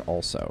range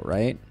also,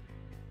 right?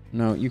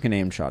 No, you can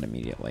aim shot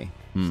immediately.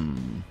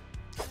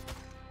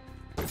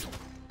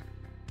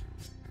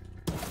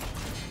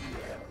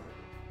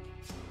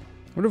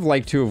 Would have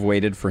liked to have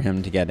waited for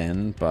him to get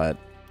in, but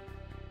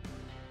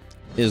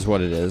is what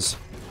it is.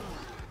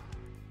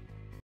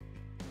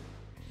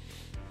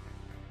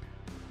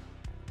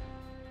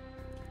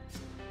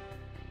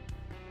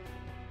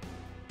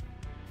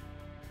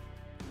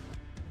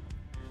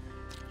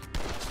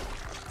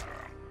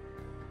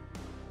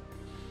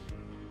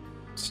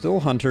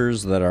 Still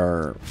hunters that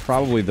are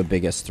probably the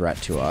biggest threat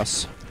to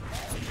us.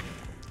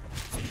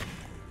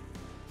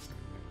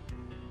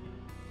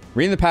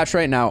 Reading the patch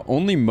right now,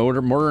 only mortar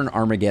and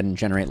Armageddon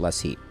generate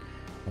less heat.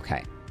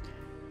 Okay.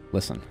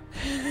 Listen.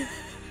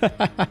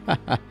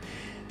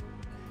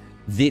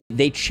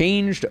 They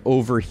changed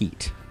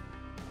overheat.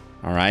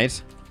 All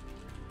right?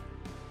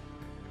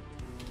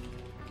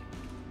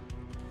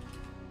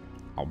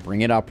 I'll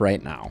bring it up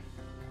right now.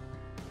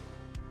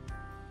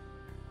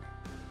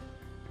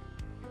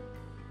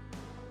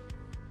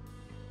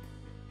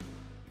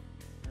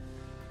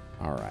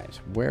 All right,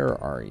 where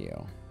are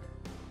you?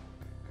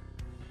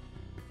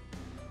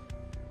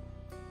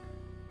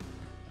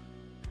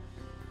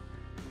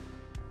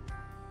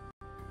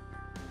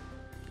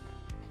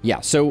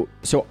 Yeah, so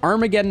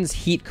Armageddon's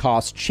heat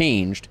cost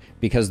changed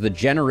because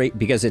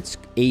because its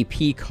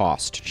AP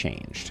cost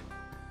changed.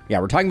 Yeah,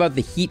 we're talking about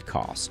the heat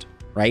cost,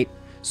 right?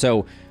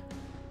 So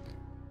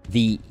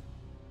the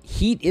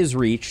heat is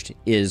reached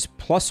is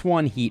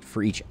 +1 heat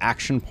for each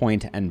action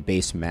point and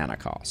base mana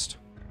cost,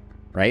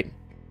 right?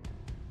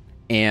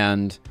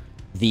 And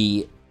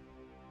the...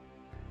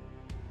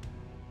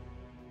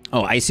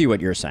 Oh, I see what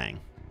you're saying.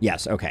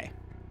 Yes, okay.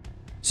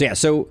 So yeah,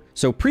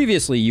 so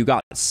previously you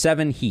got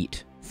 7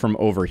 heat from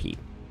overheat.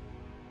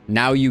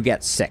 Now you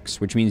get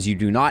 6, which means you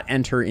do not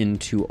enter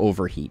into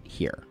overheat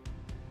here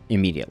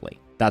immediately.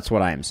 That's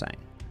what I am saying,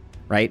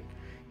 right?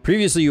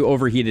 Previously you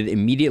overheated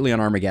immediately on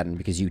Armageddon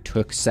because you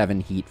took 7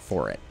 heat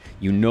for it.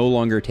 You no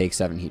longer take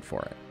 7 heat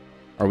for it.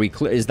 Are we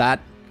clear? Is that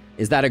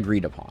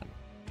agreed upon?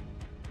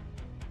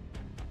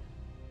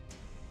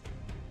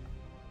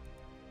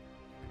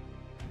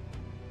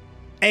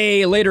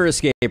 Hey, later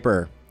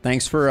escaper.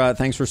 Thanks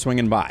for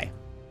swinging by.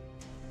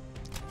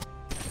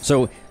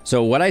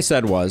 So what I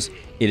said was,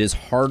 it is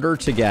harder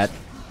to get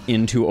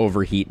into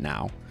overheat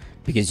now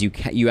because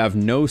you have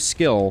no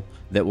skill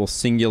that will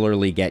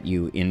singularly get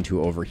you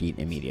into overheat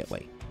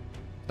immediately.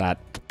 That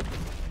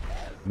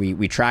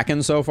we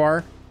tracking so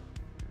far?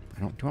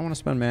 Do I want to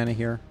spend mana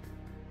here?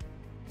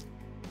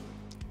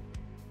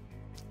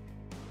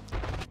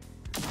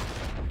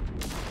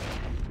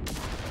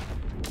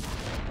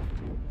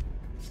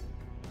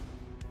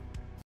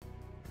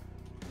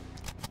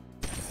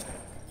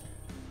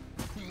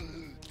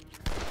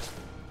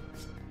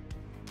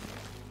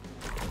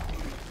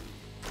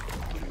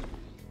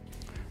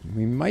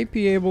 We might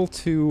be able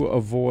to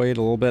avoid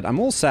a little bit. I'm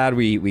a little sad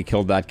we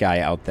killed that guy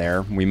out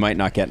there. We might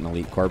not get an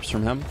elite corpse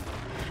from him.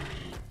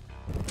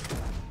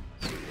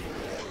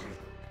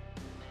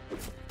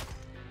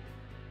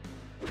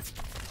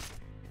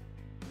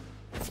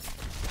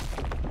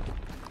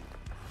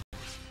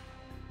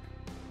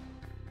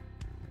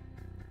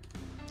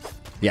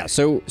 Yeah,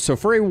 so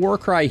for a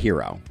Warcry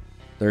hero,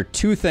 there are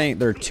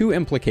two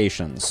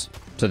implications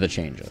to the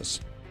changes.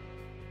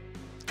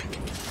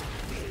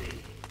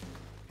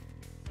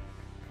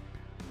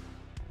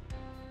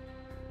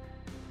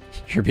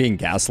 You're being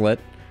gaslit?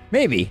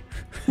 Maybe.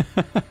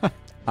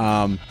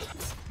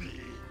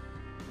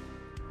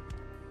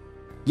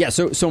 Yeah,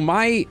 so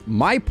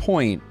my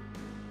point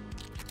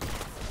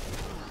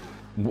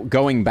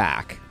going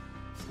back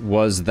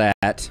was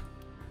that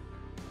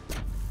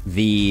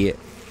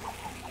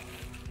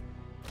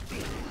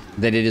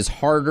that it is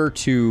harder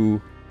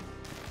to...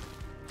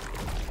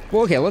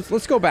 Well, okay,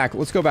 let's go back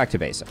to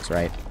basics,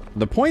 right?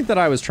 The point that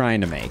I was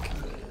trying to make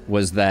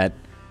was that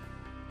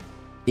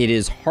it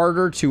is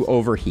harder to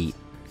overheat,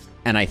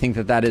 and I think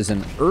that is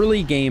an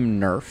early game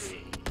nerf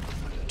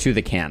to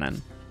the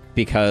cannon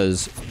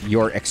because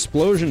your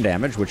explosion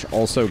damage, which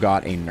also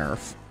got a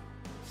nerf,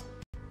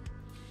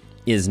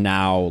 is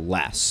now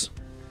less,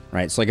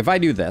 right? So like if I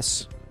do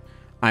this,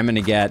 I'm going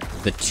to get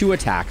the 2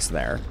 attacks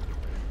there,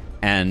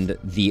 and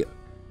the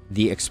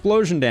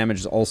explosion damage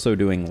is also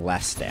doing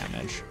less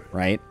damage,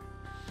 right?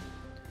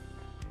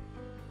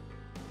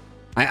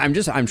 I'm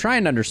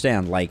trying to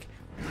understand, like,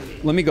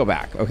 let me go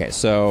back. Okay,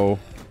 so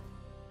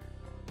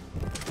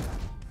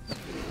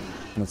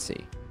let's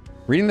see.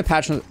 Reading the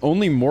patch notes,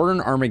 only Mortar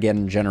and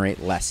Armageddon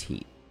generate less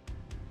heat.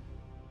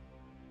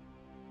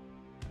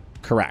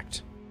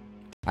 Correct.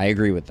 I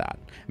agree with that.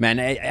 Man,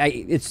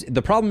 it's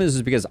the problem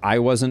is because I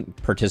wasn't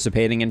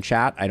participating in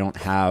chat. I don't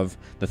have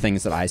the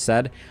things that I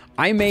said.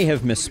 I may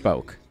have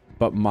misspoke,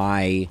 but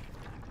my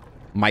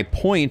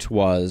point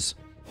was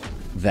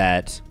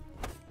that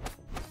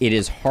it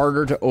is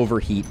harder to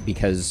overheat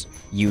because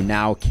you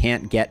now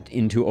can't get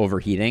into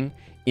overheating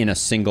in a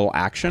single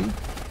action.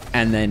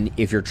 And then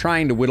if you're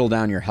trying to whittle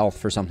down your health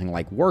for something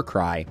like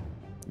Warcry,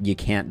 you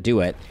can't do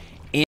it.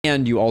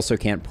 And you also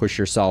can't push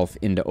yourself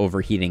into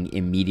overheating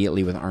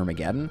immediately with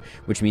Armageddon,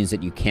 which means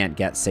that you can't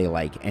get, say,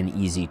 like an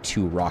easy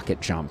 2 rocket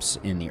jumps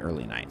in the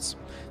early nights.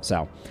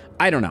 So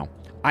I don't know.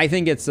 I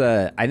think it's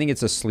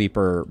a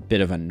sleeper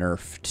bit of a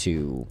nerf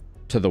to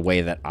the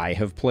way that I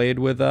have played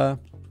with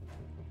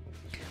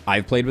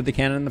I've played with the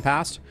cannon in the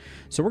past.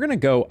 So we're gonna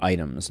go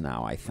items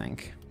now, I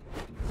think.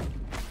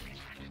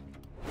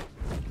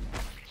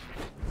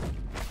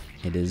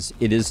 It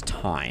is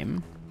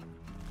time.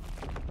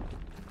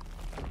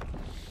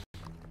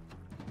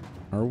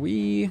 Are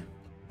we...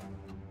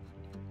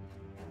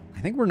 I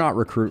think we're not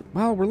recruit...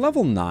 Well, we're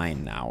level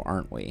 9 now,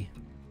 aren't we?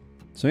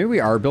 So maybe we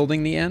are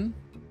building the inn?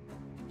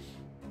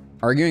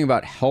 arguing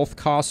about health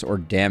costs or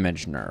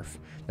damage nerf.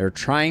 They're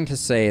trying to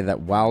say that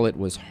while it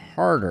was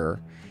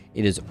harder,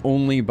 it is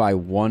only by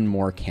one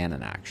more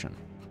cannon action.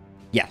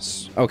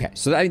 Yes. Okay.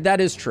 So that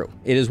is true.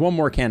 It is one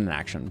more cannon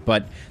action,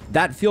 but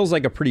that feels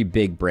like a pretty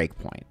big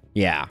breakpoint.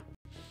 Yeah.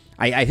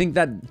 I think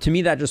that, to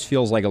me, that just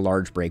feels like a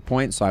large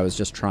breakpoint. So I was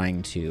just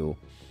trying to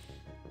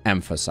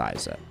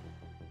emphasize it.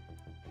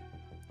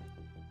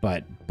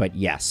 But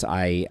yes,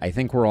 I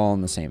think we're all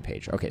on the same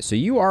page. Okay. So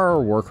you are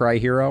our Warcry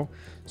hero.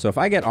 So if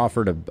I get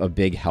offered a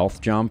big health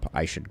jump,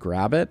 I should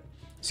grab it.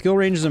 Skill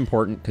range is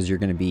important because you're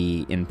going to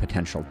be in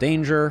potential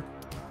danger.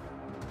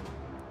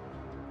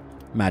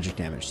 Magic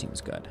damage seems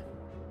good.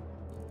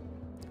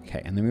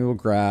 Okay, and then we will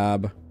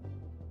grab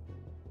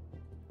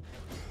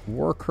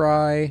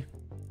Warcry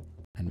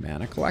and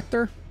Mana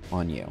Collector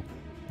on you.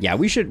 Yeah,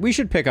 we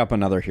should pick up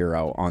another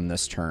hero on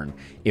this turn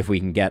if we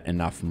can get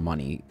enough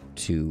money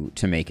to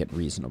make it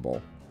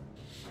reasonable.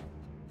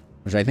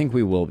 Which I think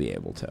we will be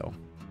able to.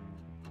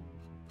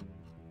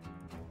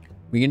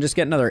 We can just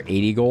get another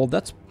 80 gold.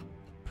 That's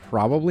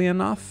probably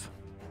enough.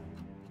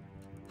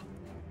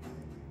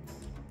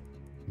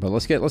 But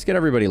let's get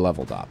everybody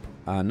leveled up.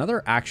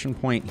 Another action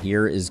point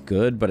here is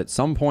good, but at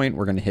some point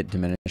we're going to hit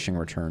diminishing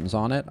returns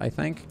on it, I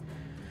think.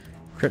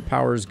 Crit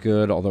power is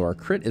good, although our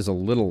crit is a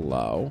little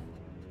low.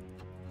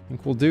 I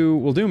think we'll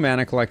do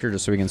Mana Collector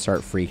just so we can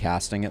start free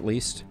casting at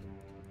least.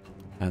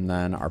 And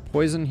then our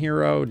poison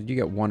hero, did you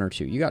get 1 or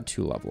 2? You got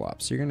 2 level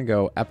ups. So you're going to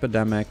go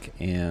Epidemic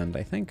and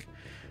I think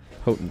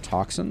Potent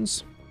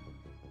Toxins.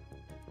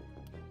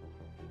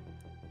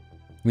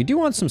 We do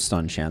want some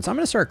stun chance. I'm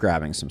going to start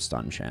grabbing some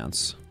stun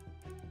chance.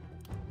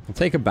 We'll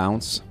take a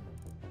bounce.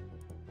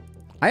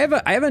 I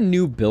have a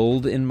new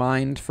build in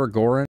mind for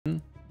Gorin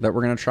that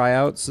we're going to try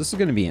out, so this is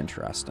going to be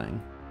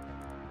interesting.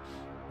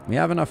 We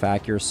have enough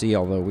accuracy,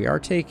 although we are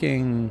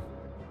taking...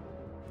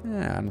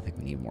 I don't think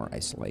we need more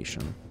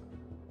isolation.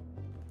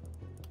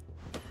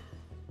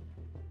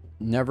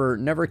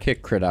 Never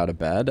kick crit out of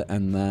bed,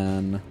 and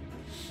then...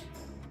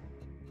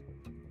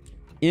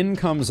 In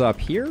comes up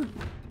here.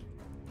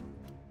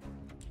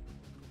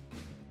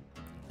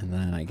 And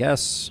then I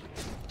guess...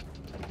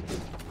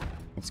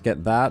 Let's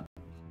get that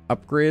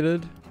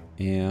upgraded,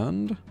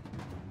 and...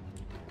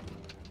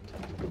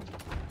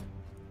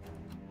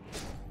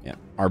 Yeah,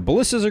 our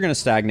ballistas are going to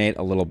stagnate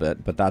a little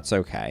bit, but that's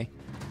okay.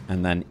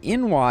 And then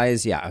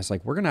in-wise, yeah, I was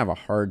like, we're going to have a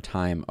hard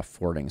time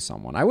affording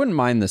someone. I wouldn't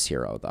mind this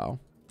hero, though.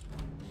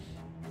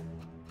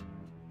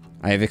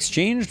 I have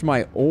exchanged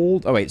my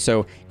old... Oh, wait,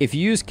 so if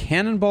you use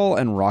Cannonball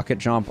and Rocket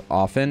Jump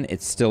often,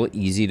 it's still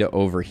easy to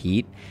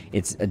overheat.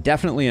 It's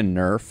definitely a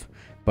nerf,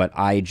 but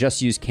I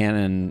just use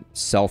Cannon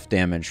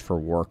self-damage for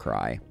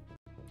Warcry.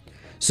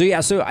 So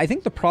yeah, so I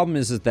think the problem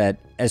is that,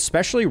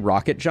 especially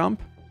Rocket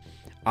Jump,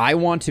 I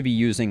want to be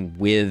using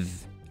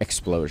with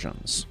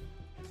explosions.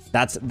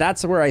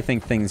 That's where I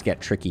think things get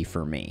tricky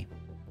for me.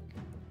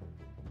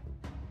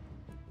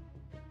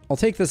 I'll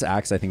take this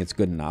axe. I think it's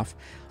good enough.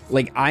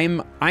 Like,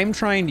 I'm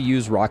trying to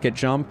use Rocket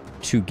Jump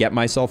to get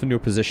myself into a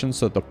position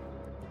so that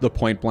the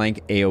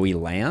point-blank AoE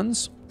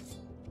lands.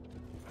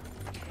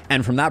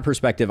 And from that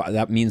perspective,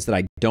 that means that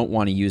I don't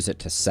want to use it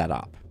to set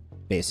up,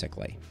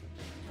 basically.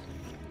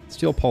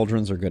 Steel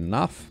Pauldrons are good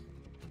enough.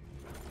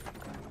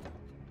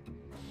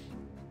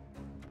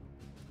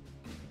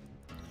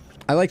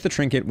 I like the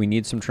trinket. We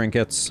need some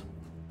trinkets.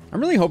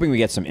 I'm really hoping we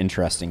get some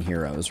interesting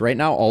heroes. Right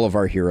now, all of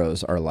our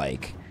heroes are,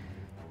 like,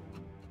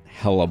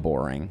 hella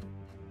boring.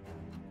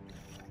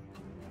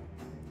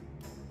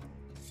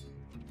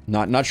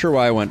 Not sure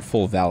why I went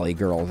full Valley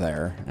Girl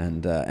there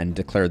and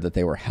declared that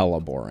they were hella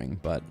boring,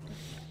 but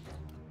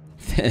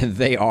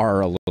they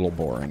are a little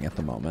boring at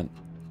the moment.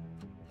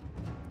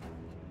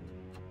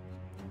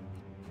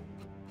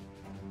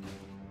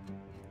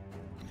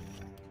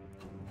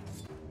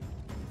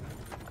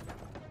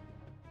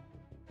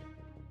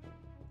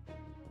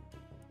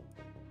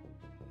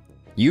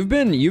 You've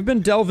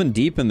been delving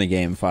deep in the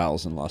game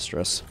files,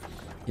 Illustrious.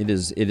 It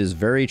is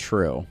very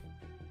true.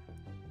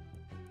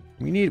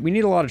 We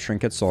need a lot of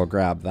trinkets, so I'll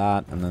grab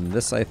that. And then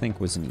this, I think,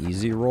 was an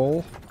easy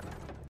roll.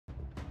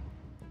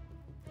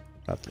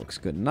 That looks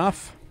good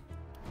enough.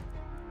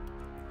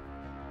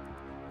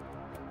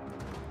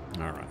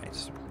 All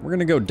right, we're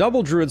gonna go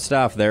double Druid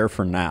Staff there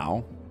for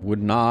now.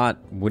 Would not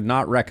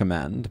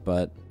recommend,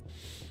 but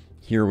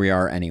here we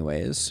are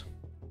anyways.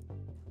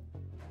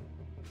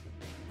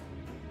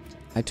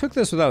 I took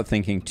this without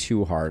thinking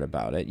too hard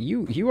about it.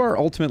 You are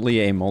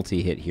ultimately a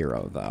multi-hit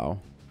hero, though.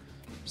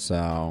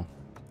 So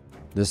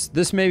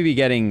this may be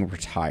getting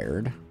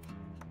retired.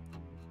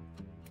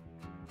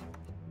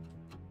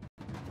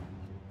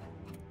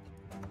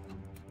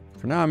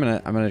 For now, I'm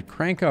gonna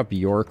crank up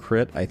your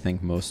crit, I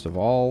think, most of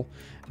all,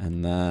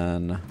 and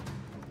then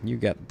you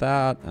get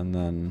that, and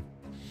then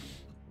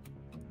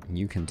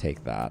you can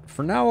take that.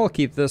 For now, I'll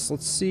keep this.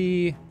 Let's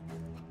see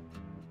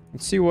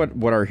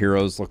what our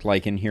heroes look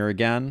like in here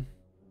again.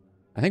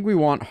 I think we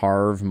want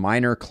Harv.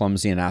 Minor,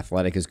 Clumsy, and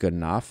Athletic is good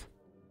enough.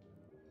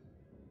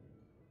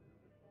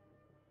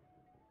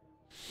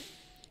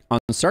 On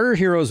starter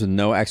heroes with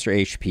no extra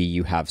HP,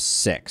 you have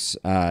 6.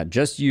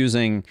 Just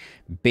using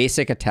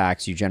basic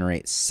attacks, you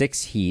generate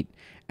 6 heat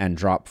and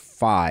drop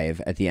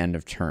 5 at the end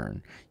of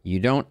turn. You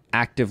don't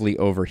actively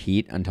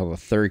overheat until the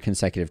 3rd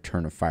consecutive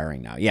turn of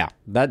firing now. Yeah,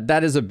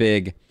 that is a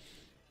big...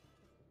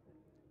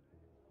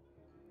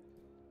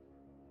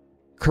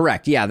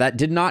 Correct. Yeah, that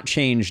did not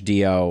change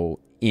DO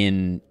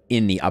in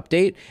the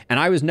update. And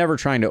I was never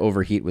trying to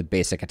overheat with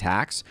basic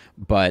attacks,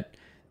 but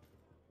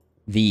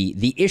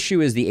the issue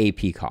is the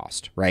AP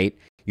cost, right?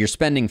 You're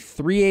spending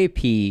 3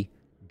 AP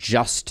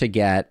just to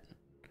get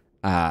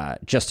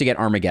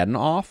Armageddon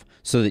off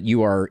so that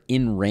you are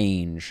in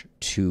range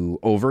to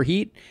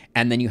overheat,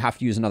 and then you have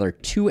to use another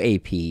 2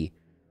 AP,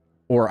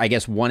 or I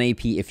guess 1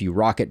 AP if you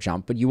rocket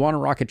jump, but you want to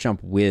rocket jump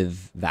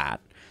with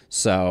that.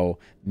 So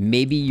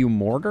maybe you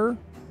mortar?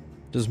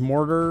 Is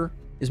mortar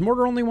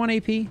only 1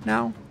 AP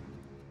now?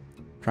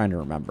 I'm trying to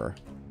remember.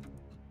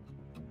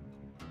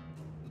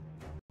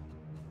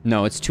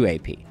 No, it's 2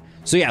 AP.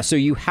 So yeah, so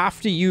you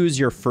have to use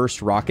your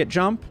first rocket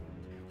jump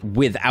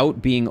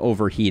without being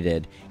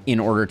overheated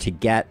in order to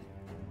get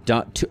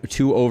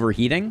to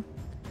overheating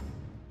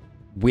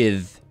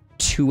with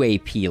 2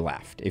 AP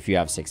left if you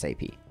have 6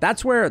 AP.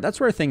 That's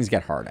where things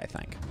get hard, I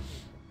think.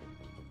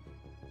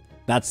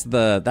 That's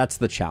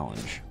the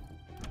challenge.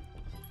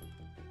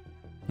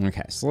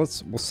 Okay, so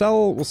we'll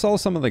sell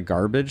some of the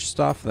garbage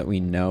stuff that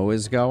we know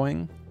is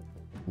going.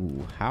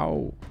 Ooh,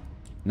 how...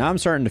 Now I'm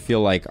starting to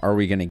feel like, are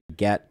we going to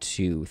get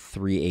to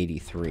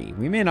 383?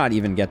 We may not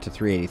even get to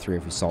 383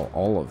 if we sell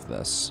all of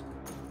this.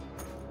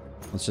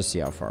 Let's just see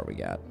how far we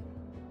get.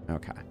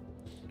 Okay.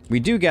 We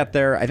do get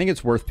there. I think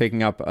it's worth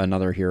picking up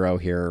another hero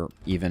here,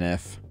 even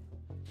if...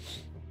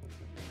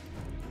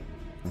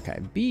 Okay,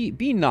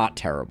 be not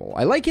terrible.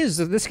 I like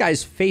this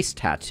guy's face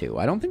tattoo.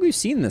 I don't think we've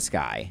seen this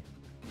guy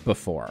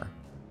before.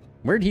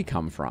 Where'd he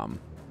come from?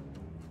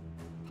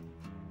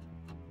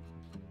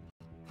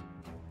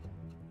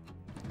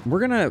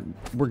 We're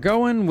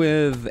going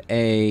with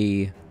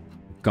a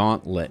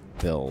gauntlet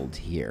build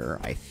here,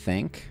 I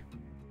think.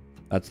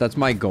 That's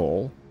my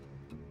goal,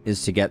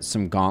 is to get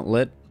some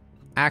gauntlet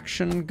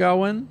action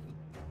going.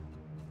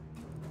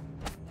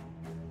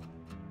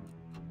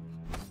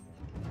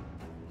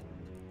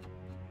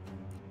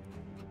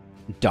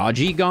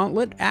 Dodgy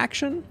gauntlet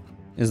action?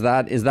 Is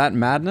that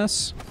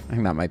madness? I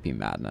think that might be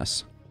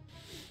madness.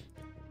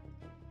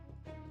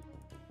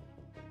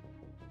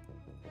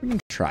 We can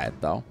try it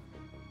though.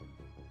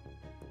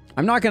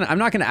 I'm not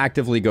gonna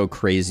actively go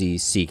crazy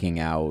seeking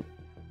out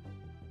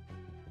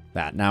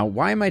that. Now,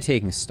 why am I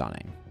taking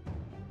stunning?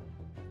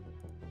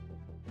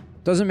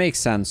 Doesn't make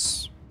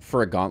sense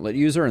for a gauntlet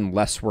user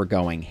unless we're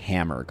going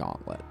hammer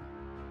gauntlet.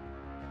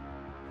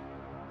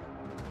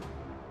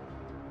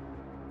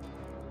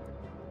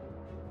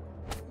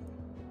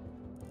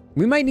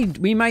 We might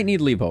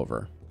need leap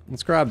over.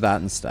 Let's grab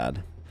that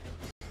instead.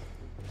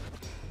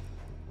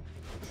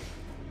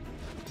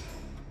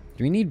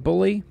 Do we need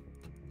bully?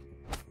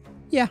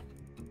 Yeah.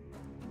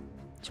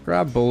 Let's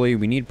grab bully.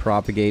 We need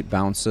propagate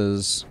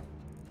bounces.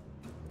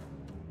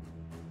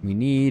 We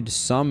need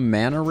some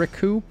mana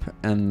recoup,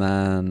 and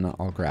then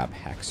I'll grab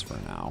hex for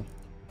now.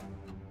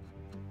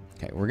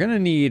 Okay, we're gonna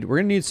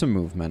need some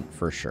movement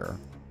for sure.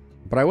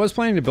 But I was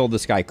planning to build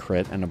this guy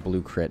crit, and a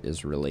blue crit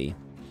is really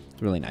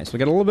nice. We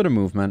get a little bit of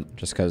movement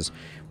just because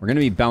we're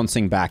gonna be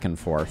bouncing back and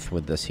forth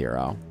with this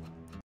hero.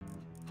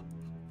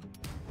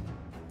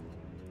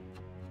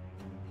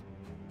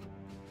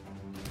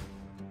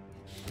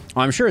 Oh,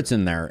 I'm sure it's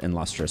in there in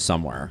Luster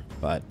somewhere,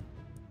 but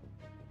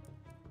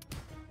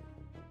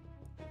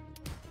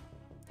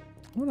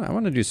I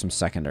want to do some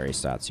secondary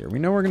stats here. We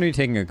know we're going to be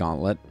taking a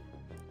gauntlet.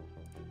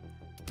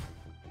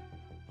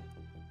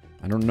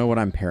 I don't know what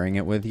I'm pairing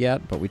it with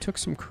yet, but we took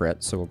some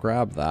crit, so we'll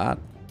grab that.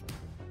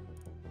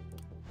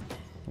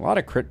 A lot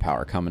of crit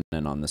power coming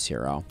in on this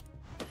hero.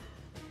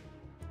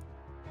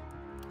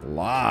 A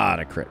lot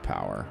of crit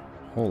power.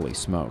 Holy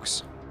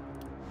smokes.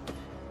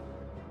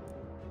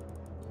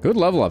 Good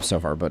level up so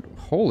far, but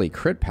holy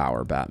crit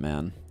power,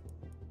 Batman.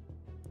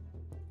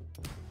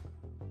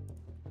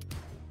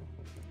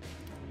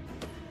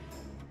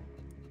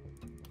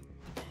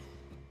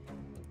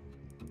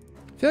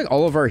 I feel like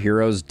all of our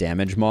heroes'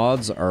 damage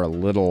mods are a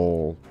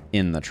little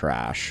in the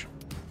trash.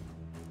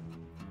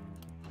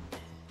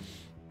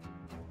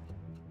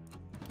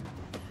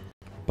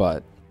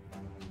 But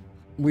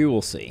we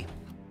will see.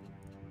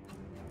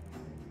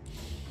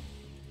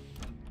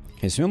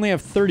 Okay, so we only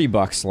have 30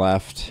 bucks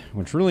left,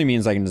 which really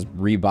means I can just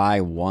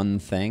rebuy one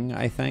thing,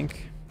 I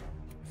think.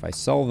 If I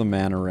sell the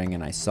mana ring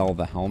and I sell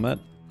the helmet,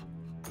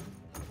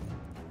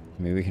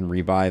 maybe we can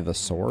rebuy the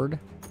sword.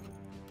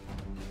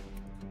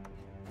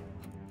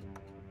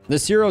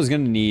 This hero is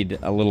going to need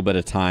a little bit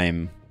of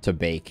time to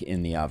bake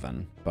in the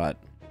oven, but...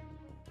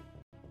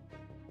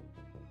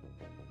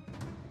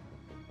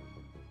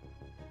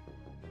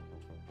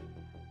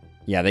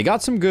 Yeah, they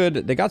got some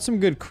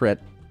good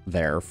crit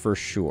there for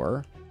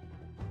sure.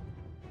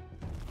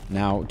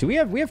 Now, do we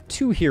have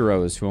two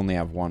heroes who only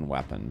have one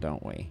weapon,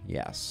 don't we?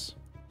 Yes.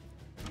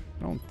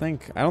 I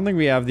don't think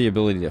we have the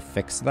ability to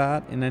fix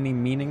that in any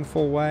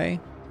meaningful way,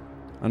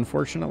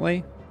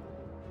 unfortunately.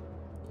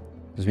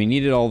 Because we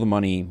needed all the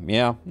money.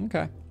 Yeah,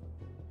 okay.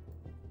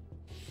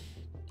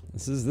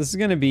 This is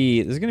gonna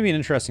be an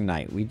interesting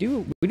night. We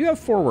do have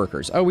 4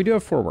 workers. Oh, we do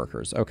have 4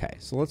 workers. Okay,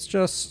 so let's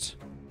just,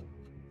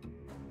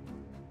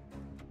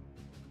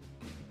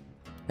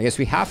 I guess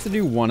we have to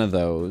do one of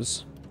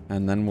those,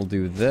 and then we'll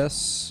do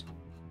this.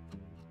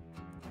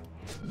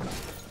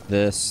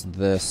 This.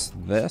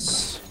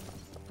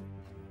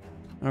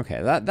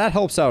 Okay, that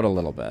helps out a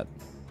little bit.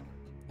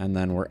 And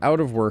then we're out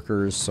of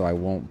workers, so I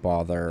won't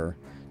bother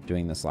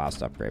doing this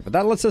last upgrade. But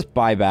that lets us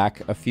buy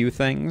back a few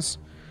things,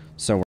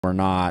 so we're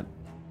not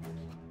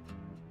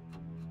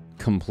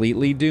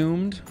completely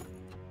doomed.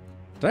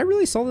 Did I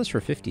really sell this for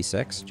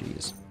 56?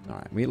 Jeez. All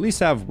right, we at least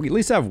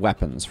have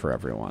weapons for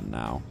everyone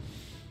now.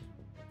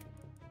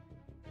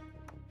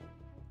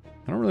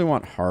 I don't really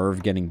want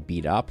Harv getting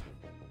beat up.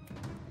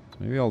 So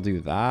maybe I'll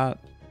do that,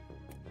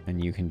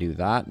 and you can do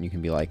that, and you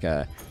can be like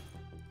a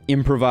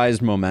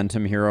improvised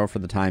momentum hero for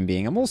the time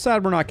being. I'm a little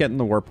sad we're not getting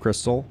the warp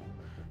crystal.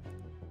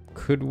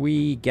 Could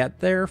we get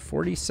there?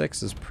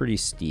 46 is pretty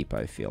steep,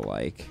 I feel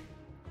like.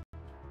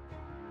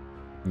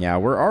 Yeah,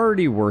 we're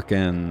already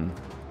working.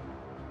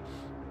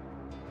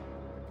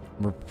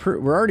 We're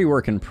already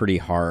working pretty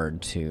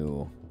hard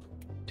to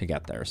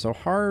get there. So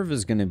Harv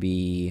is going to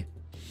be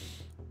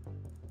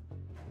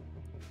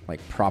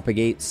like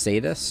propagate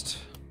sadist.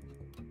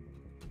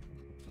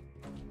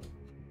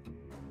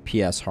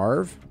 PS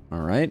Harv.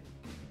 All right.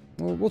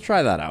 We'll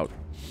try that out.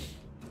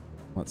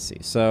 Let's see.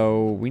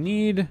 So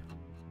we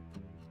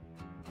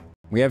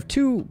have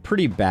 2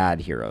 pretty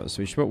bad heroes.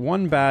 So we should put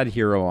 1 bad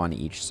hero on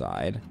each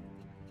side.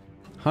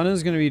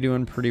 Hunna's going to be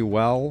doing pretty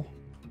well.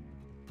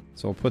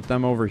 So we'll put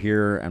them over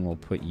here, and we'll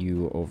put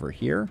you over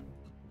here.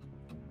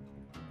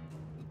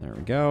 There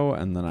we go.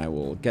 And then I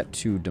will get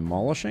to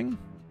demolishing.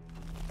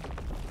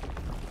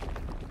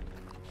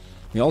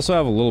 We also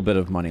have a little bit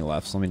of money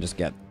left, so let me just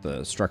get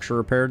the structure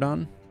repair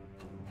done.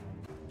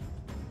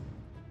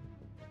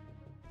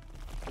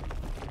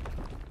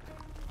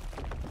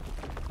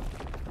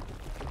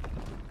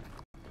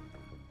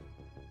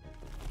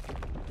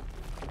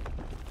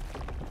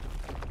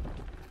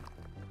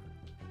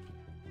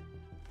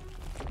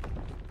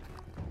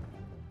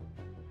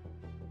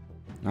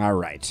 All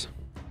right.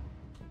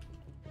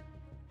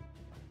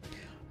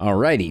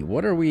 Alrighty,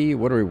 what are we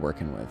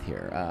working with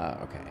here?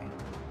 Okay,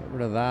 get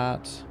rid of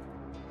that.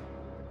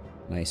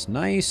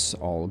 Nice,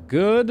 all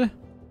good.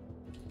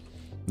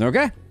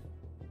 Okay.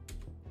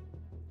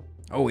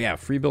 Oh yeah,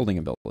 free building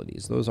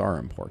abilities. Those are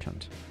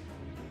important.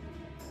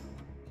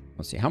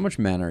 Let's see, how much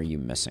mana are you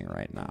missing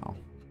right now?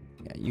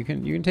 Yeah, you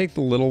can take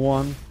the little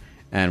one,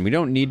 and we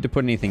don't need to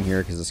put anything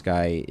here because this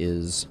guy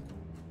is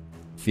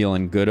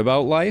feeling good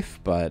about life,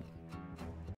 but